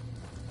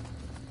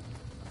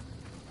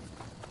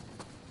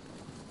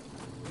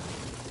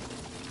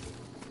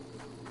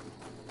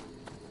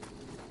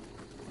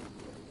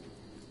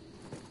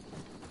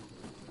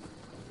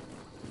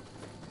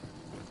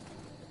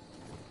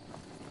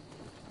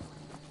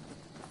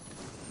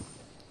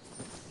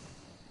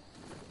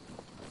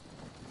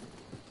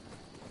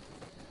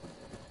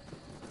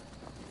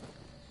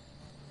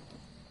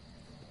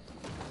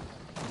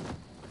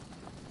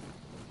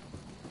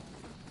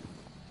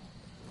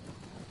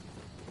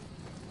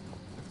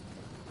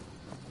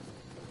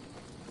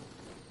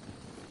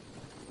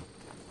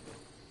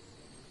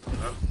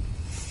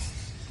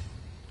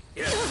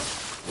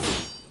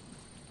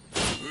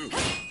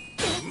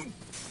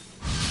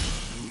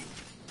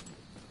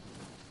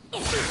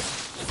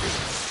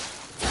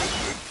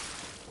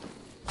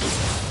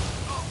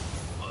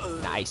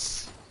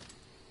 Nice.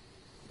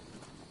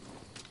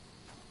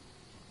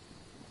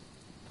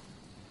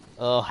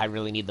 Oh, I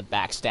really need the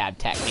backstab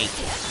technique.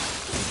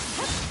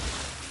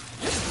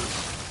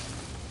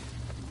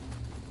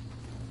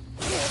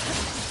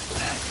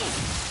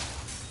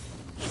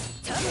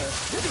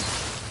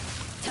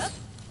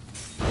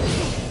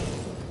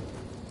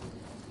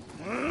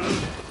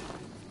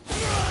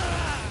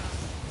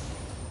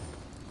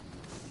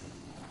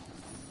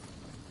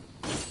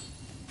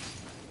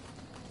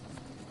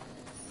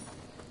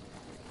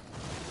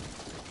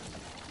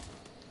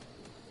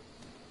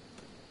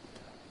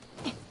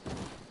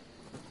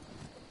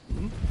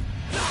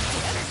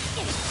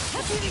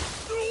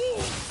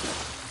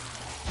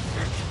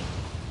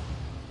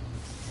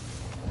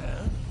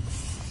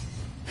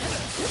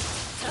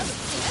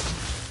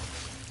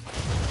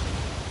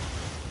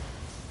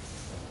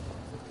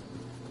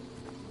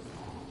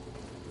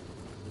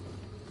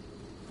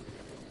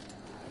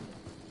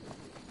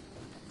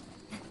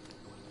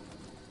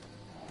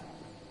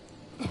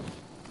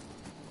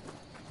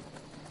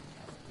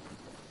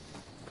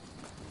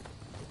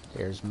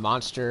 Here's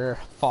Monster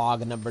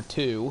Fog number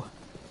 2.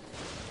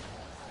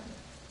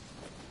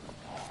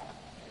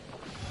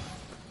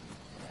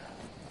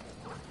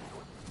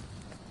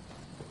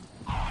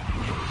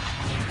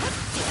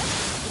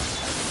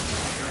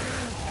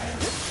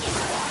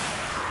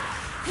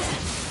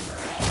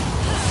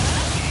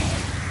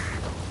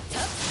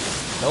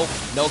 Nope,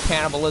 no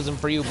cannibalism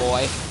for you,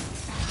 boy.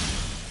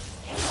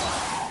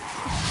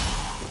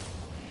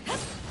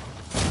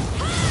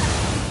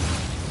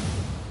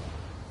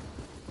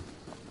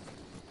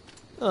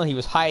 Oh, he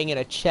was hiding in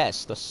a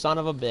chest, the son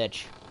of a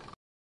bitch.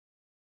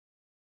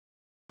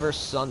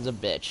 First son's a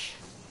bitch.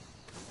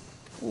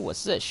 Ooh,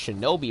 what's this?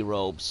 Shinobi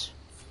robes.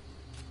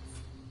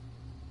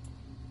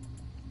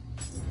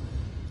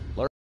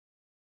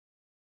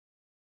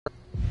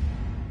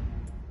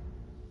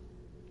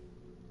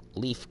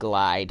 Leaf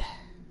glide.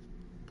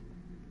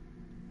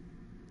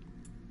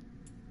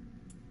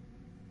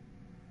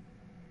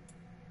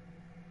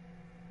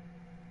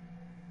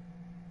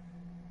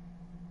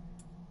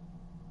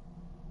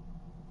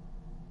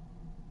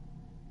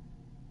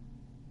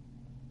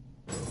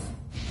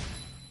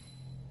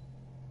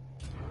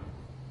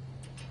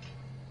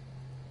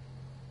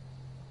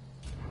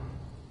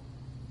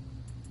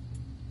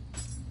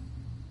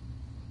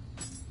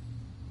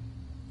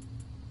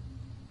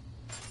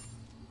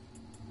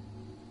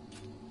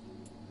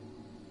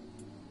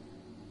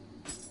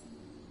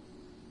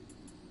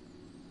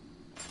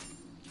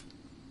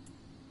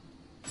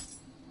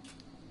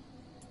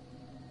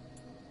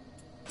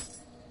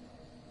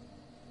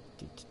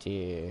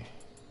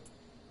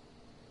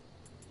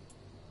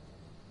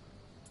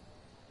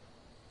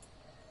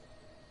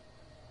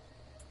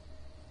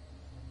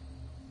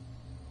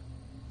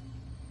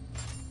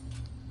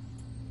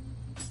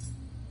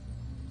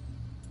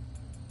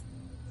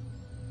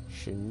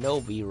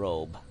 Shinobi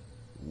robe.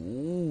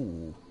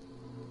 Ooh.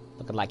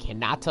 Looking like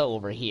Hinata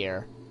over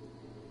here.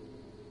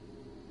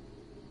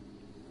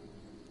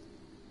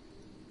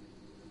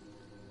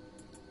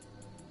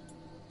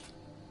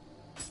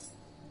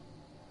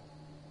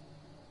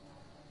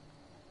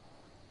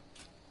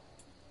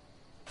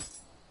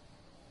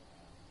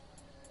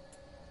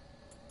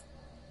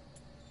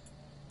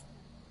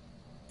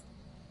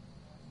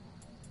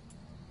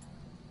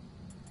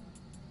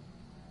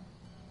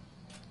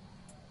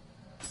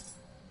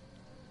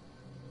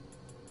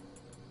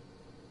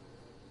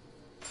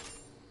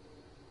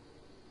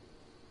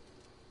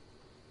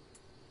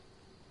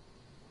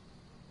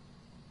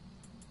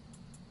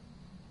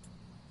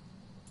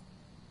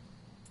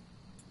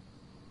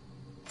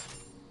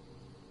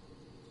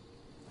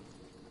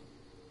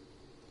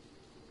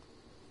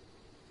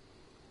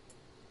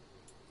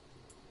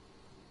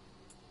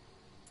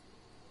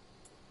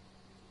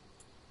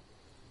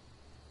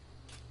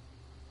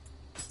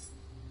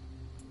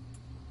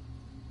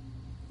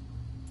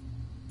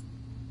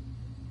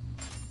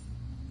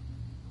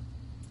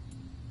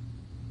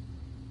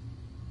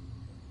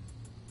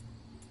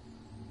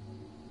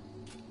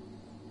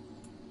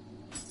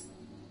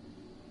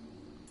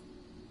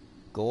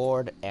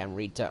 scored and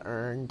Rita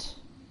earned.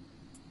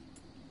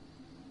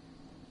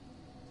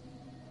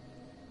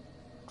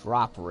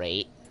 Drop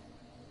rate.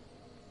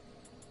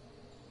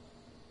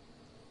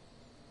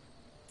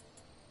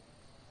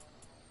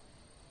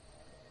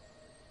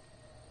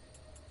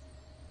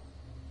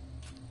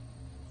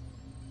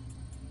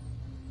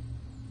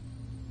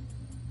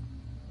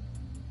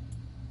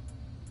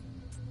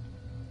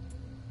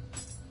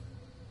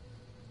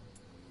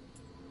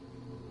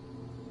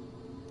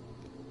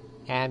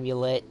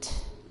 Amulet.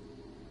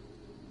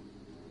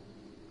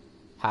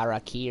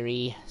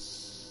 Harakiri.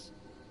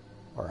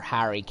 Or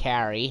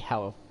Harikari,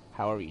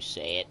 however you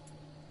say it.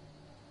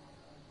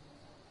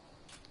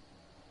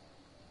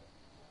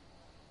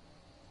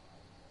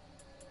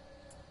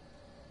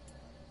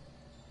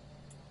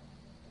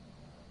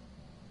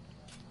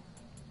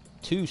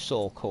 Two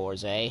soul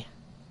cores, eh?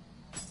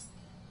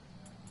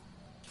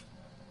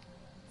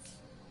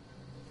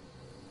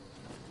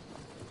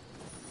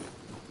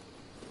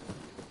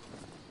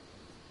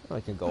 Oh,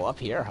 I can go up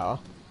here, huh?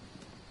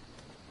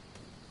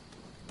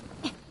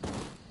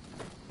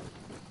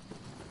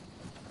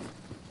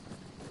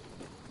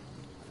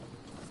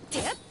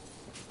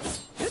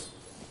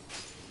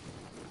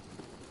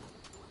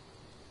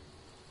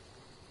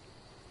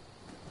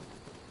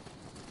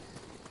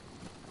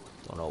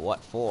 Don't know what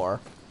for.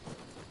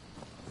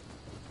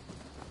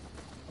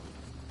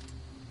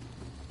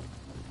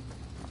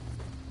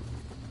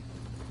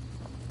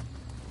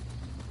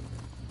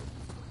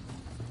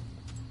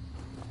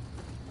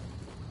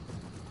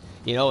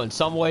 You know, in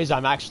some ways,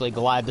 I'm actually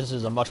glad this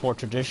is a much more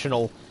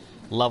traditional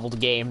leveled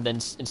game than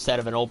instead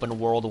of an open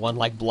world one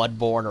like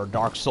Bloodborne or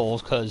Dark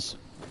Souls, because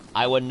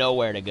I wouldn't know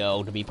where to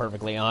go, to be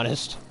perfectly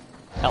honest.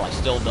 Hell, I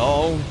still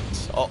don't.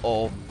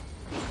 Uh-oh.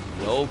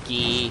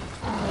 Yoki.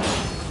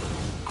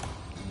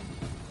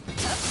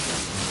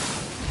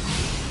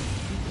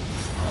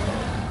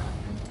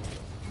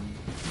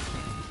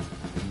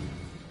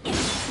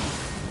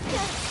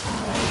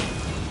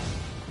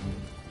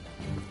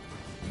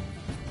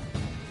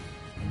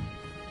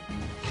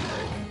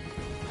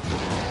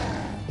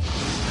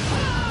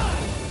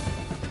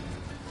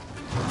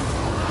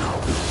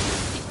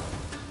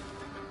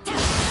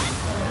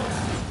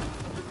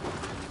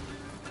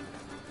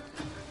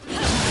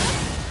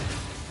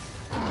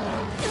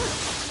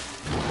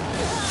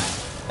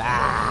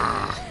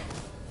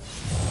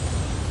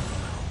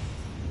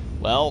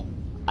 Well,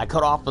 I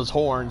cut off his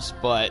horns,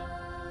 but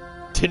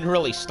didn't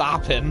really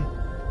stop him.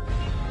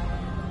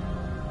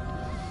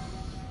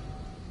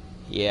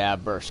 Yeah,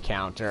 burst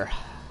counter.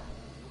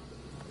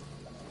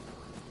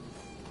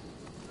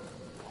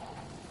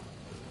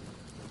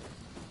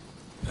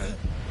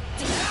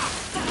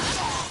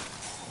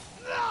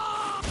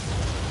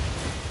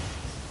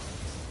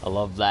 I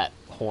love that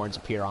horns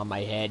appear on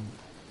my head.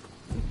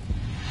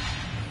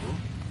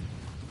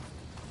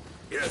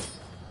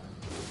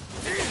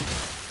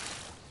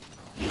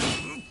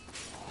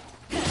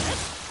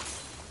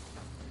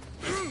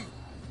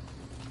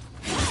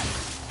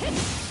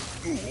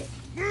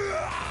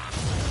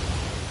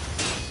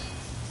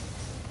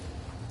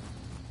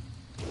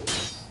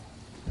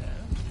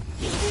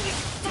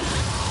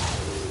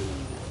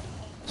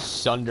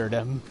 Sundered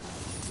him.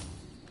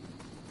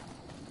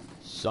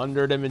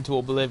 Sundered him into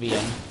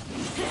oblivion.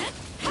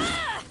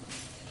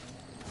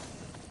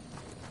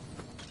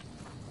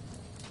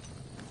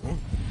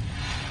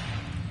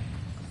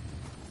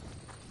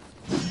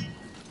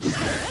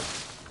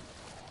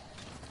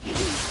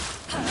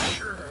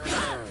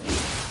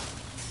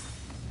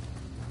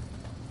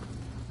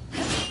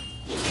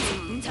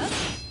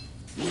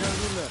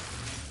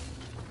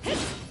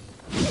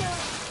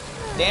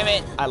 Damn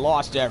it, I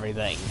lost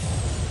everything.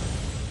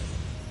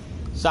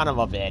 Son of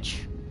a bitch.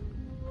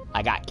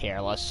 I got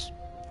careless.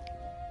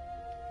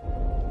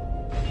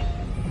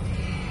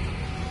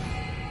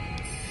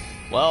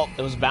 Well,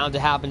 it was bound to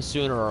happen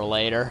sooner or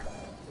later.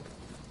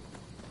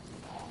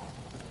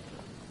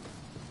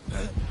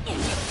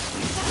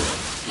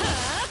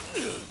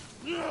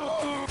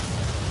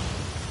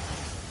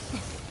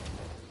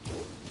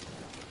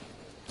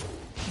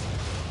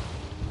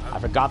 I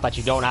forgot that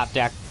you don't have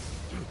to...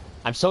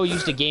 I'm so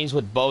used to games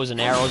with bows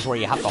and arrows where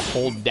you have to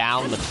hold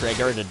down the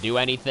trigger to do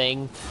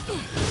anything.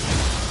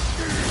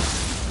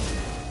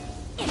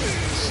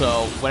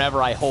 So,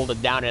 whenever I hold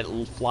it down and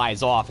it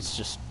flies off, it's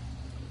just...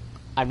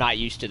 I'm not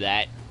used to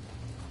that.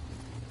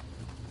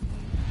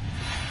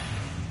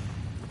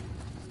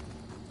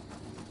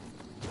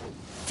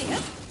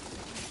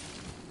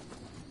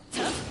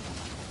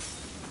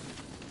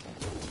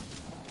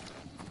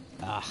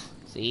 Ah,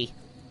 see?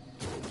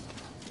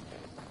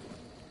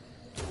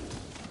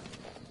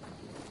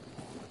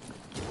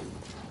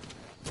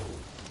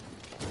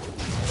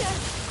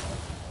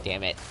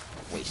 Damn it.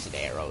 Wasted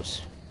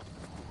arrows.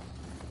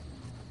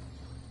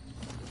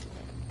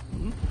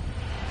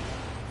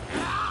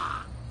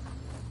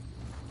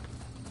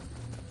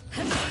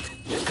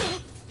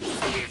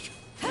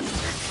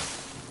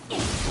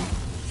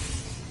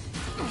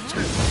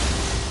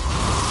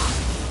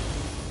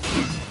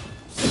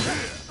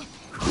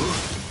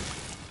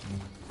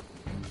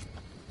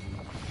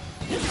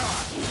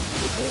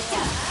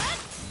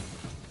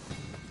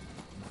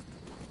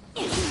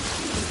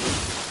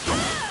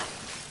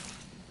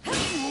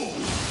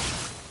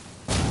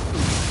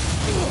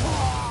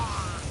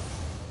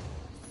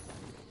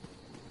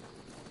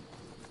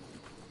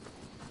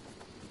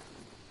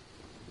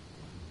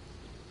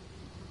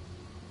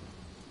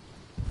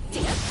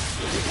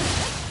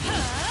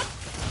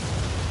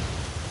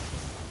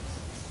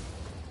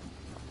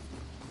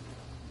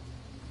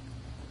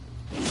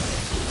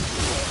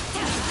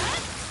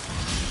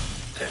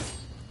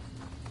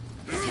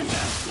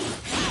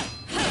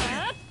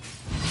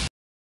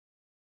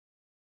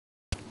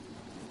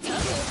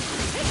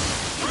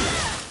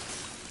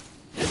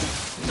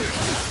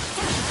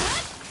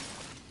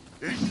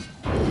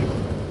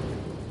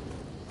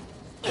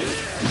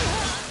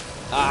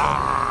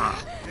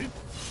 Ah!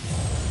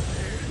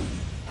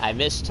 I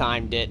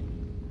mistimed it.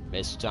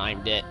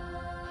 Mistimed it.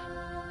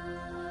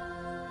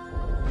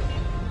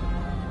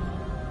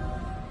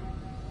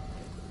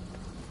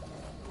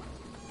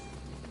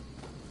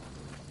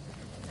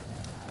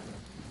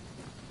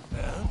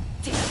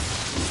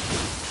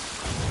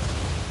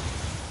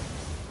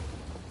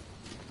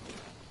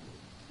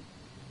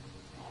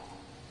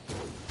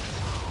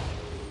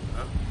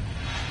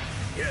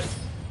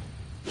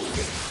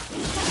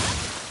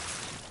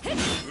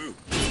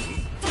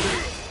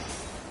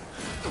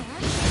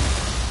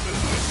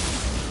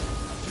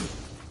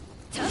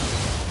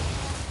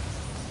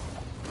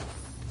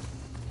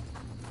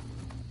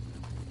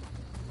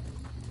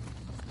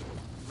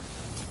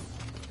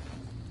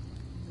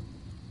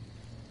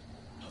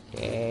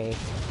 Okay.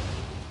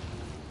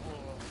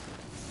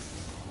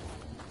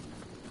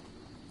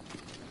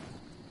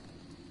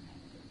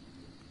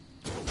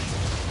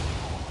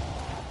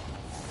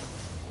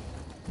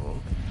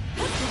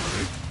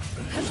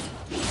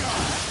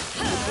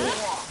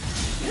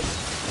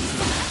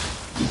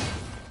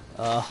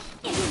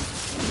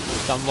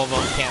 Some of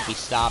them can't be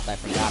stopped. I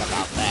forgot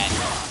about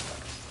that.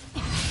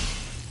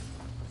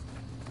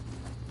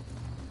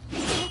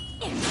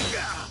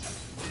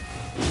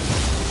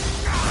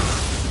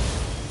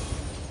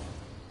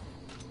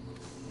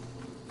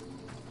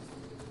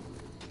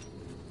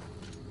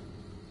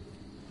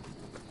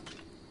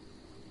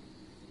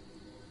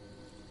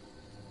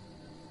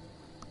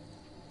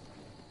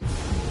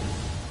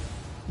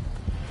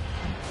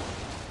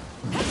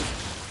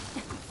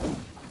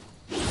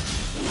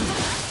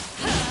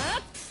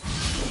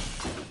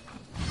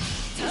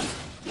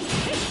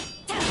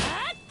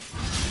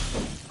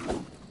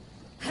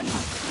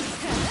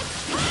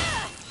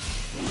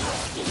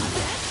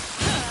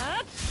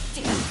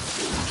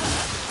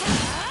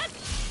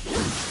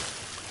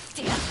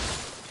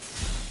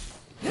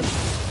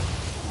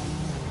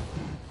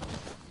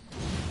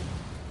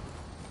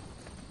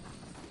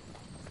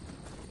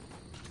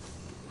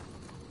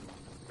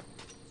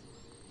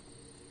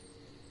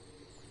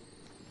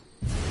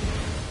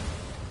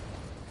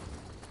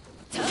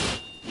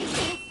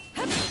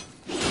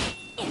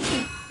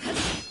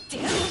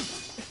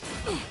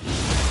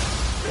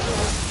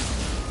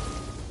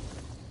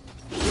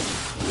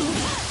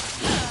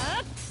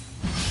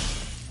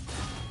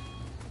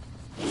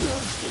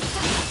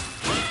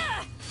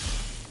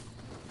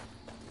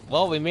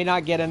 Well, we may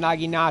not get a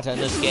Naginata in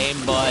this game,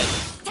 but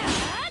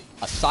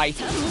a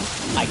Scythe,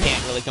 I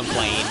can't really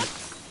complain.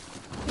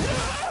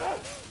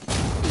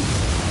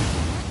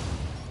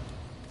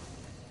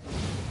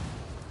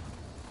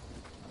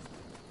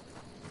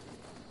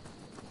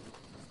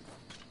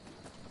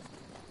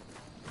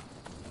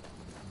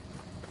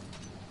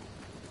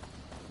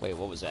 Wait,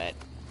 what was that?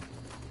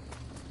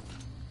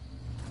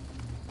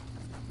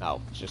 Oh,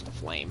 it's just a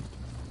flame.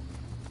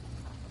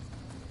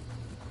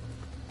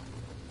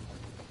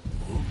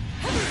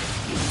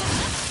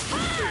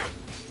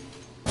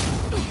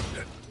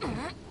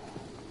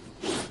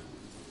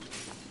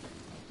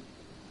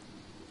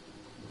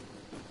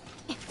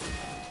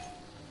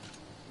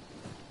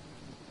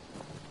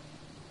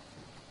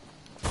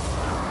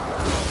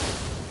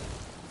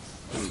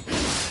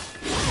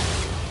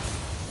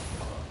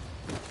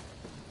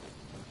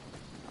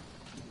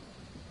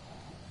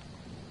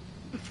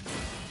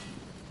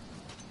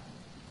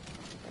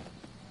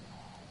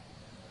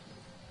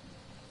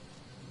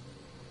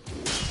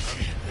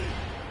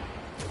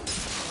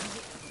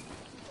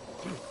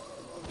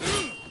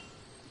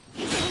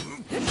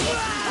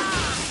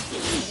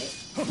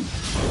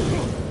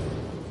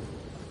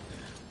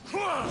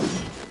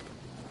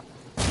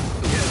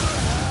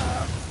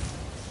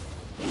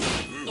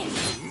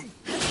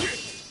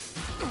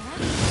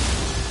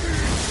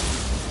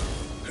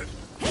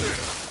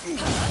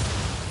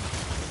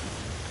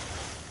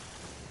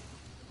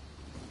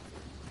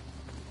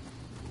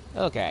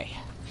 Okay,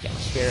 get the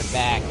spirit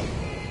back.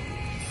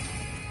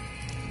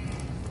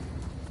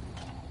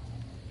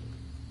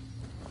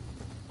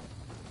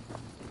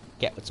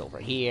 Get what's over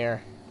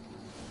here.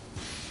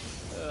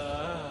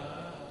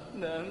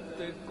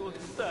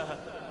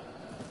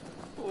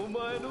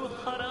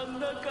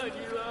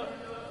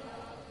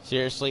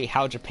 Seriously,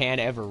 how Japan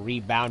ever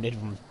rebounded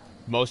from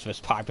most of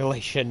its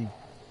population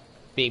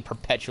being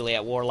perpetually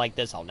at war like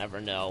this, I'll never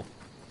know.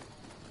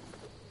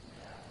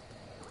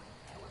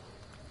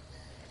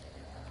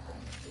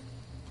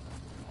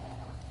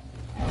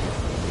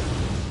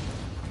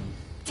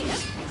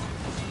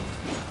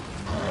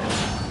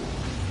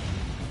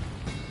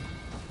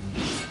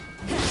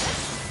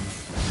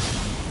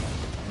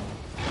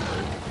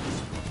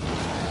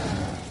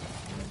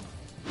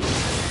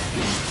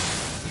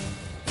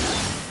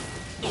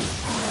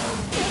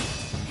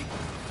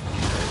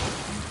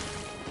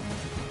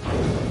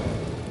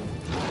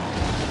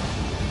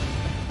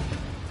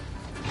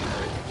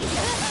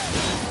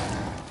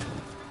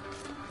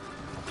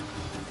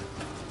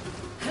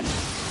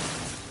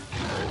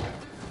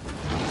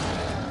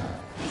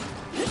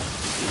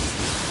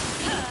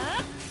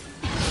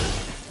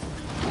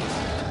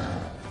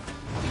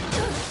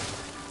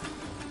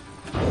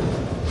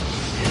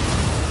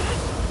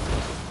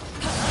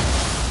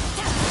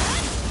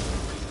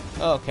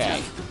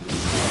 Okay.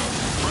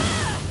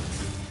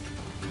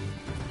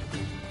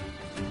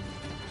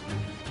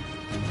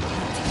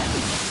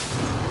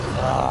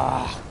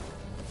 Ugh.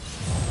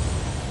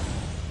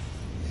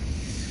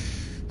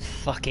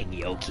 Fucking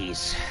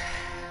Yokis.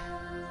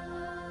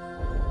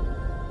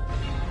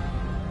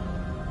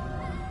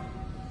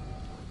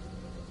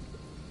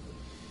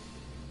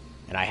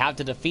 And I have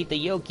to defeat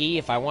the Yoki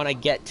if I want to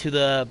get to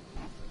the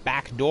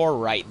back door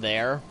right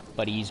there,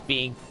 but he's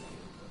being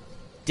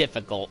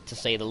difficult, to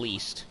say the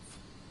least.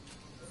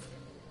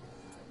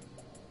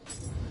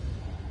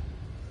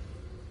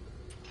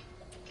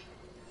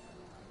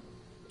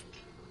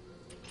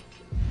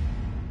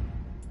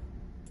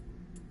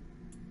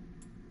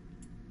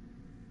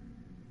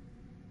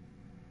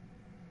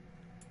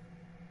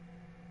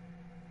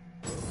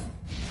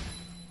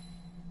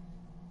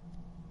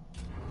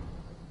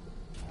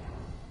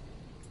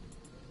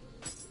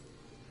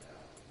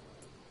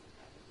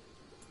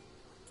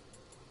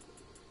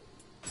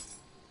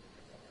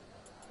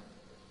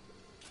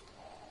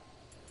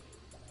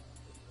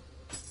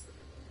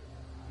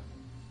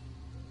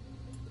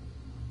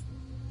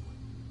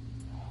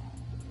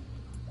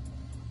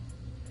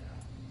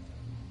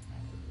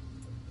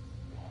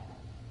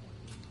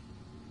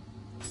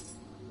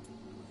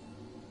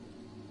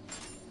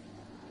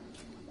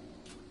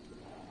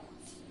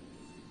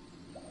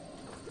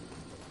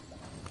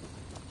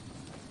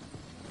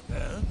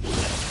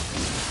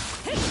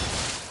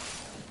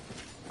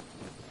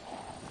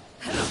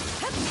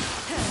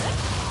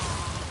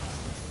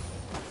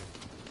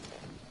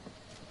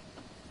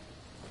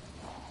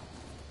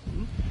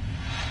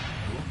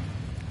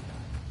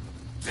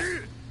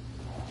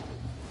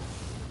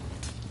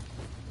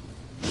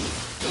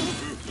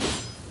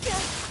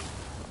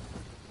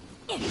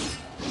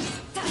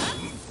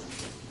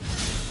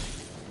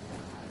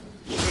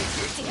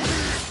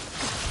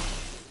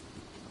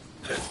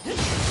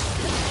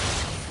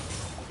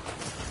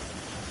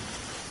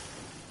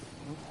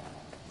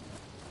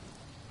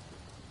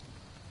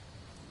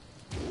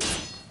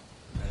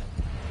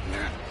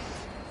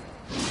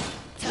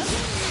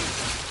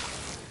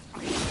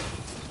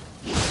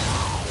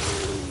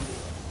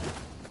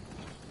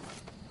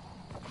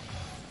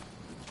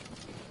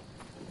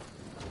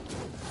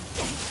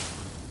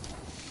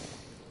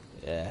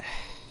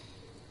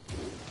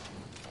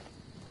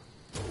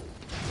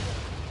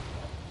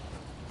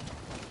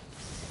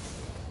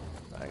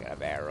 I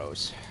got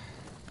arrows.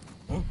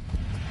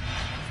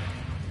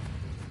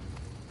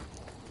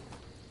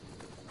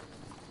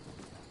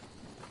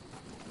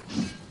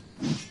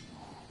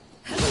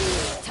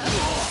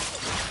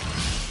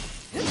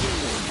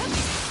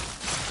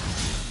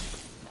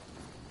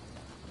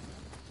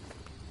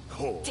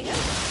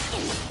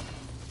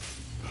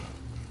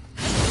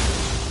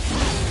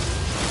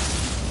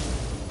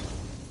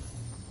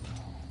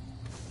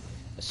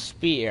 A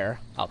spear.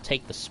 I'll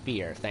take the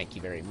spear. Thank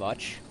you very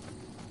much.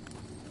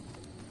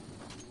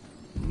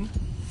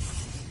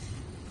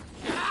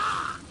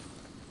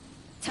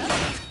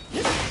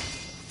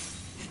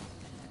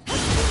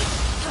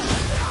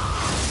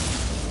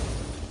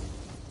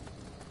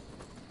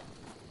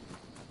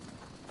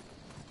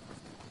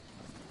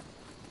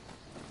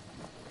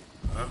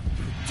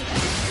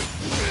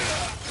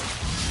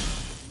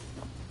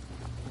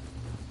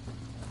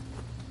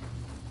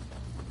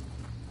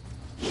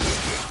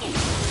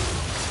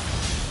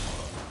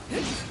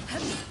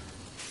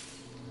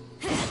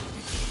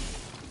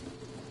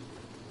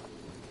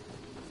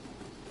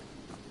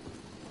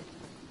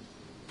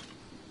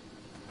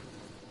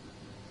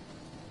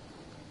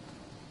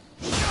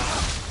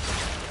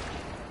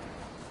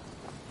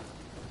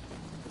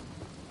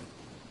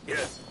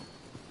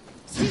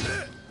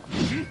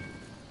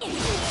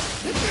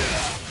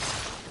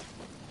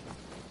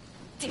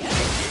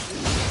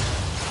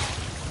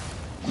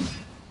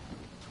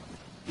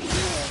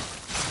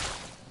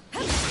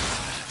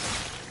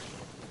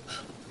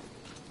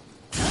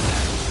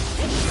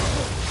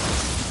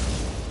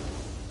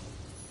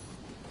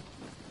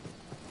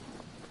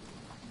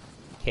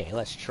 Okay,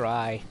 let's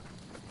try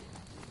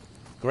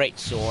Great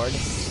Sword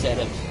instead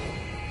of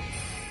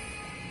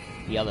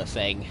the other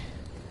thing.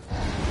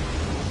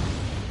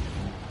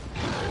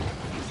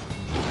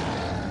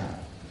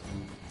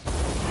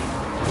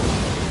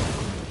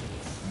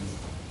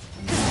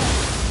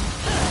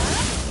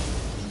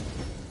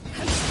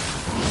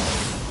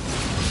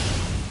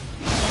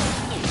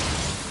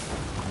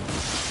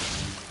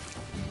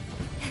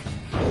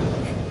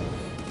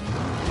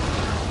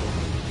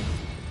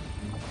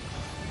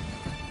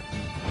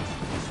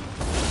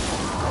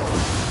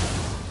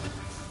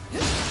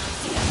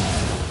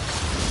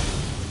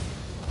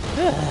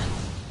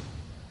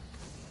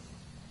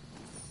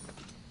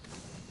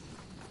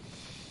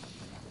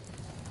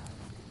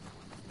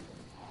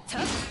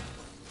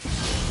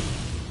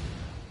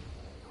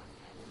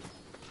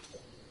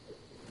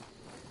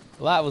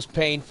 Well, that was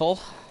painful.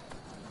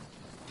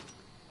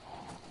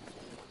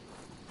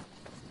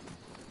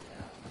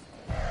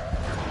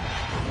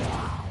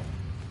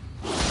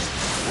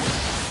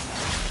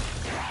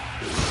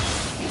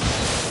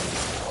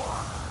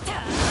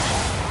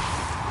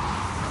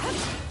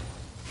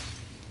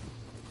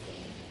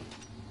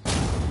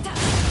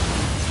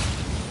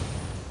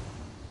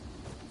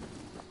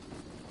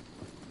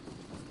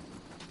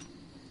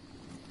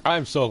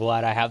 I'm so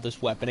glad I have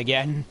this weapon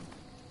again.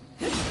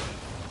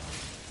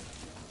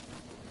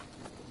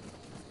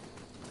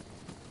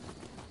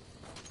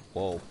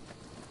 Whoa.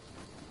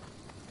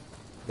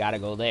 Gotta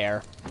go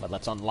there, but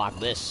let's unlock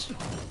this.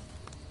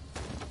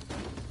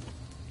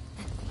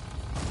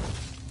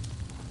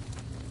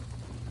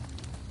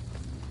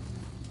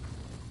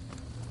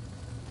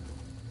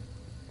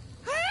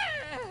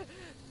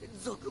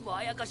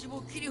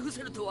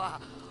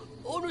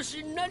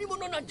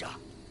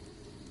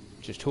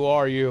 Just who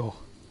are you?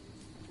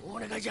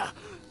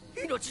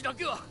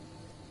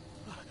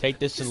 Take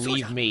this and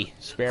leave me.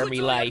 Spare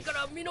me life.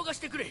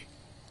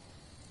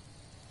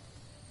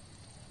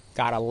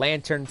 Got a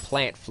lantern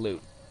plant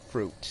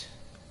fruit.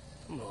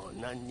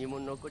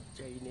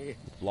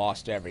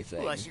 Lost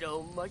everything.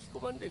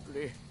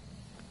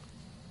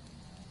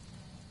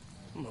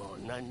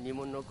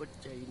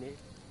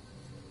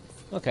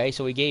 Okay,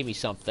 so he gave me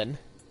something.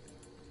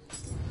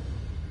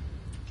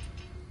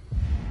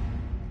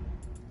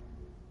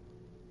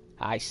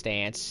 High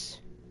stance.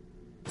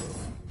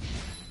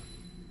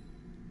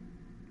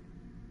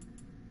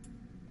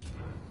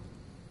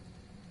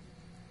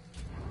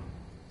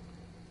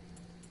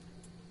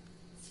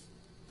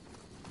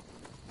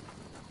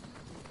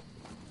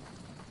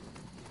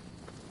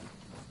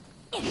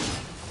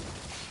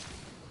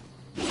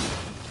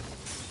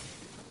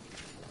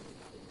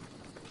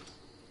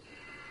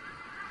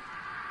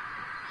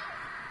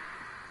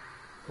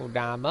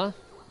 Kodama.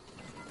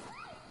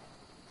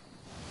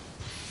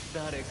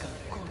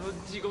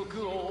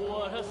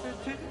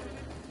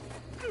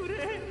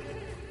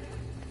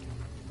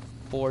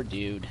 Poor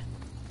dude.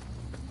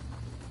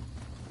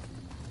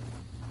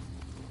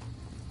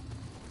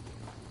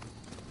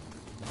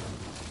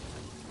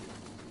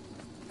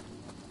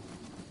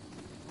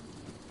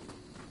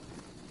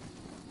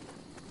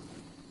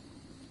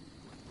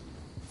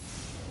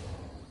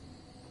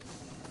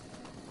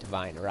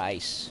 Divine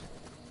rice.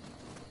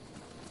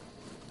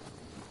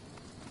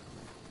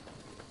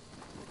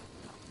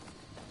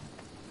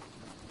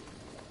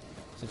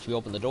 Since we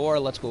opened the door,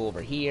 let's go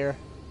over here.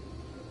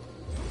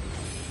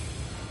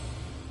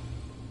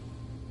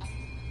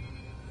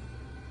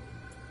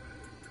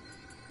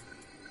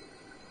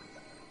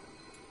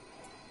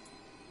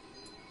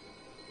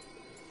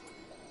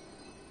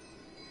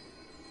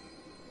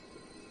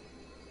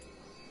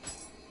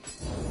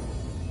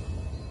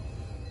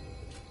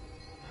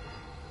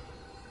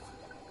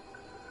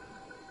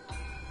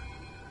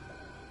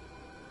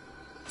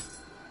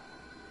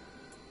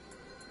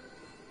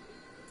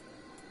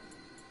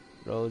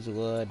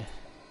 Rosewood.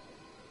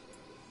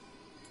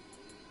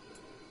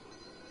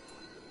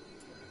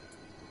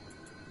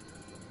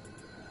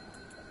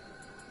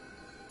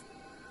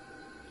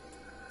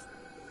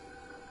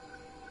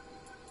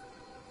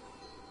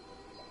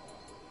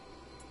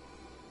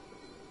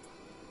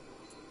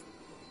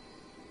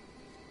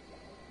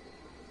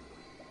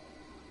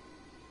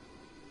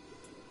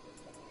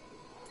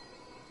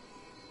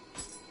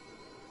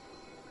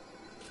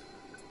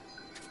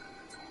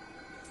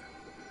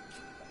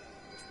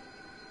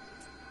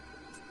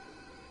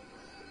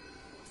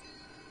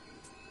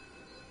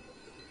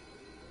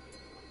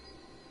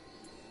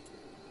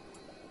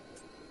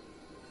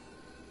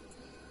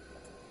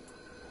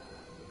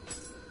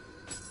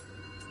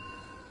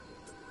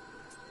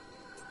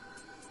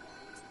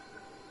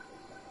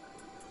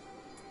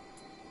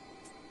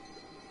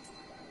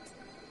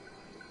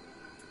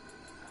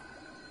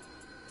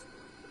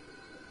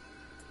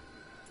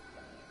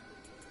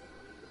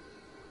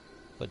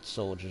 Foot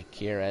soldier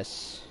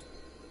Kiris.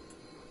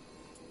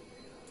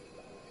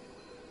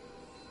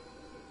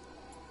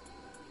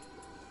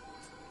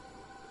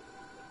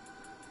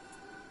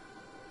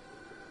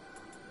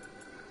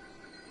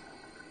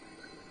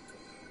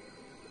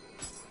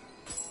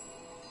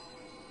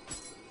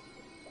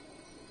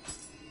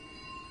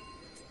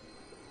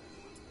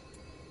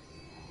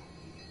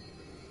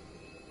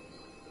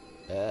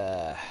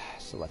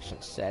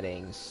 Selection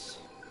settings.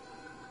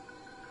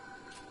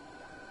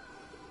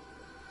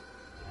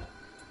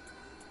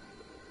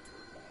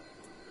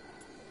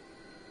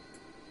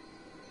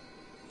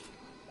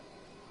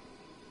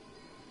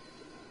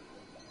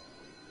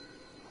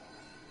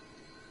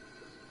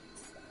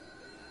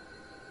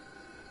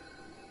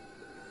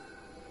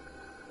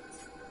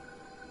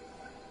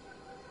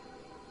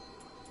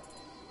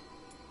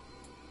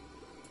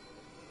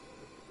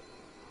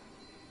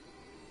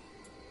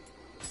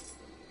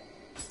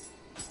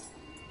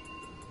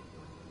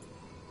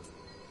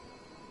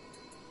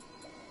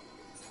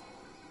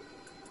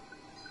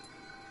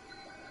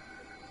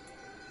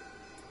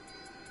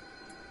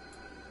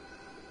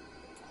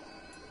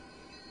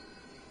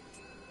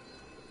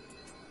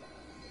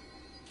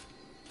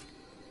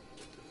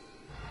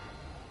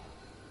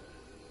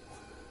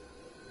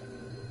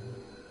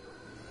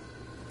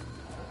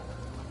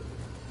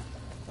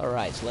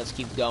 Alright, so let's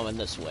keep going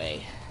this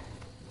way.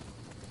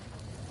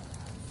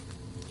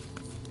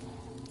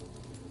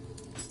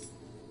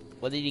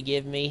 What did he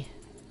give me?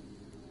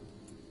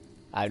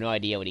 I have no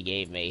idea what he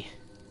gave me.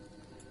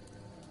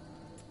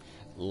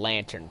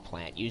 Lantern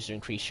plant. Used to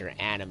increase your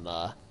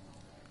anima.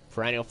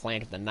 Perennial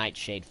plant of the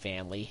nightshade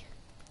family.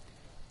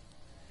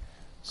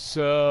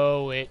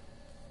 So it...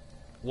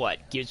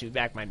 what? Gives me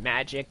back my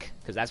magic?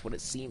 Because that's what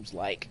it seems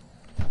like.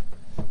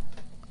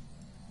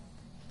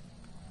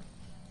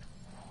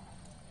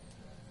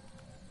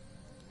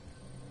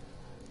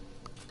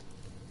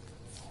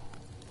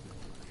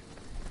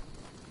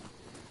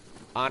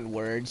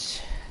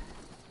 Onwards.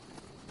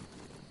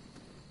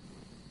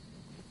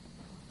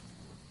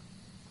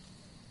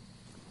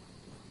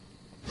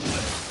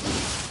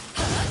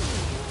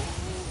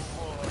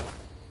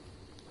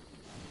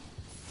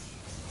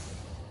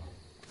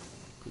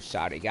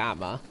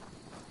 Kusarigama.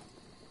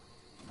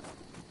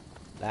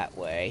 That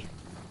way.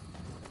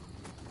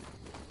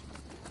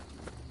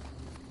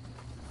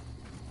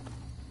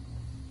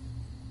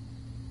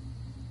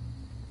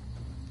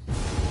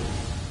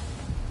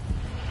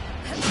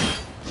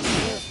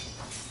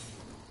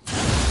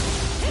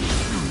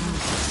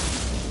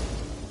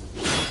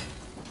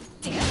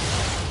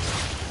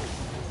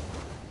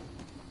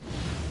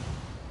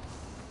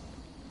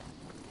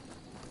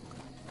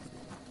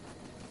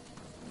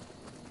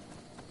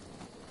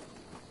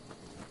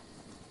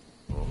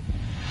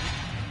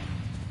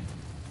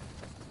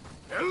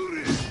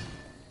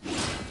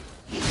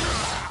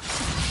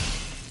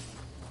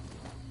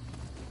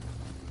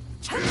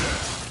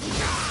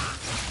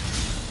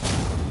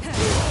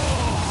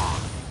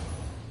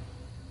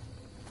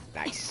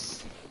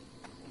 Nice.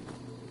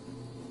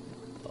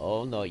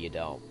 Oh, no you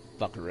don't,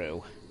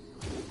 buckaroo.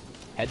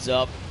 Heads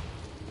up.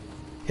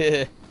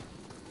 Whoa,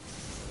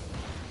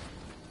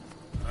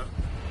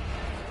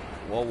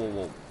 whoa,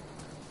 whoa.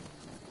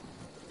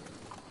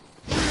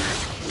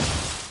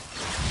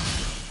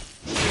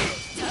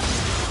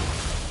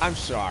 I'm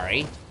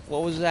sorry.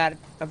 What was that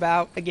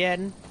about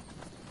again?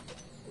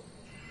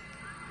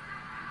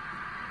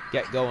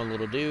 Get going,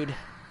 little dude.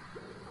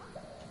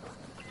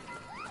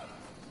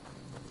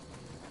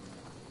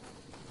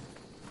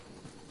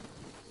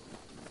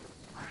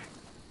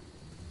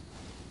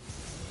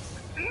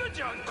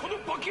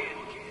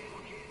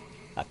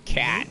 A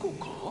cat.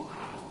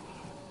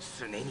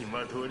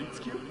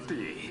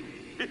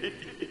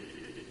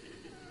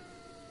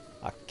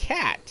 A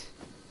cat?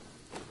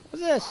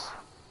 What's this?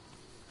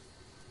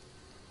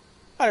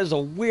 That is a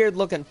weird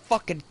looking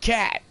fucking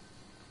cat.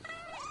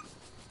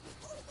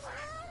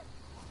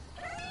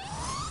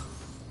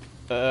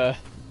 What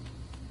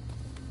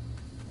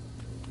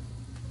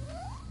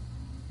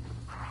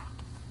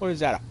is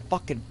that, a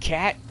fucking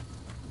cat?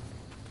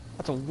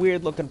 That's a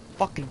weird looking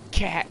fucking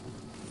cat.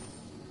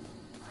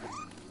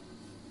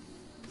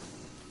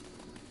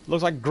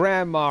 Looks like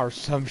grandma or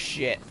some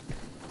shit.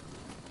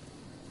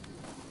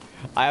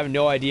 I have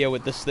no idea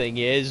what this thing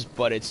is,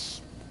 but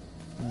it's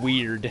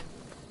weird.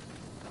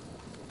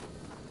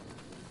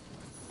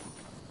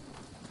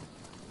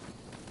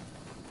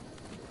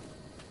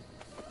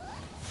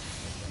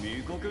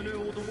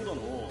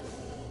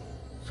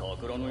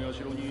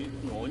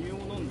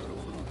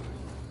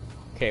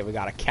 Okay, we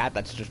got a cat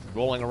that's just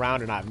rolling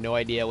around and I have no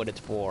idea what it's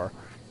for.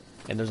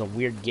 And there's a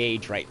weird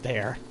gauge right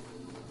there.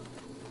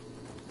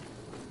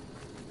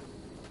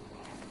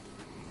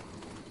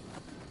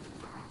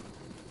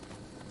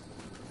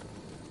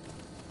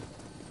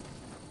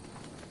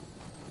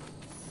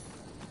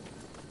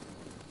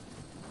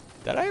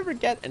 Did I ever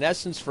get an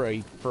essence for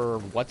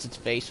what's its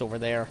face over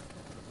there?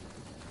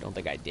 Don't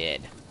think I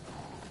did.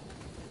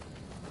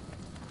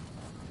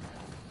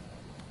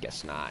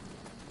 Guess not.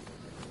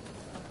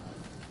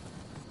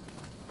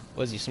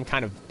 Was he some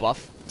kind of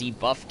buff,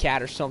 debuff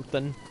cat or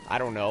something? I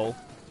don't know.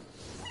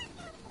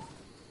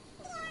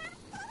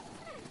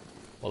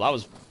 Well, that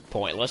was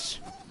pointless.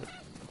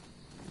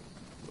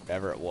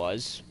 Whatever it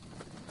was.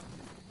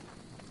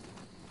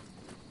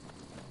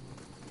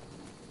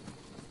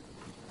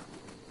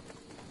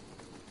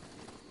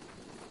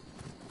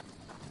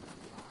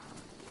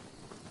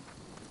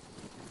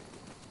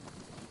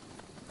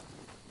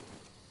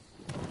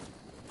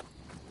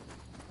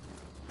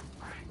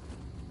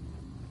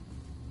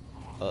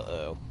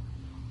 Uh-oh.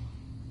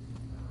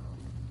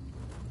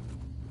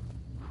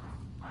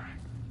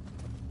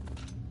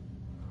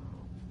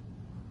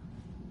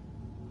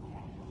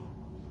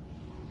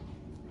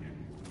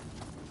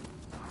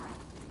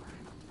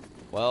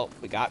 Well,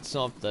 we got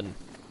something.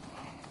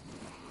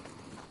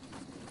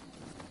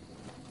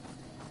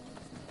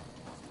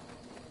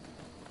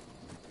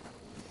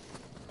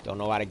 Don't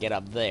know how to get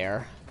up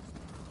there.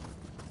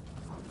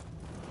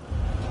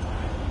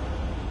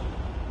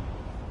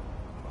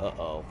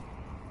 Uh-oh.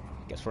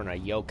 Guess we're in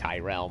a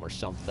yokai realm or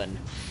something.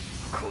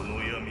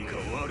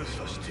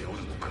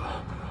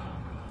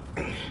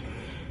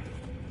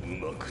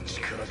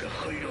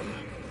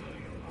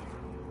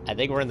 I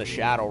think we're in the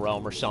shadow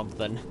realm or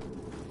something.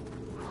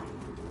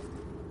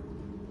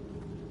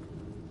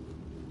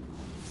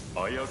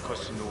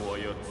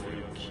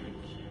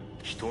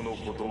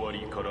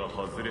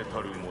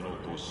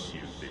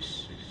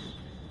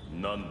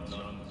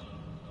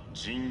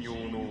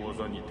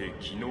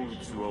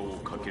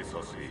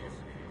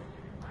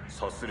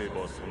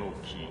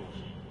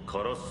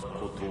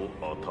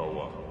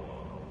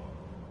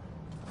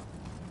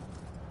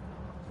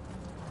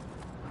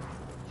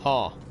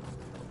 Huh.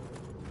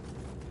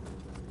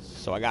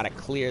 So I gotta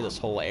clear this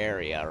whole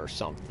area or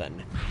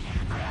something.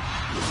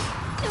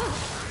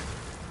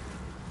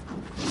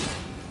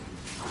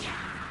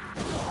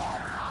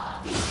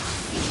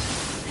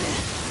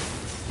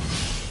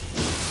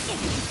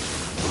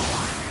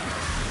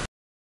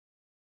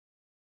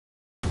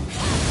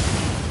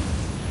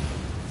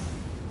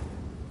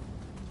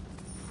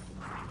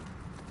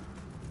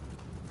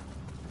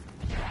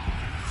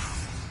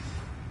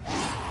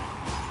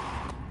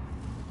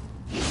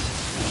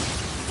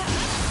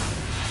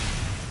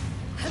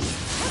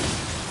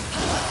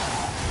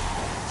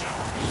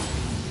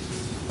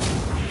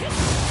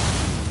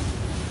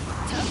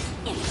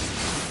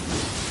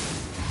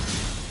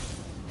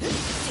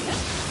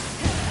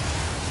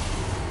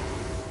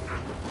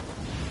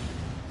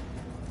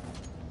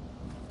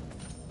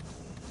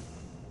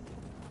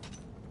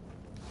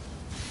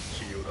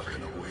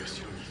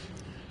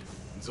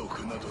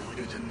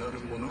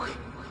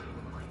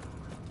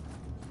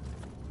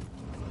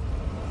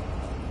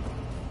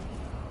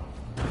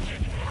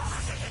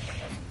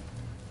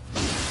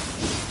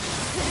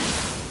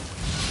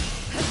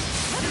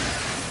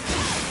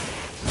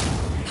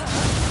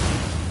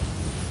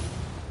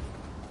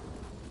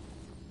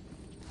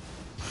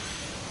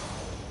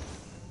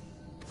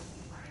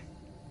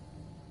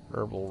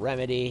 Herbal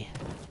remedy.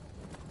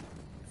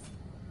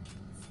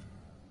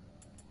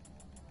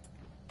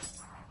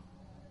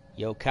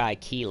 Yokai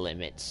key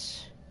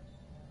limits.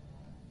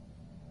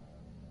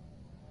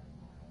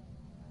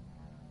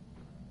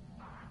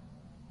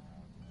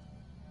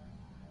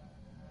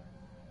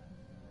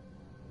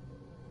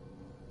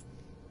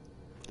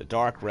 The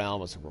Dark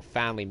Realm is a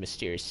profoundly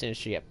mysterious,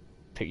 sinister yet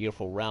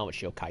beautiful realm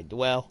which yokai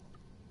dwell.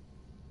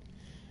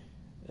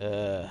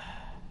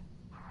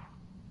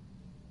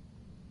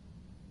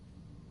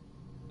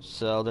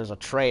 So there's a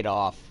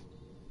trade-off.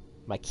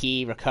 My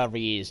key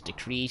recovery is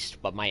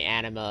decreased, but my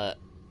anima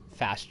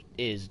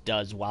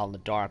does while in the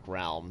Dark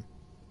Realm.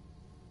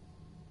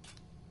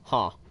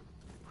 Huh.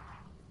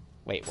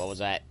 Wait, what was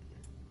that?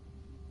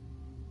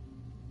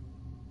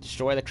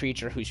 Destroy the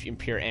creature whose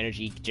impure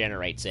energy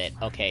generates it.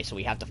 Okay, so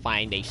we have to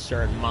find a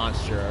certain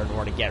monster in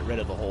order to get rid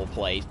of the whole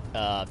place,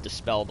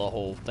 dispel the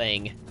whole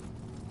thing.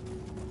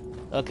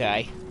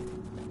 Okay.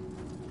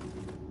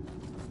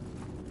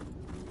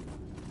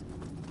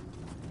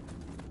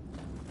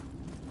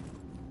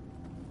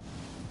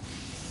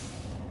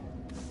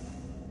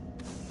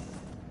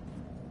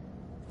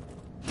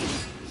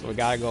 So we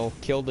gotta go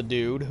kill the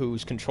dude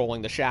who's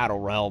controlling the Shadow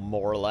Realm,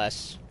 more or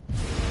less.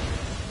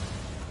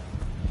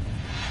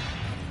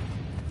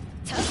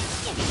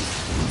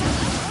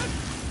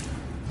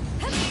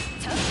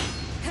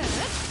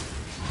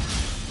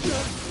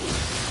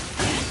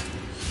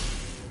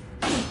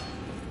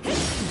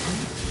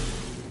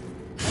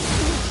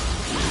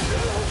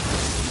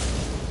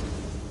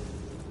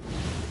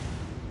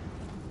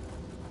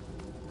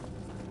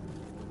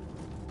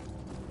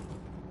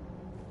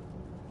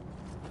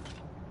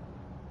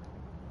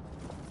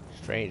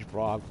 Strange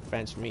block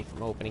prevents me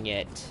from opening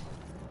it.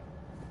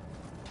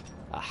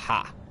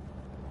 Aha.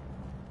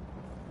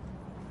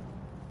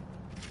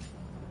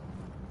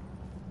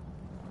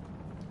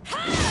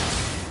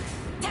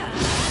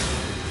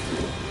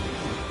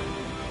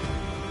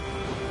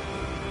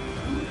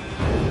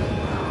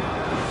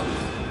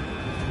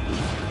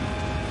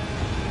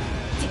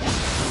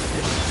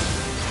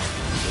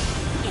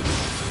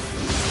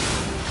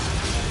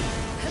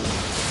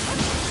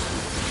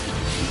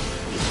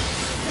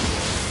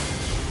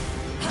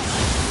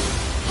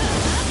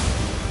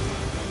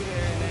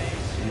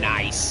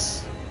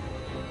 Nice.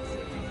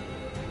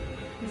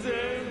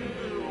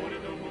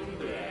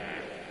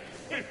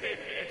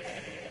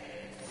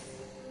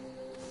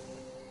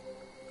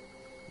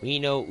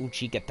 Nioh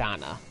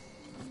Uchigatana.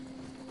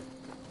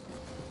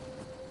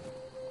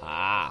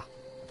 Ah.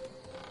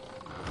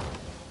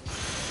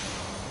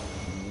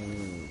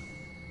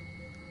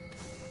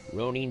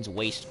 Ronin's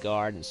Waist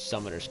Guard and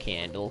Summoner's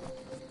Candle.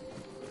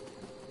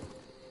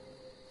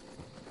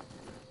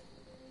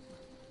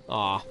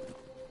 Aw.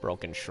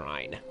 Broken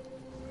Shrine.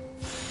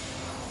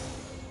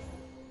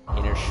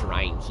 Inner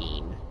Shrine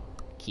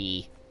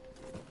Key.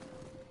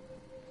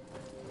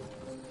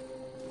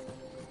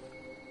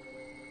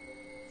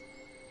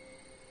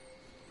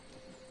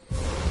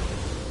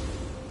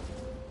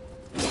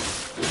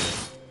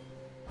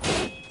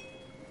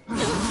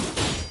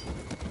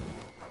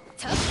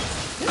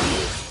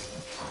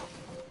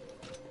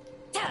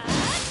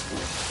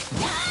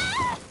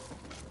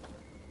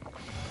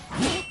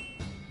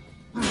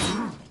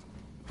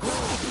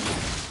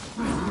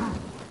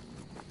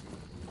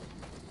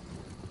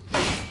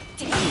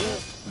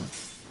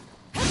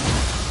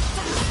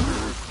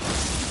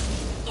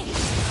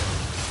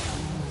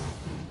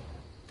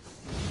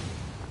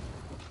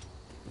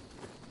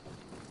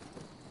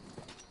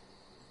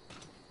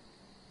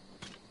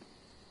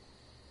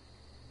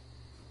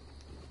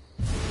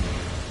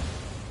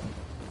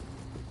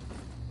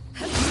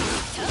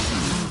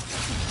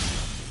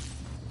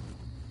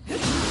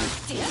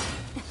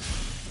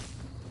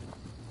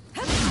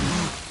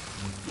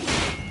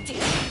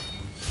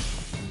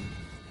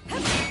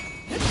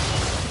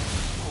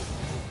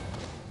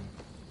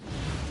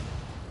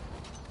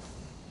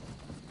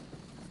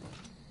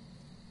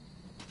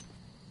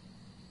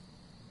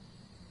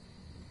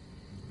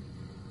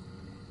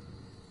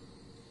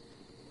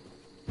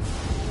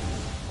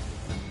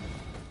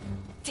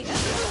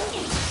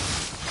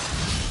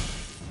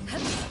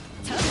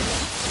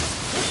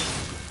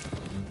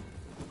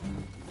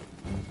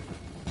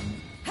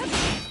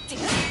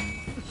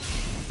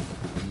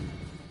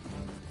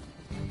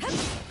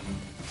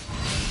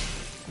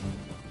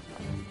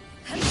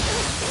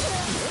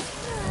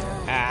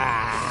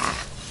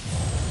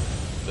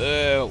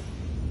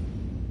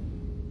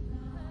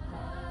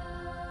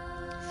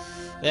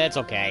 That's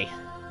okay.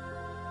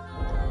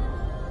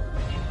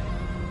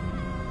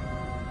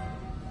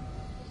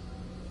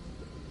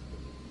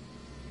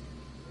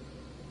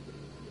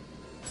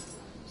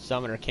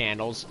 Summoner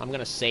candles. I'm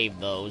gonna save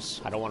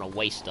those. I don't want to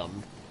waste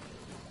them.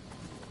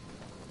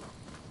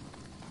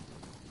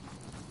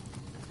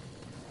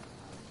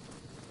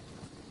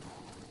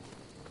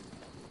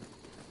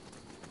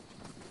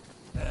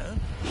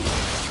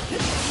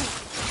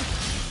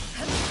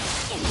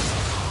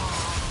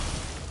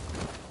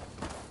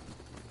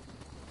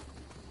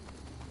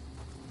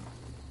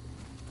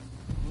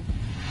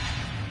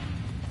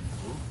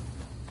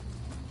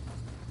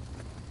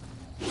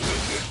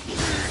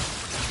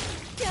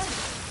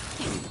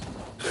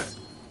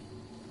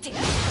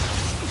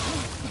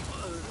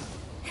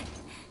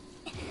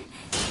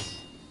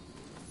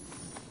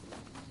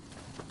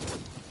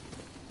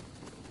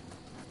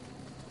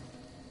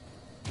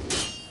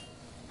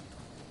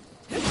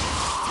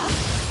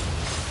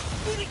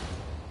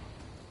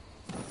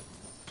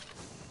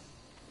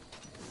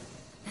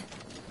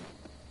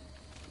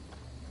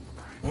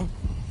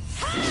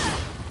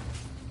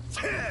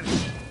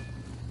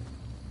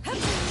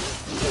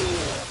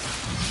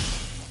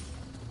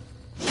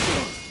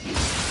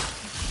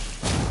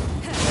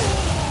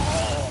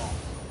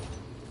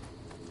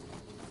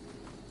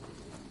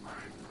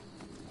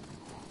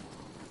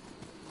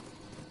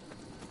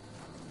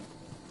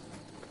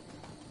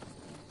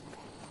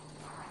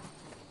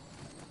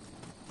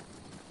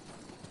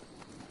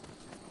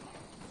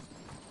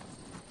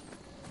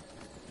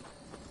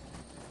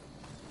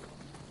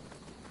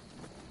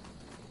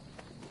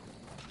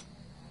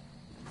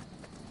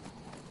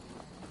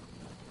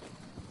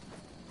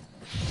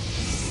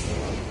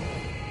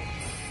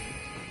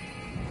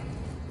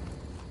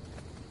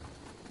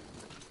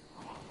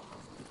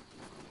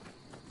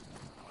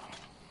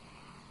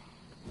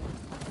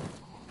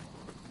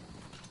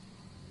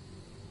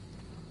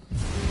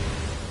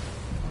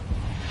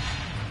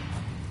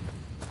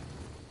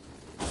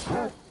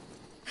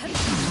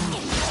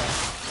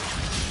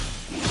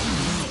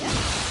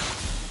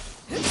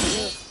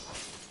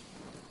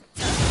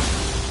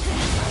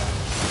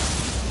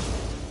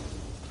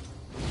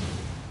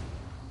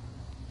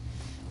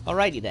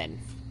 Alrighty then.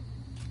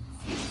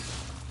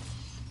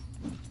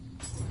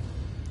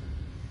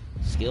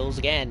 Skills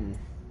again.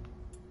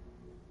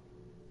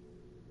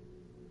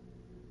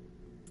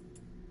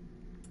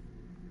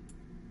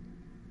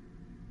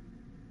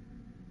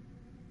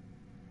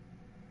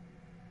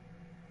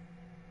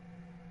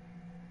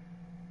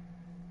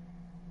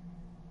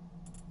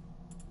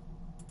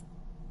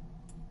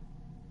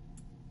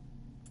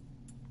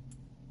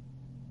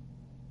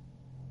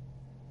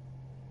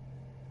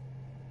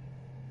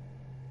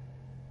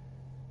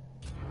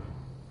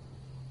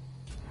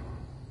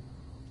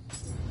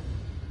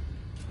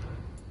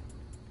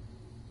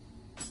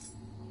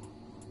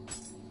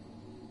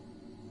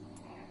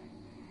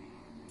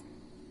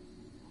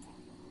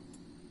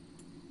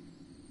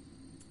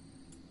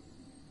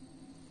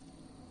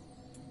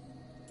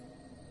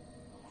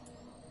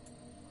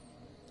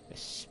 A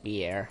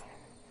spear.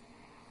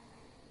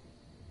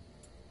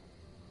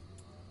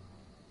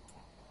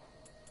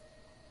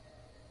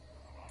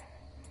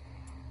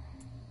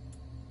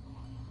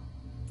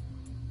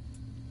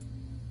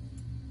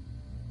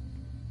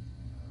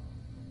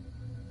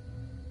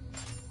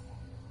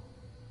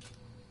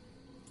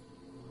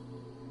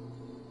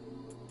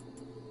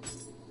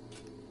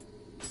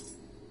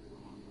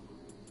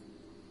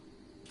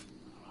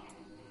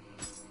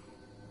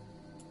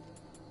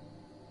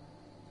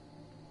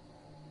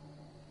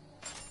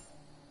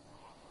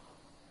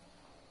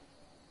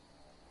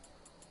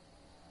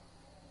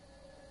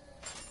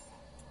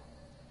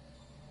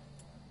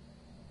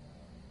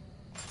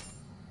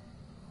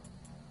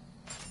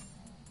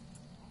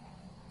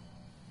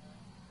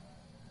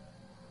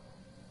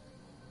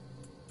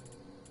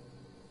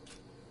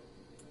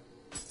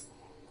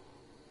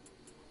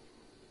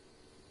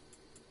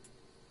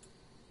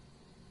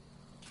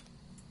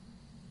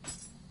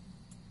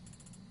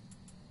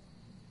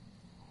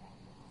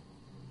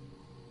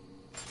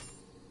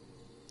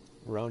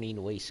 Ronin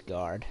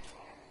Waistguard.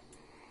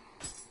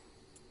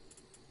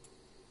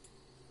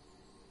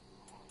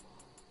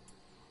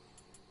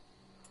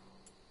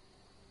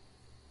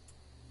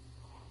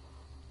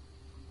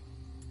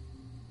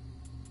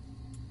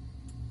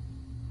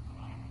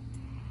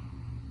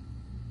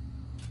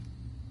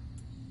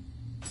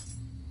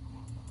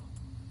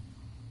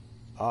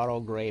 Auto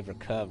grave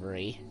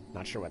recovery.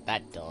 Not sure what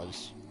that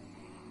does.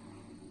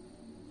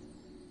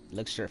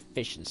 Elixir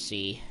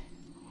efficiency.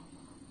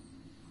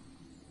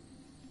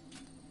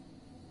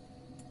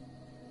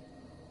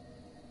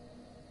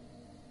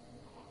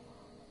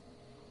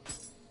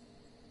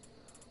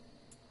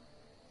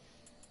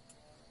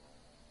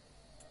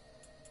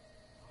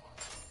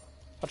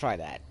 I'll try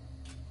that.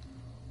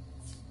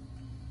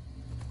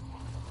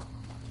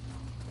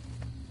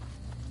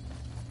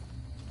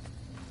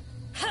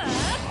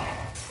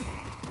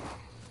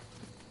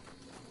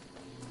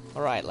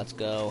 Alright, let's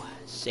go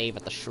save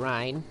at the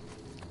shrine.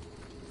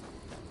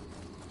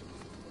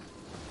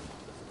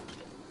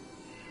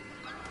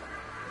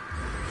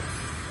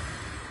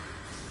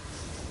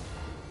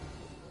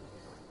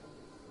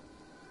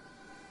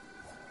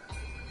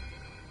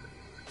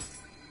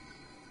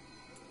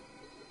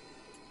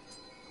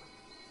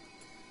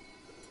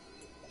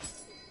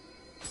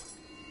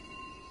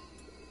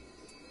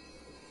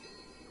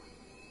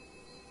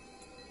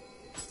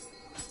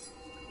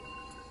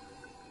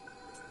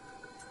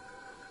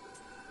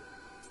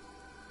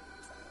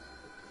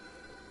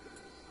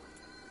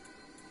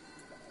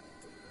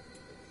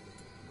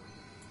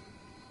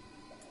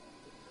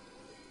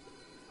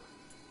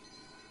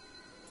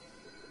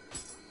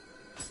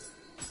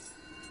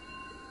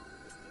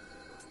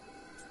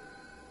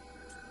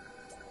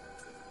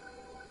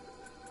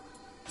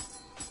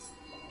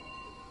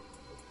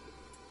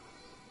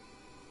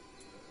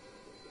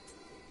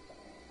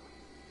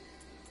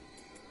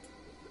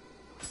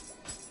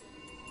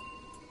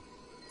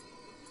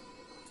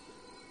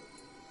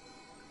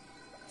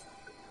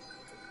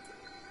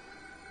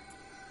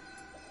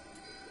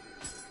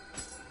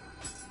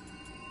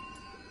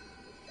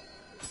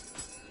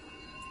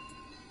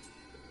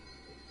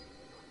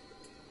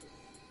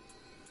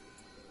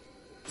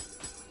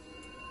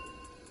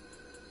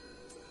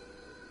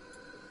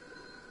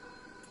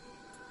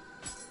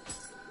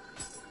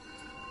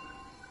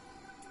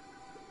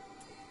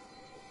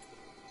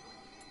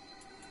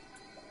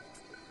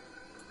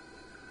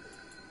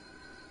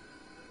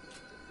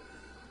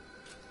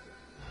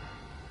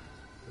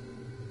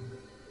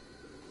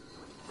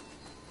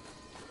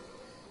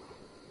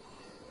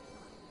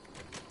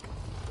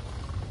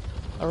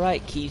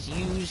 Alright, keys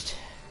used.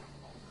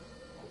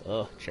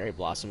 Oh, cherry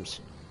blossoms.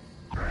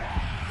 Uh-oh.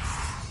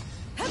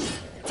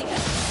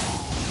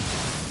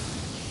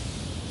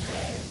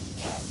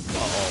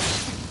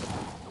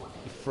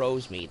 He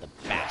froze me, the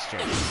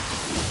bastard.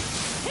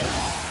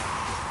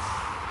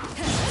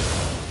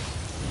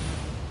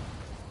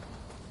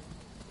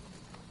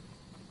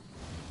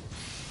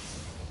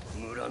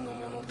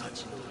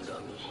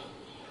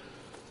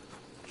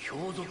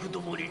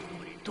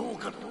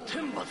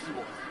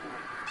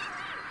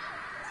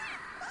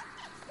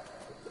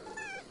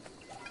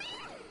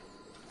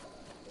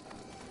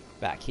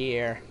 Back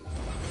here.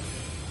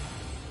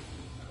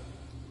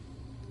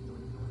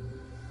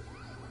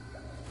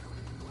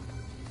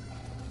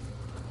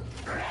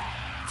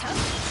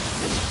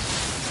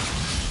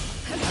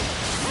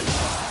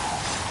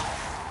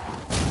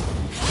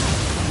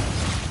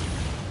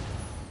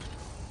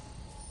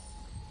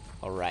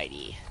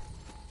 Alrighty.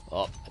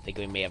 Oh, I think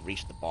we may have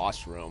reached the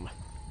boss room.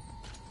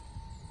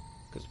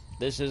 Because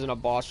this isn't a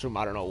boss room,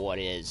 I don't know what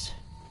is.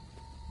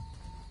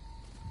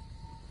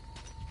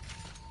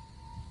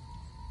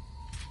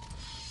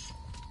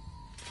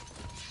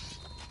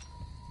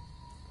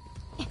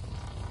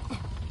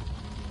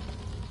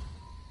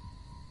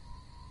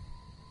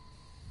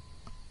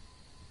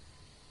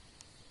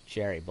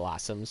 Cherry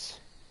blossoms.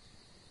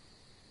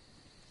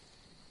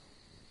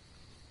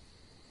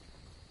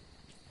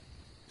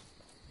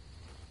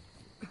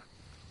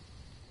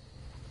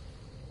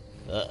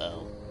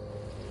 Uh-oh.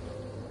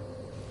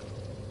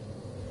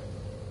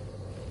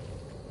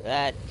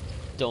 That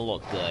don't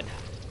look good.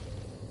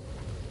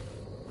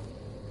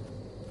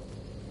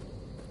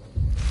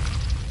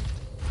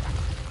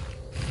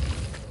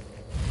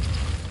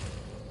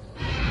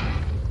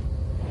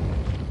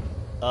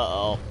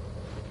 Uh-oh.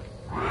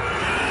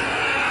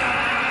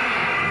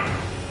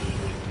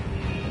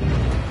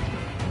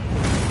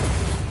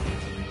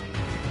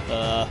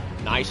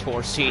 Nice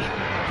horsey.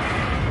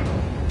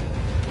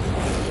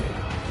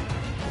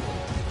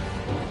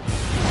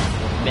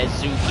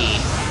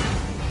 Mizuki.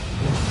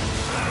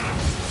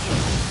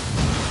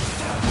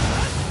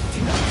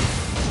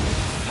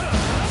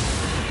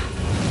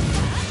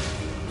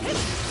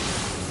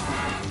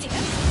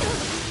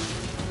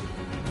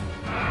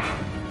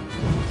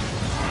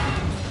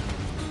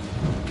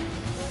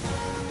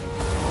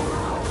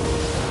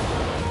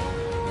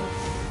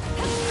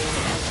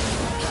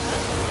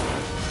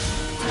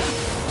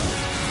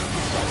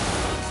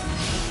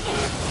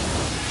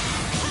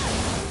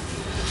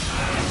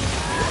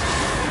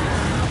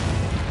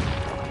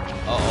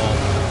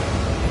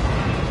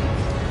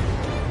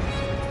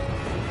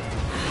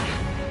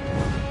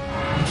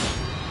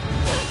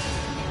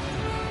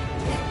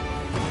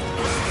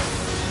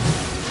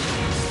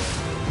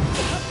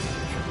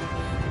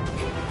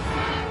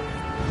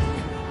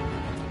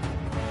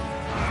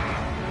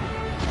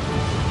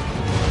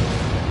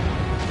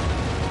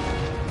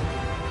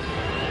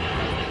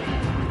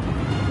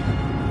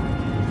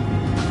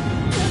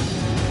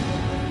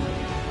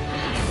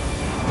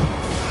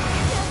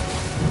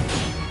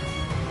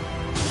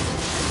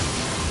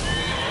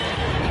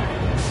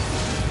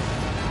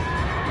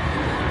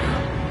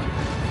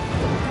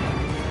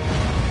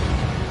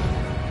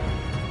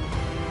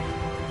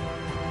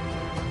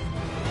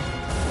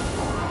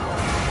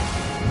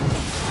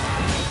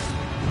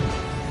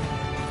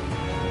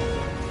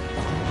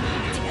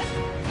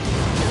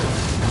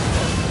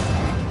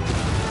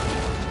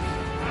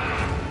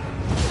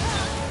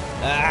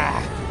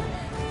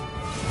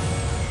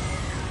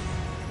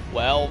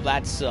 Well,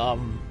 that's,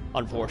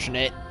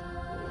 unfortunate.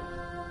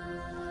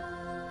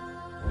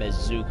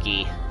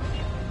 Mizuki.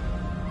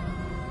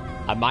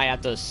 I might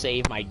have to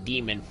save my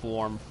demon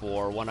form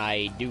for when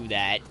I do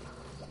that.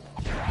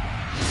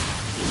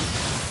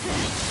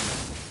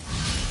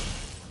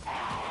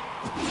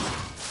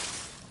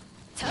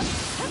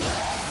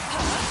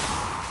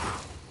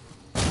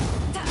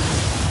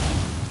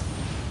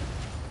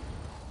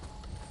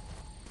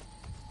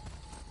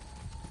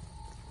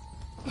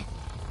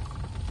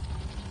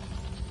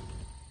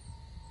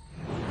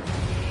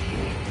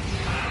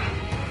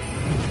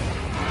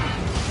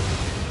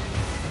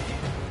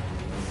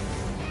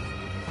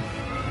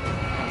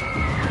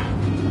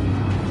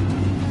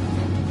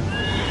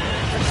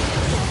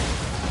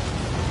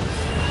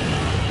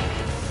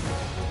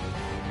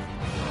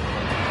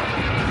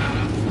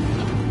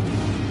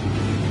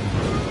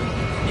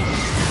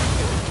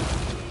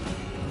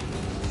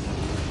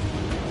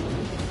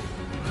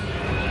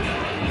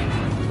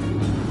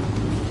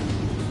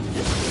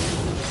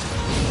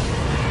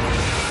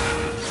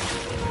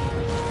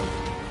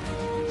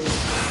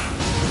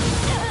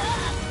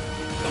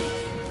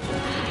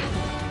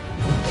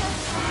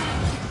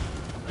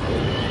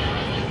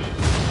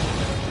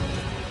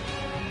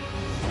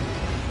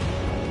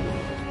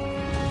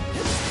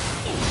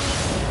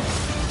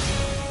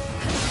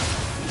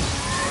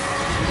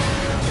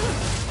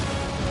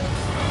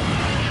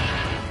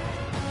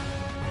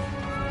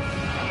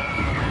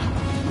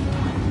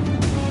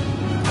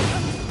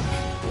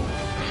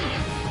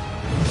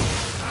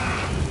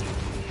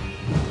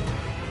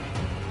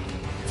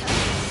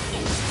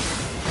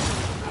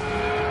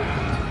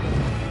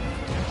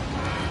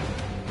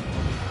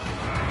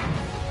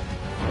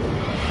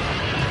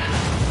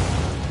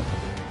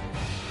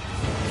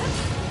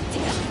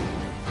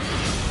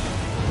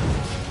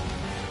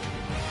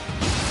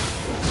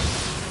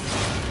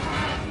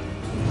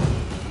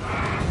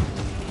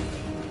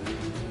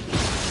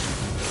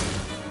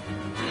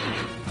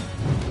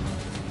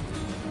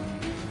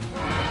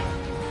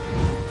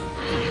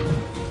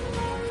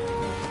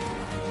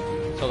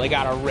 they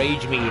got a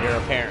rage meter,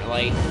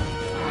 apparently.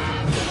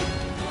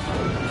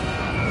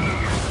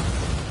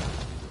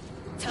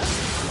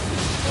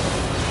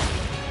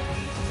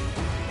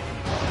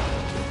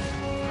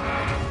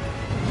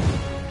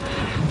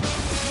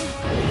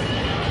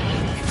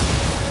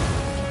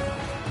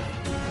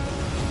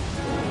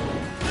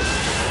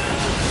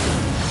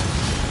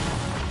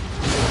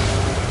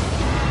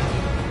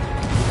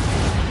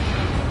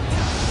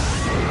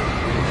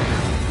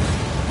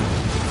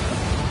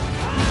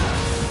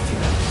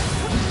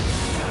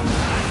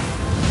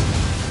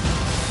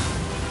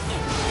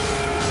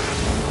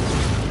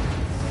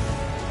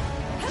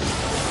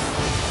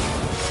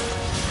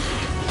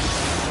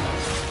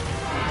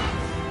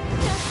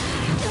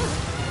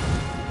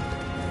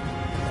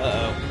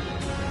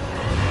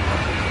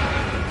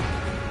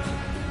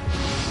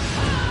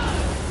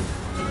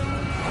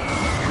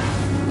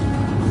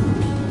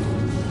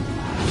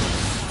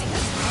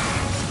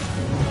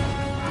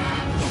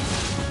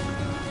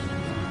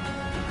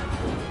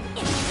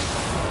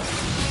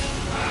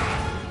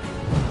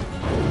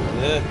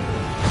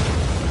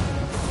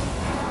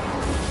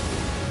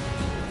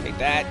 Take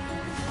that.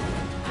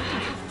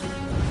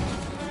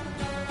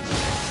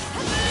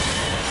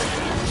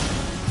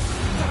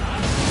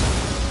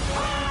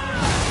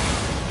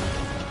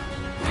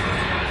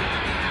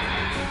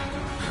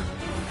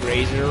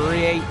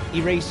 Razor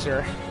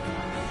eraser.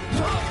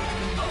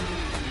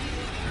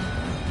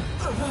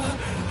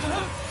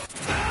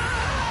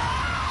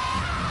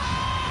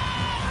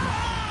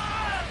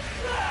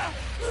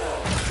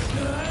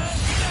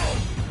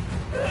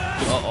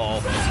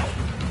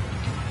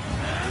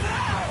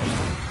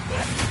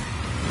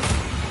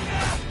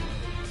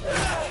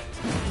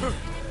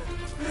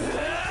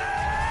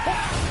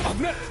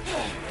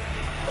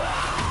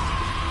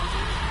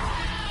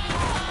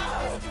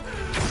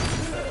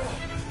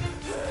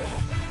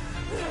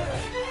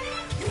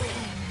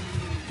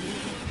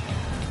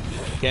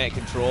 Can't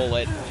control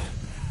it.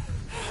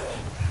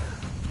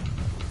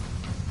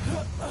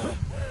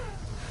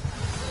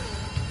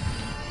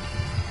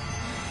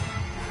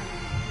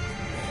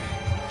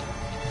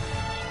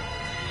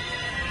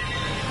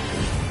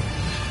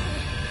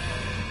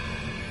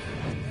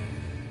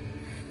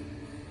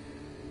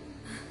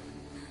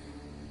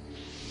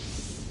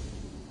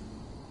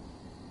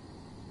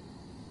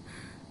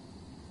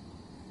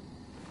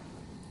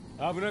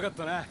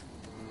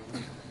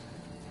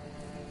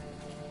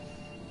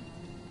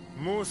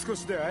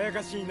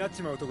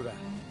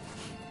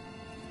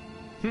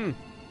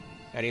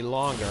 Any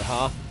longer,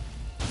 huh?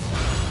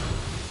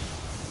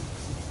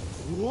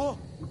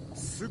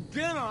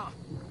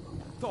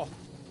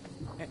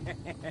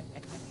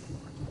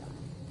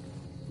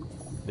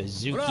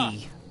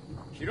 Mizuki.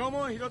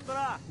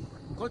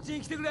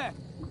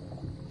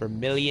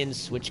 Vermilion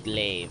Switch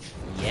Glaive.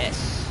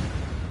 Yes.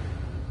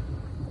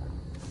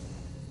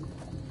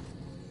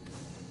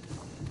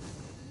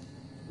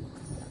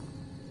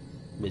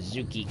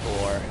 Mizuki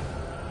core.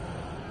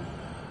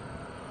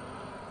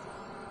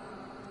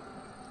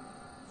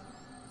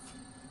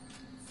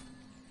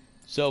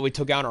 So we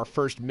took out our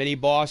first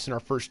mini-boss and our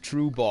first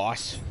true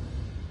boss.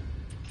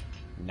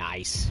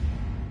 Nice.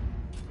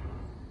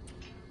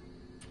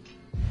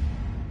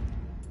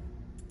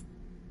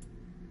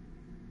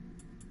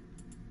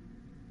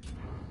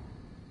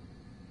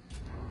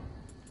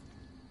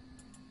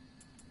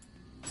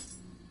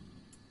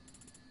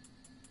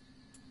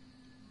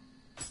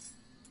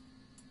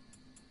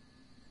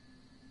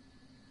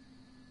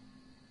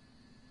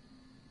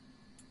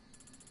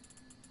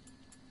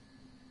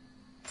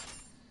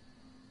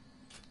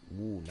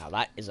 Ooh, now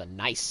that is a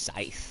nice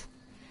scythe.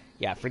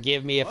 Yeah,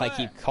 forgive me if I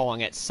keep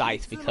calling it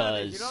scythe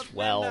because,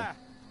 well,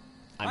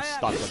 I'm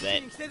stuck with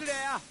it.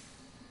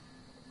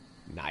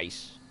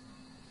 Nice.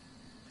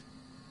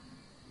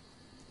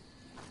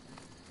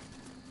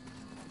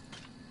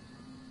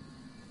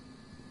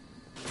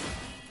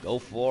 Go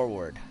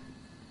forward.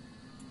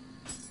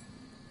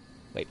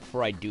 Wait,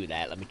 before I do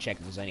that, let me check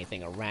if there's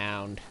anything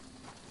around.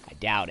 I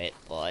doubt it,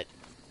 but...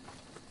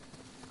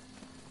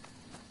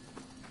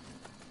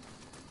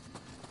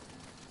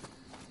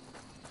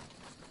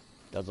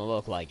 doesn't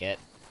look like it.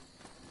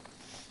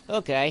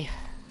 Okay.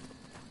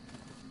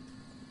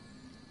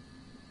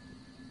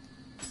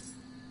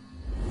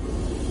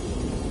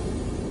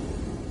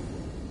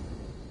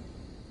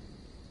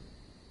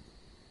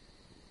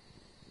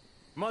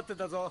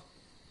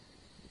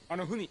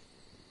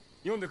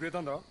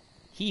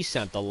 He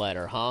sent the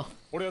letter, huh?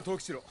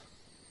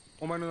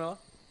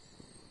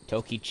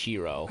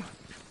 Tokichiro.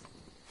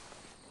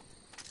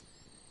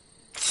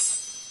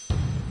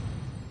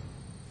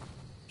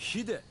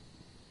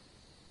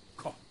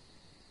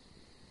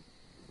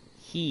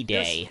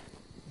 Hide.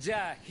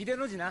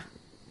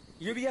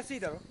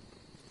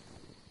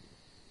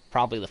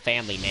 Probably the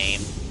family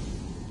name.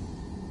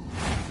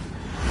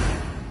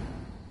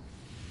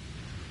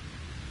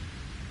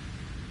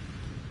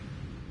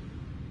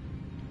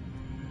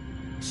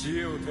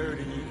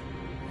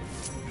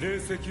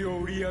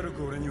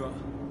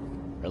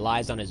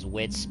 Relies on his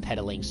wits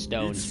peddling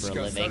stones for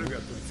a living.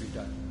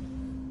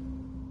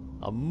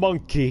 A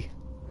monkey.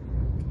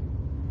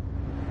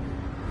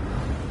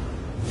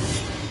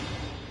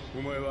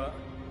 お前は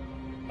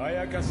あ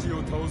やかし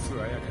を倒す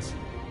あやかし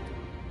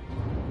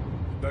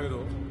だけ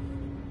ど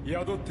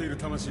宿っている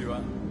魂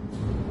は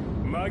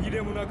紛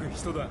れもなく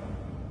人だ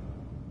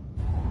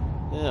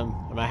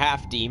I'm a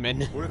half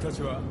demon. 俺た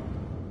ちは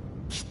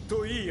きっ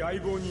といい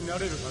相棒にな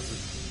れるは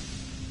ず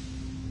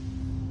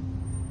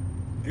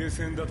ゲー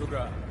センだと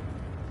か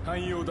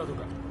汎用だと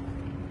か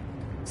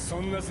そ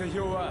んな世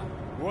評は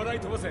笑い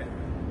飛ばせ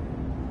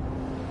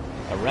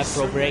A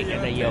reprobate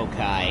and a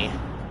yokai.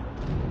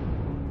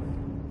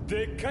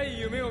 でっかい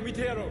夢を見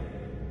てやろう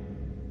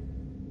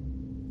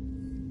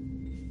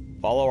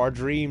Follow our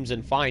dreams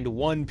and find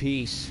One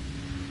Piece.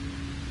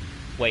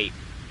 Wait,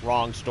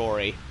 wrong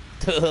story.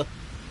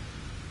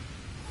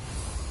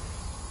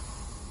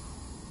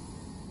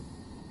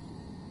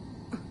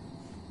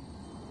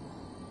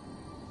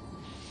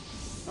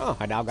 Oh,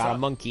 I now got a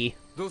monkey.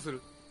 どうす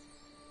る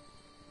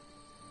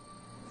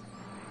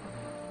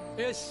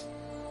よし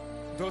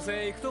どう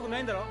せ行くとこな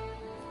いんだろ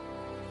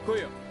来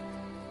いよ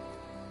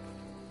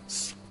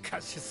し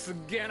かしすっ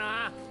げえ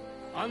な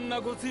あん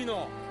なごつい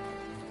の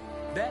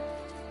で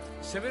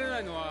喋れな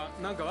いのは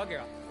なんかわけ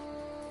が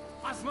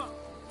あすまん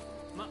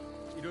ま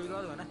いろいろ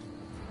あるわな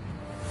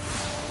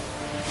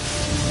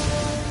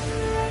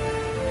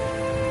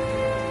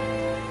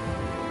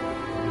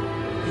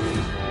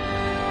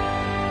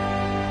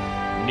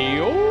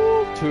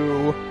Nioh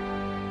 2.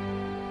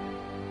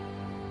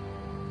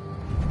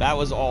 That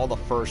was all the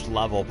first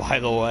level, by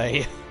the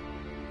way.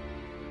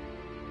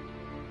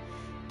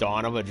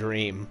 Dawn of a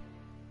Dream.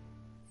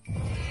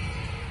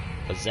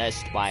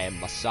 Possessed by a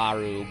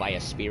Masaru by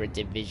a spirit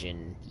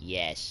division.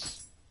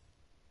 Yes.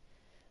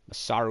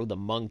 Masaru the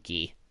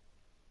monkey.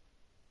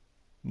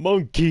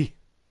 Monkey!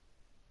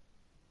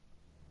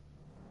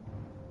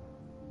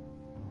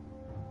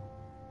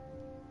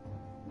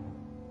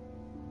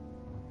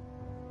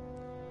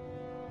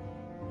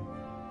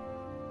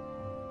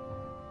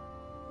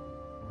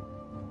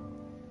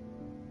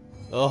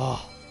 Ugh,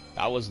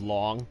 that was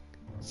long.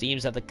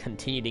 Seems that the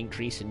continued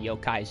increase in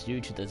yokai is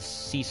due to the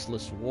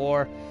ceaseless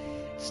war.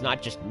 It's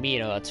not just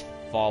Nioh that's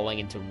falling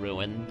into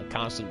ruin. The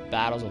constant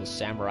battles of the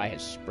samurai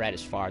has spread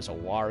as far as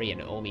Owari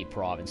and Omi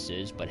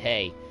provinces, but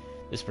hey,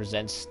 this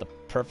presents the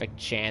perfect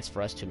chance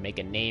for us to make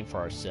a name for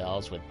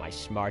ourselves with my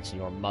smarts and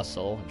your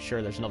muscle. I'm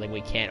sure there's nothing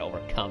we can't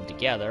overcome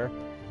together.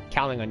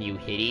 Counting on you,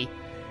 Hidi.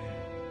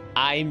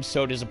 I'm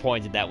so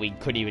disappointed that we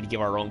couldn't even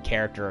give our own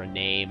character a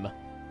name.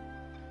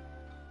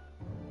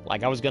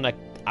 Like, I was gonna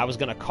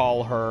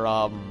call her,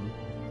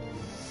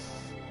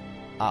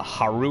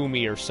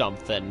 Harumi or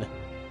something.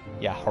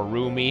 Yeah,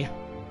 Harumi.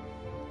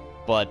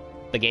 But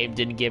the game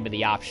didn't give me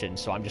the option,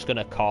 so I'm just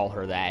gonna call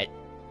her that.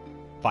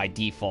 By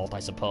default, I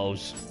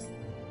suppose.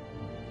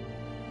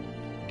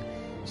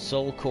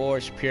 Soul Core,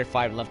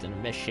 Purified left in the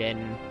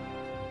mission.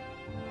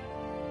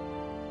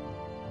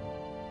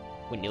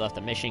 When you left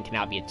the mission,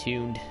 cannot be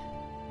attuned.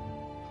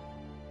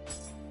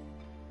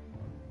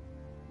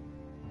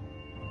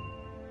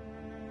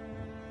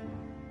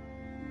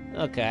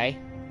 Okay.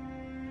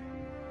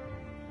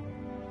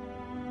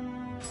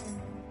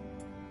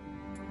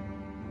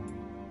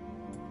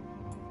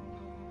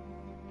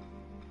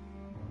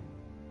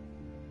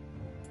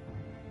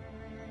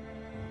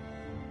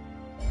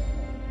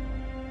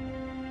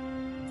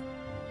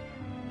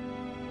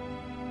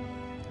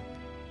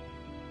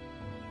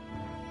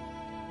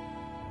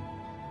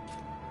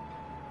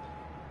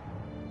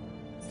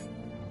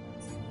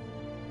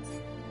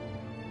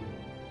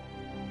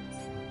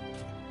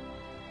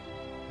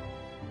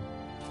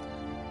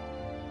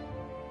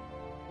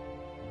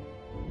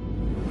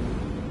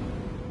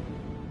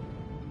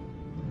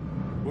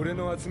俺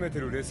の集めて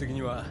る霊石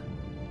には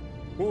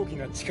大き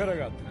な力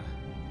があったな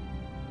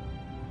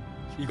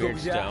異国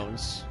じゃ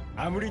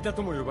アムリタ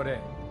とも呼ばれ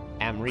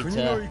国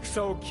の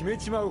戦を決め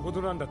ちまうほ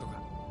どなんだと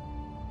か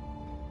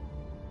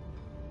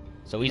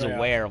So he's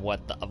aware of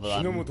what the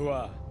日の本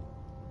は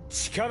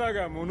力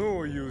がもの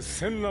を言う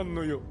戦乱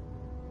の世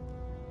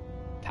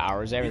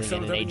powers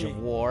everything in an age of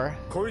war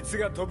こいつ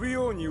が飛ぶ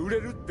ように売れ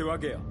るってわ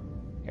けよ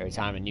Every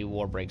time a new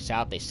war breaks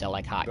out, they sell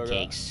like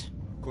hotcakes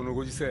この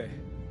ご時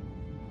世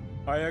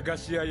あやか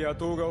しや野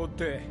党がおっ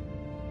て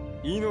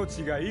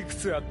命がいく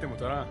つあっても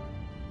だな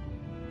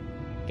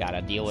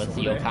Gotta deal with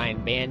the yokai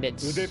and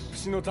bandits 腕っぷ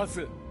しの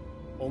立つ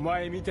お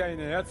前みたい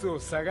なやつを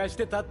探し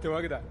てたって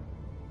わけだ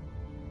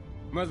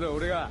まずは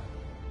俺が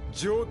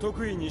上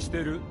得意にして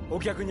るお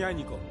客に会い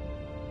に行こ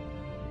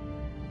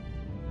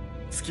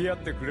う付き合っ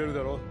てくれる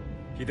だろ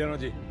秀の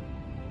字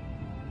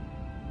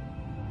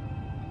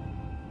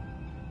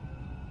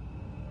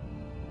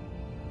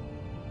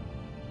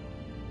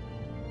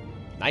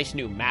Nice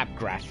new map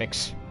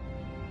graphics.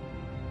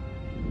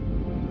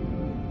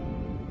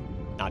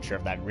 Not sure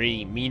if that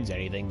really means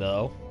anything,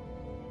 though.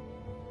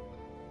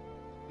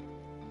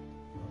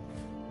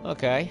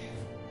 Okay.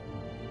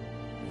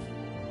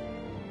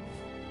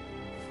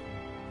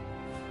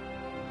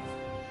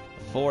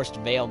 Forest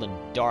veiled in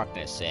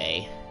darkness,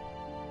 eh?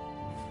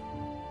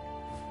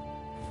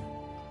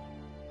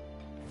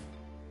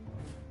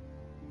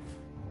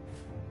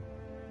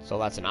 So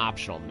that's an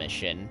optional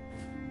mission.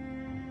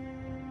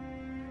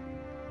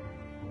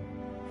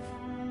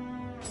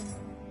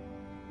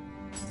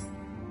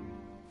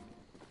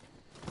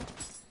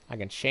 I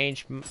can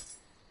transform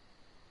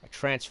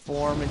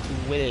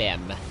into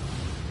William.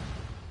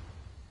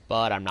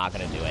 But I'm not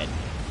gonna do it.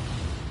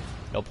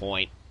 No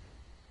point.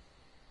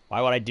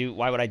 Why would I do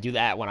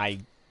that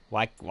when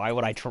why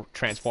would I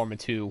transform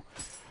into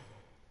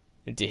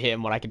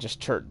him when I could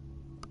just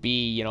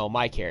be, you know,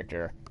 my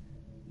character?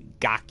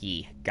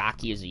 Gaki.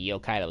 Gaki is a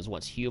yokai that was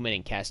once human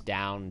and cast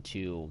down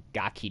to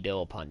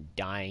Gakido upon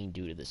dying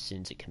due to the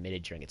sins it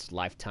committed during its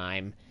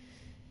lifetime.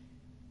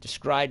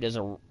 Described as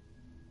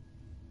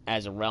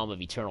a realm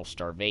of eternal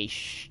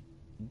starvation.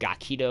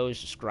 Gakido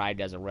is described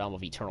as a realm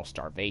of eternal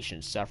starvation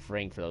and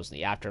suffering for those in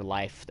the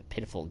afterlife. The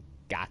pitiful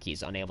Gaki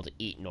is unable to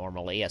eat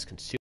normally as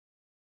consumed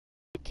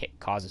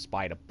causes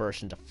body to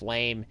burst into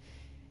flame.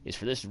 It is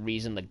for this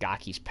reason the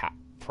Gaki's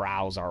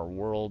prowls our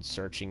world,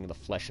 searching the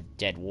flesh of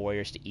dead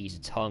warriors to ease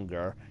its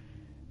hunger.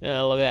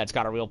 Look at that, it's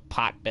got a real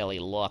pot-belly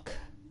look.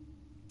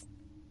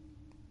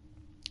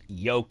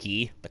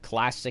 Yoki, the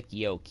classic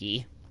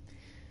Yoki.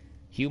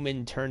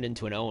 Human turned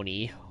into an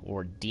Oni,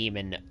 or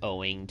demon,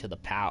 owing to the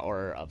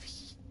power of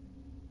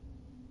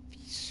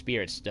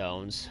spirit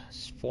stones.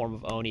 This form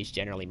of Oni is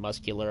generally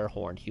muscular,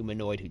 horned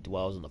humanoid who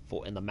dwells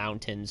in the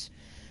mountains.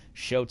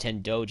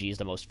 Shoten Doji is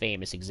the most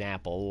famous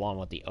example, along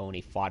with the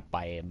Oni fought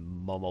by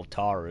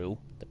Momotaru,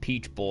 the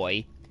Peach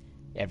Boy.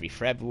 Every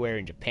February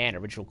in Japan, a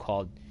ritual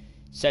called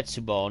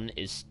Setsubon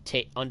is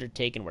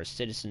undertaken where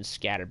citizens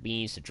scatter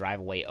beans to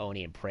drive away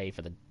Oni and pray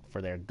for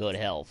their good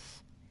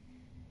health.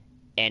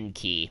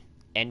 Enki.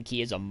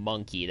 Enki is a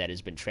monkey that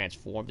has been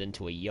transformed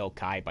into a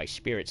yokai by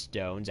spirit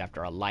stones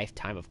after a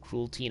lifetime of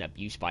cruelty and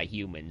abuse by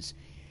humans.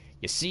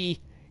 You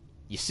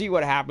see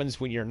what happens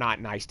when you're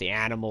not nice to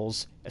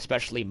animals,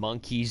 especially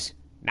monkeys?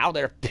 Now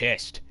they're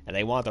pissed, and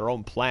they want their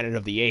own planet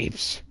of the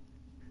apes.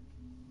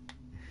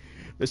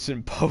 This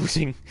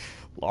imposing,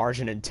 large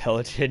and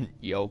intelligent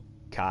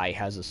yokai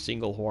has a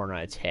single horn on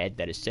its head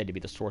that is said to be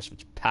the source of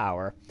its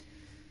power.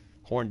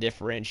 Horn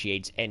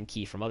differentiates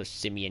Enki from other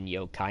simian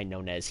yokai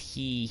known as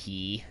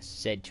He,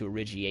 said to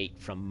originate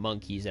from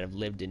monkeys that have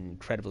lived an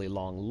incredibly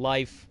long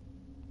life.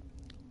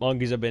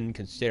 Monkeys have been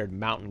considered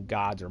mountain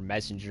gods or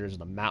messengers of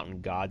the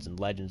mountain gods in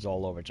legends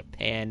all over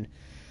Japan.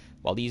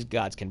 While these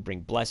gods can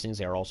bring blessings,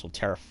 they are also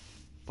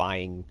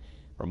terrifying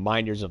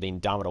reminders of the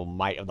indomitable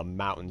might of the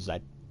mountains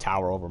that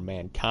tower over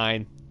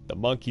mankind. The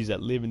monkeys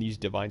that live in these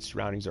divine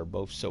surroundings are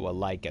both so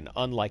alike and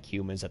unlike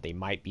humans that they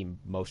might be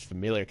most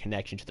familiar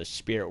connection to the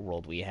spirit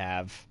world we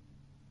have.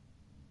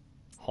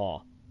 Huh.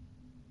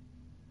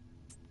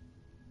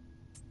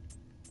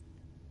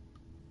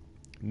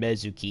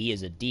 Mezuki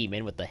is a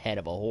demon with the head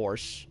of a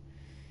horse.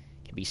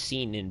 Can be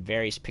seen in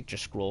various picture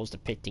scrolls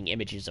depicting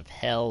images of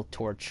hell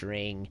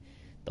torturing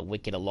the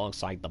wicked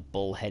alongside the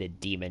bull-headed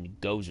demon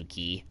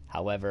Gozuki.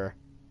 However,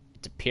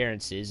 its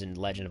appearances and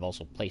legend have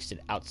also placed it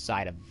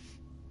outside of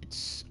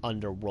its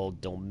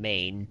underworld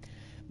domain.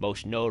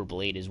 Most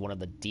notably, it is one of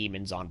the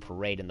demons on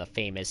parade in the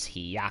famous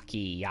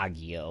Hiyaki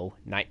Yagyo,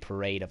 Night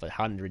Parade of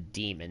 100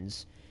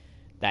 Demons,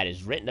 that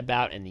is written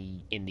about in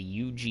the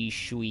Yuji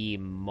Shui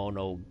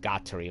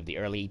Monogatari of the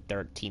early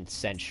 13th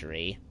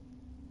century.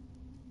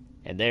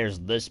 And there's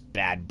this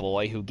bad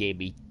boy who gave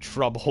me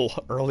trouble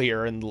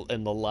earlier in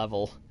the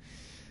level.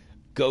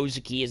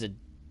 Gozuki is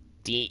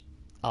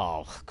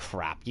oh,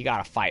 crap. You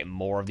gotta fight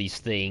more of these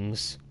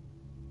things,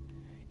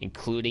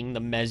 including the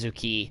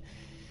Mezuki.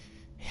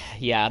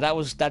 Yeah,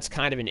 that's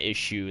kind of an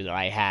issue that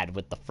I had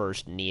with the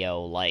first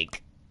Nioh.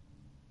 Like,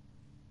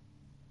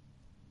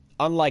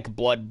 unlike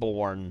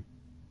Bloodborne,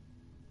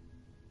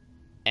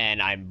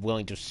 and I'm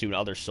willing to assume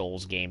other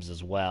Souls games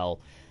as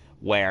well,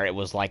 where it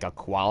was like a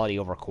quality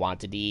over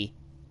quantity.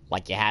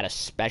 Like, you had a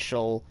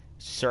special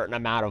certain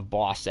amount of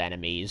boss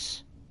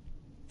enemies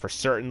for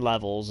certain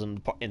levels in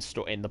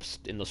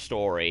the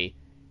story,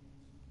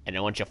 and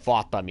then once you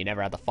fought them, you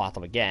never had to fight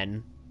them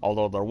again.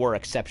 Although there were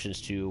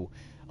exceptions to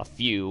a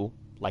few,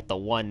 like the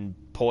one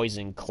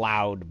poison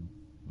cloud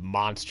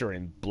monster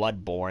in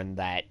Bloodborne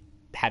that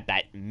had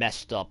that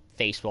messed up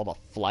face with all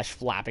the flesh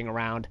flapping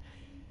around.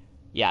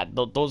 Yeah,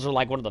 those are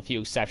like one of the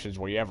few exceptions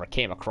where you ever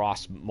came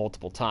across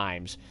multiple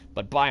times.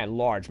 But by and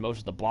large, most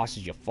of the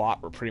bosses you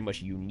fought were pretty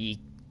much unique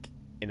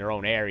in their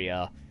own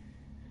area.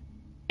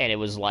 And it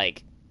was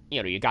like,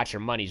 you know, you got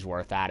your money's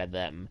worth out of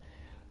them.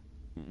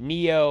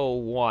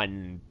 Nioh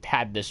 1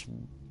 had this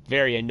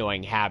very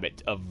annoying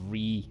habit of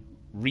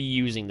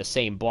reusing the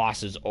same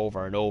bosses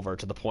over and over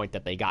to the point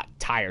that they got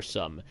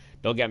tiresome.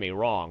 Don't get me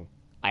wrong,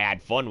 I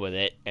had fun with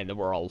it, and there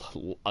were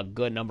a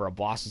good number of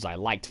bosses I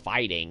liked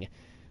fighting,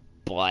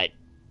 but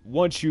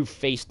once you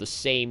face the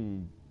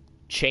same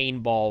chain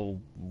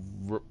ball,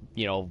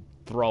 you know,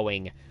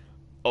 throwing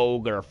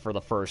ogre for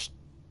the first,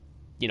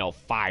 you know,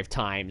 5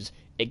 times,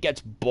 it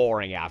gets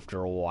boring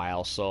after a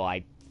while. So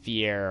I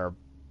fear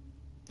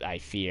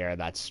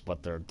that's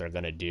what they're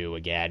gonna do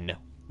again,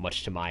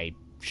 much to my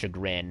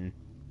chagrin.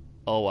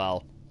 Oh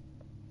well.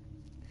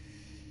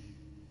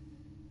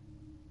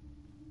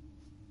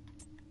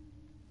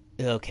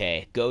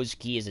 Okay,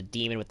 Gozuki is a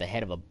demon with the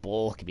head of a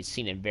bull. It can be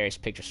seen in various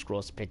picture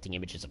scrolls depicting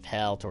images of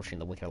hell, torturing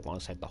the wicked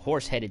alongside the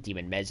horse-headed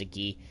demon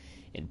Mezuki.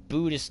 In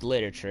Buddhist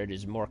literature, it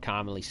is more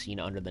commonly seen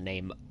under the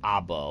name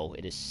Abo.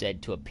 It is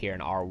said to appear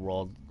in our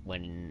world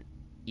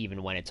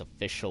even when its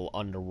official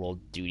underworld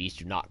duties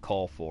do not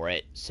call for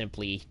it,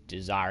 simply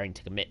desiring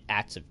to commit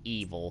acts of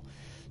evil.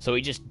 So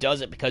he just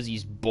does it because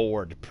he's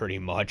bored, pretty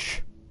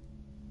much.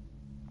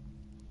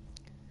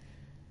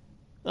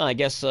 Well, I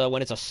guess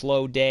when it's a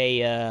slow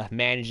day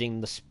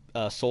managing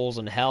the souls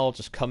in hell,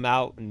 just come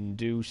out and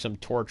do some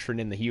torturing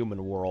in the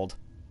human world.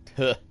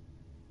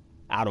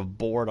 Out of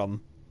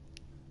boredom.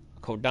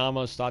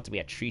 Kodama is thought to be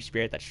a tree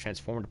spirit that's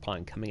transformed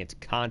upon coming into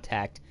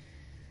contact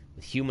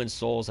with human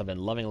souls have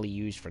been lovingly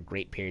used for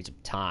great periods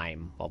of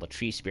time. While the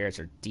tree spirits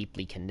are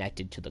deeply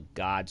connected to the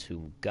gods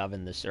who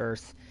govern this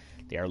earth,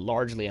 they are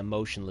largely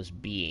emotionless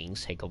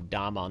beings.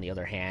 Hekodama, on the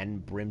other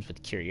hand, brims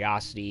with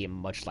curiosity, and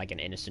much like an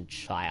innocent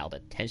child,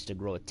 it tends to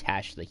grow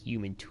attached to the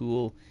human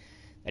tool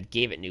that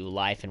gave it new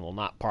life and will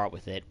not part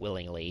with it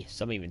willingly.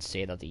 Some even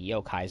say that the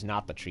yokai is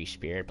not the tree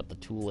spirit, but the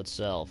tool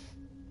itself.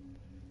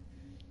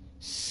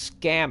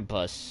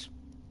 Scampus.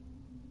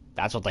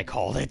 That's what they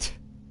called it.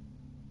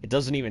 It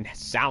doesn't even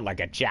sound like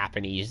a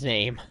Japanese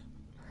name.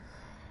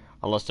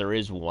 Unless there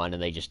is one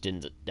and they just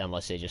didn't,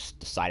 unless they just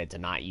decided to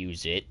not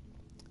use it.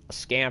 A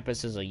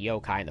scampus is a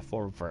yokai in the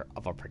form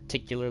of a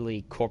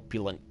particularly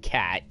corpulent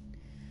cat.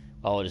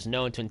 While it is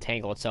known to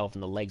entangle itself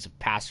in the legs of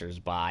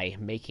passers-by,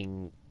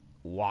 making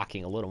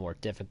walking a little more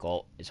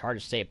difficult, it's hard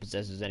to say it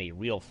possesses any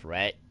real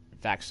threat. In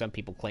fact, some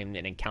people claim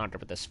an encounter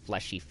with this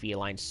fleshy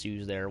feline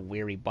soothes their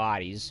weary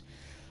bodies,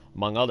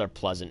 among other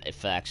pleasant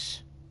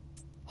effects.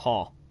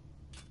 Huh.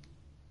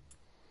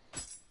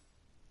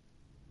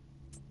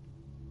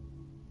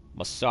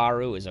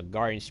 Masaru is a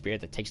guardian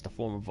spirit that takes the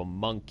form of a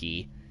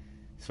monkey.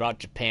 Throughout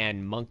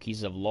Japan,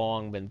 monkeys have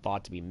long been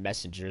thought to be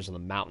messengers of the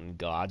mountain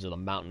gods or the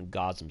mountain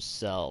gods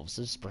themselves.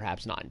 This is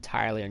perhaps not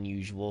entirely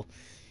unusual,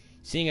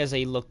 seeing as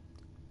they look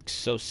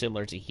so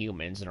similar to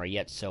humans and are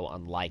yet so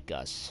unlike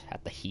us.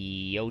 At the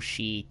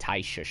Hiyoshi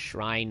Taisha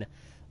Shrine,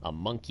 a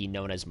monkey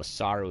known as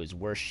Masaru is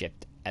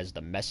worshipped as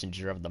the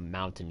messenger of the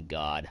mountain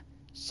god.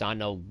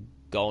 Sano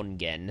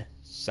Gongen.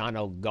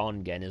 Sano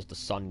Gongen is the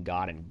sun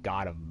god and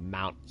god of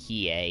Mount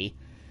Hiei,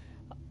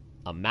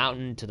 a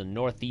mountain to the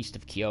northeast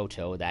of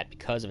Kyoto that,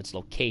 because of its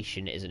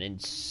location, is an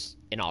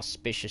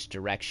inauspicious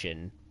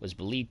direction, was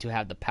believed to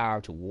have the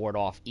power to ward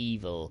off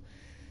evil.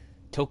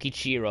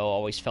 Tokichiro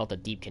always felt a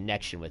deep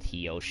connection with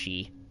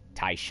Hiyoshi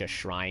Taisha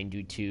Shrine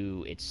due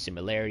to its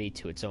similarity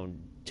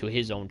to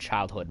his own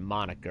childhood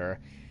moniker,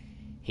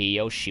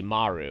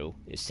 Hiyoshimaru.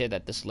 It is said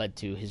that this led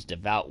to his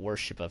devout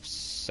worship of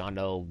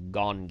Sano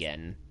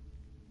Gongen.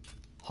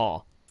 Huh.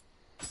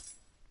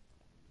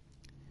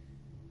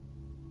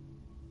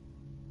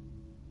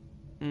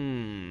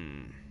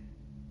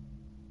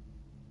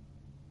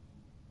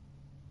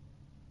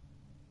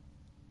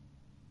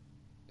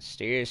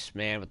 Mysterious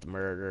man with the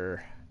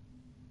murder.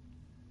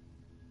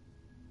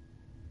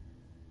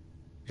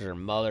 Her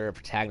mother,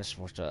 protagonist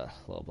forced to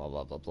blah blah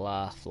blah blah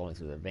blah, flowing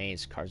through their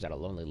veins, carves out a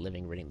lonely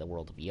living, ridding the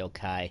world of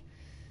yokai.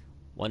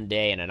 One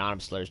day, an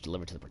anonymous letter is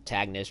delivered to the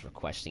protagonist,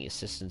 requesting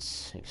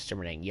assistance in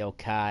exterminating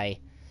yokai.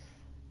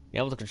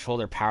 Able to control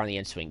their power in the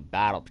ensuing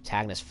battle, the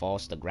protagonist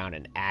falls to the ground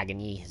in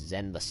agony.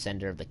 Zen, the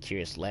sender of the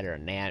curious letter, a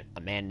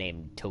man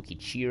named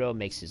Tokichiro,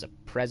 makes his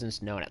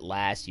presence known at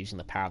last, using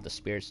the power of the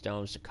spirit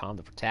stones to calm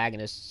the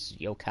protagonist's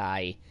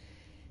yokai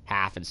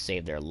half and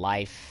save their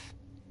life.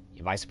 He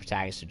invites the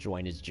protagonist to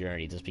join his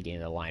journey, thus beginning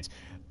the alliance.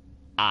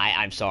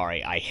 I'm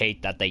sorry, I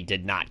hate that they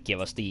did not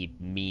give us the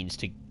means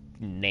to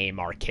name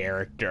our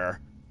character.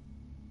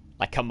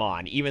 Like, come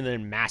on, even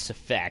in Mass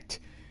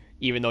Effect,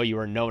 even though you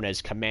were known as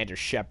Commander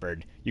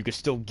Shepard, you could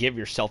still give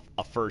yourself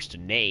a first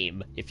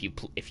name if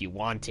you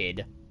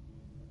wanted.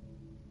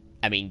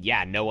 I mean,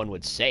 yeah, no one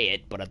would say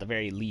it, but at the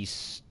very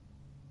least,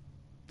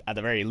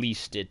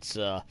 it's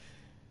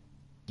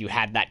you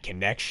had that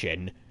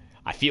connection.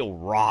 I feel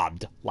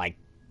robbed. Like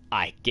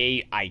I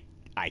gave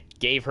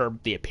her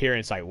the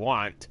appearance I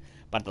want,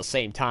 but at the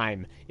same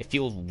time, it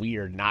feels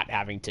weird not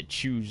having to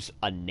choose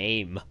a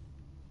name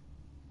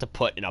to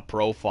put in a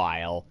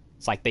profile.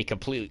 It's like they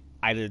completely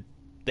either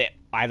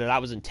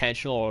that was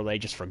intentional or they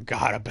just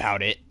forgot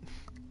about it.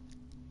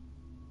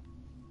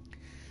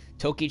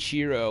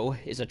 Tokichiro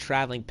is a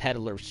traveling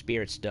peddler of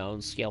spirit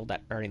stones, skilled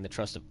at earning the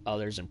trust of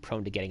others and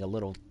prone to getting a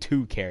little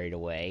too carried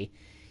away.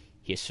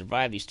 He has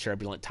survived these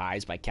turbulent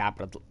times by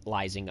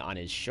capitalizing on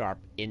his sharp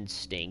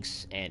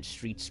instincts and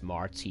street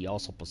smarts. He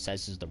also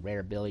possesses the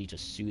rare ability to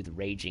soothe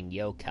raging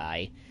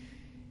yokai,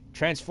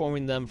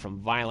 transforming them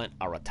from violent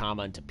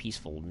Aratama into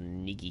peaceful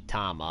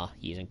Nigitama.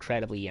 He is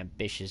incredibly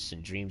ambitious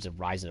and dreams of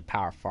rising to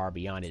power far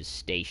beyond his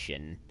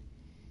station.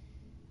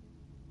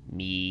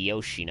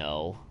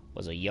 Miyoshino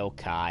was a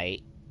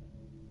yokai.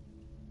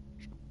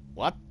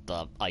 What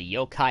the? A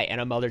yokai and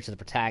a mother to the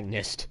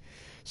protagonist.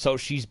 So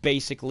she's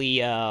basically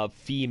a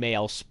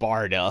female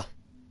Sparta.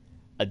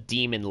 A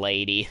demon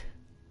lady.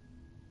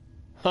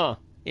 Huh,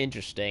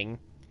 interesting.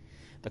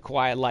 The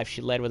quiet life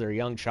she led with her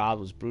young child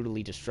was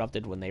brutally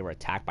disrupted when they were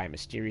attacked by a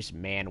mysterious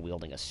man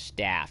wielding a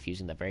staff.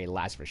 Using the very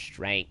last of her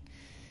strength,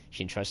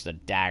 she entrusted a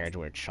dagger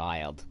to her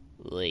child.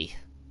 Ugh,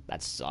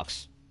 that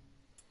sucks.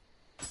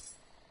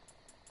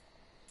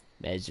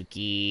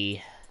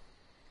 Mezuki.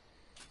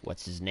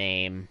 What's his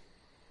name?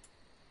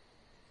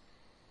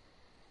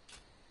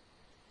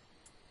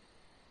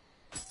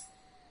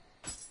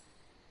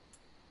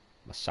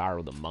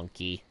 Masaru the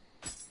monkey.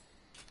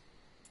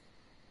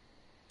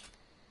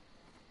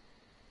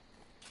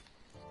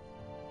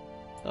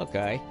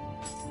 Okay.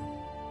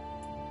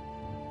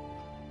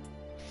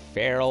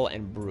 Feral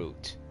and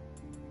Brute.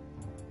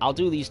 I'll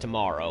do these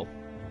tomorrow.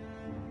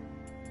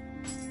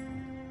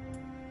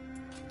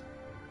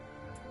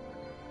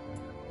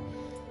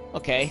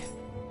 Okay,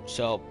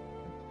 so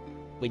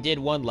we did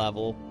one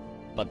level,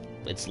 but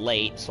it's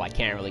late, so I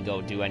can't really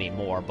go do any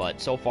more, but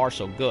so far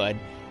so good.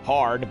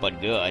 Hard, but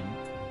good.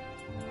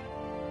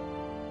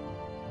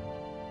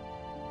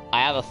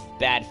 I have a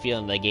bad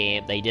feeling the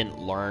game, they didn't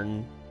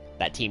learn,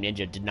 that Team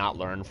Ninja did not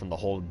learn from the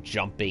whole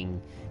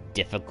jumping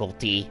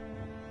difficulty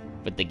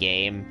with the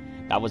game.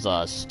 That was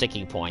a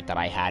sticking point that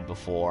I had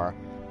before.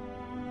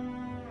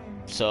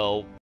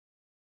 So,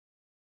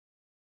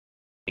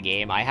 the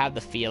game, I have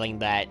the feeling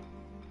that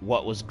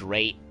what was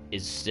great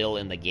is still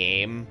in the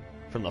game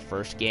from the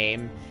first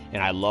game,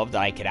 and I love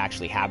that I could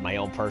actually have my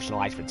own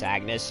personalized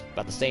protagonist,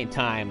 but at the same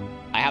time,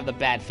 I have the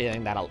bad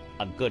feeling that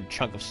a good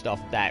chunk of stuff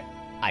that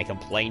I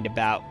complained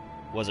about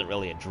wasn't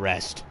really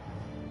addressed.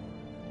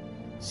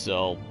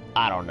 So,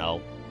 I don't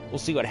know. We'll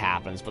see what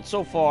happens, but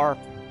so far,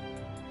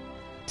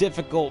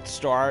 difficult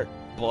start,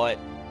 but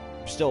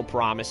still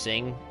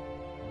promising.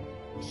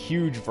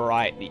 Huge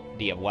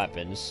variety of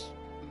weapons,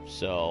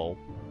 so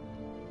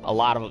a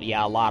lot of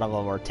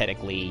them are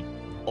technically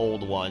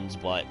old ones,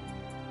 but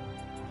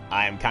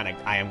I am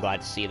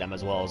glad to see them,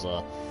 as well as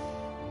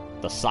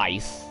the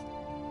scythe,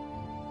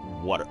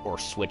 or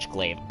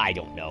switchglaive. I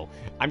don't know.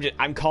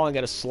 I'm calling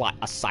it a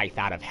scythe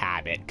out of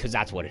habit, because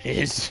that's what it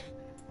is.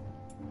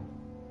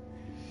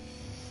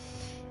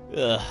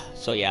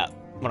 So yeah,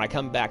 when I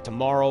come back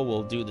tomorrow,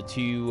 we'll do the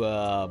 2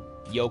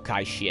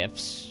 yokai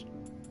shifts,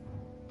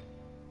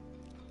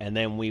 and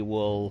then we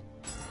will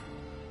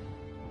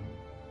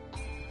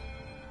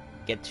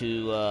get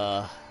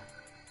to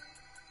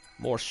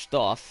more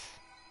stuff.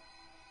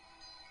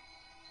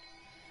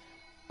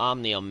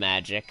 Nioh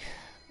magic.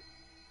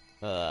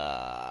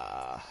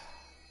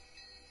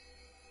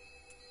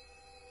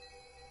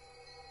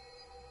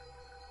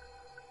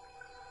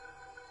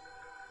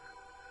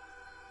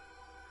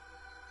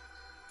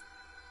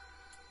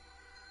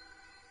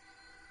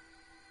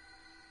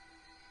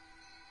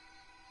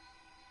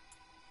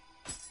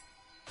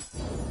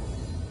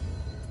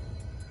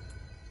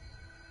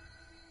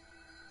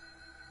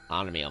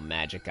 Nioh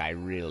magic, I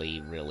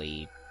really,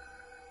 really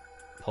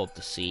hope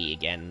to see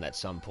again at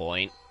some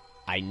point.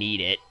 I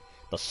need it.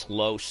 The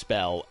slow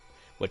spell,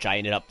 which I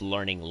ended up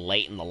learning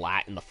late in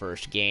the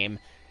first game,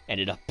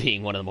 ended up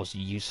being one of the most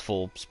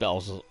useful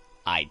spells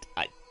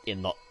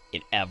in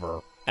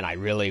ever, and I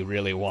really,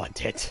 really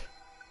want it.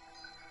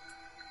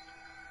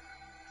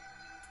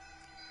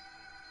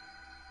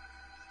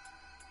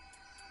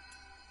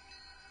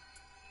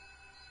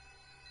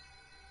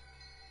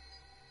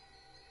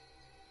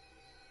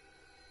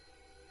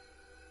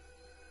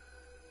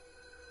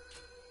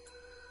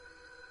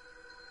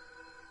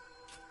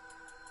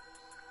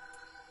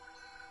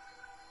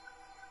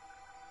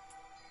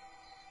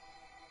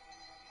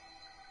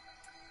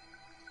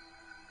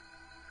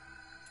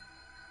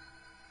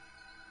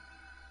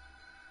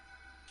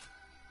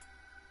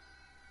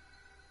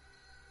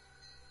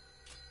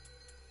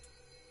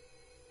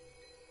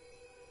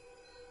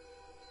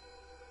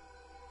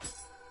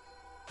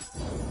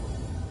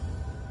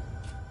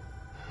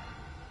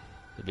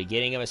 The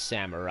beginning of a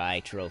samurai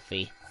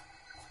trophy.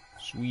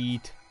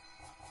 Sweet.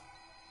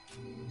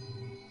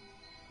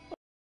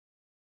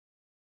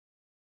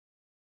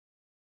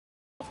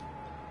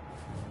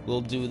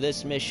 We'll do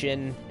this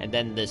mission, and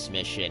then this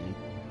mission.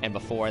 And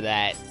before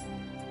that,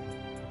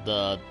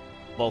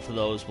 both of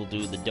those will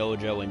do the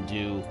dojo and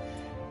do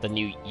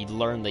you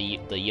learn the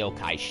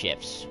yokai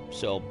shifts.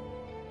 So,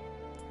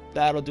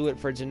 that'll do it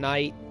for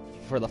tonight,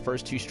 for the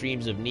first 2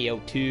 streams of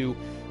Nioh 2.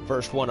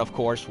 First one, of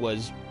course,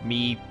 was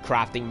me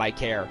crafting my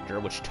character,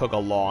 which took a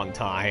long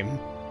time.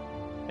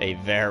 A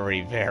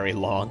very, very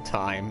long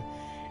time.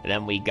 And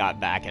then we got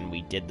back and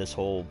we did this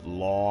whole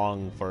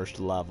long first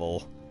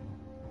level,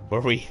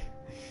 where we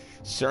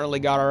certainly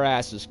got our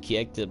asses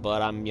kicked,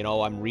 but I'm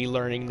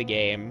relearning the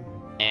game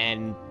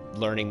and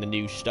learning the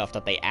new stuff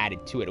that they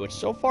added to it, which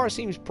so far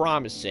seems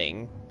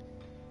promising.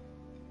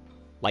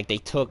 Like, they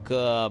took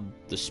the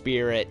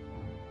spirit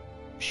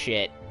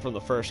shit from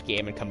the first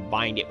game and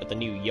combined it with the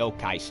new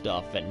yokai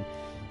stuff, and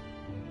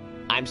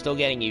I'm still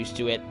getting used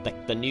to it.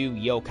 The new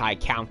yokai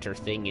counter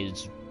thing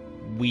is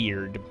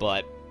weird,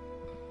 but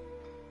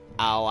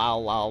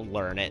I'll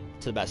learn it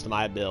to the best of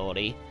my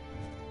ability.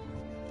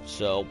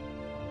 So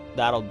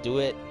that'll do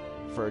it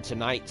for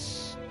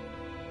tonight's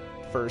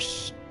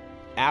first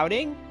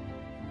outing.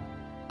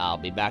 I'll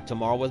be back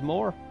tomorrow with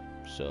more.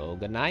 So,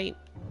 good night.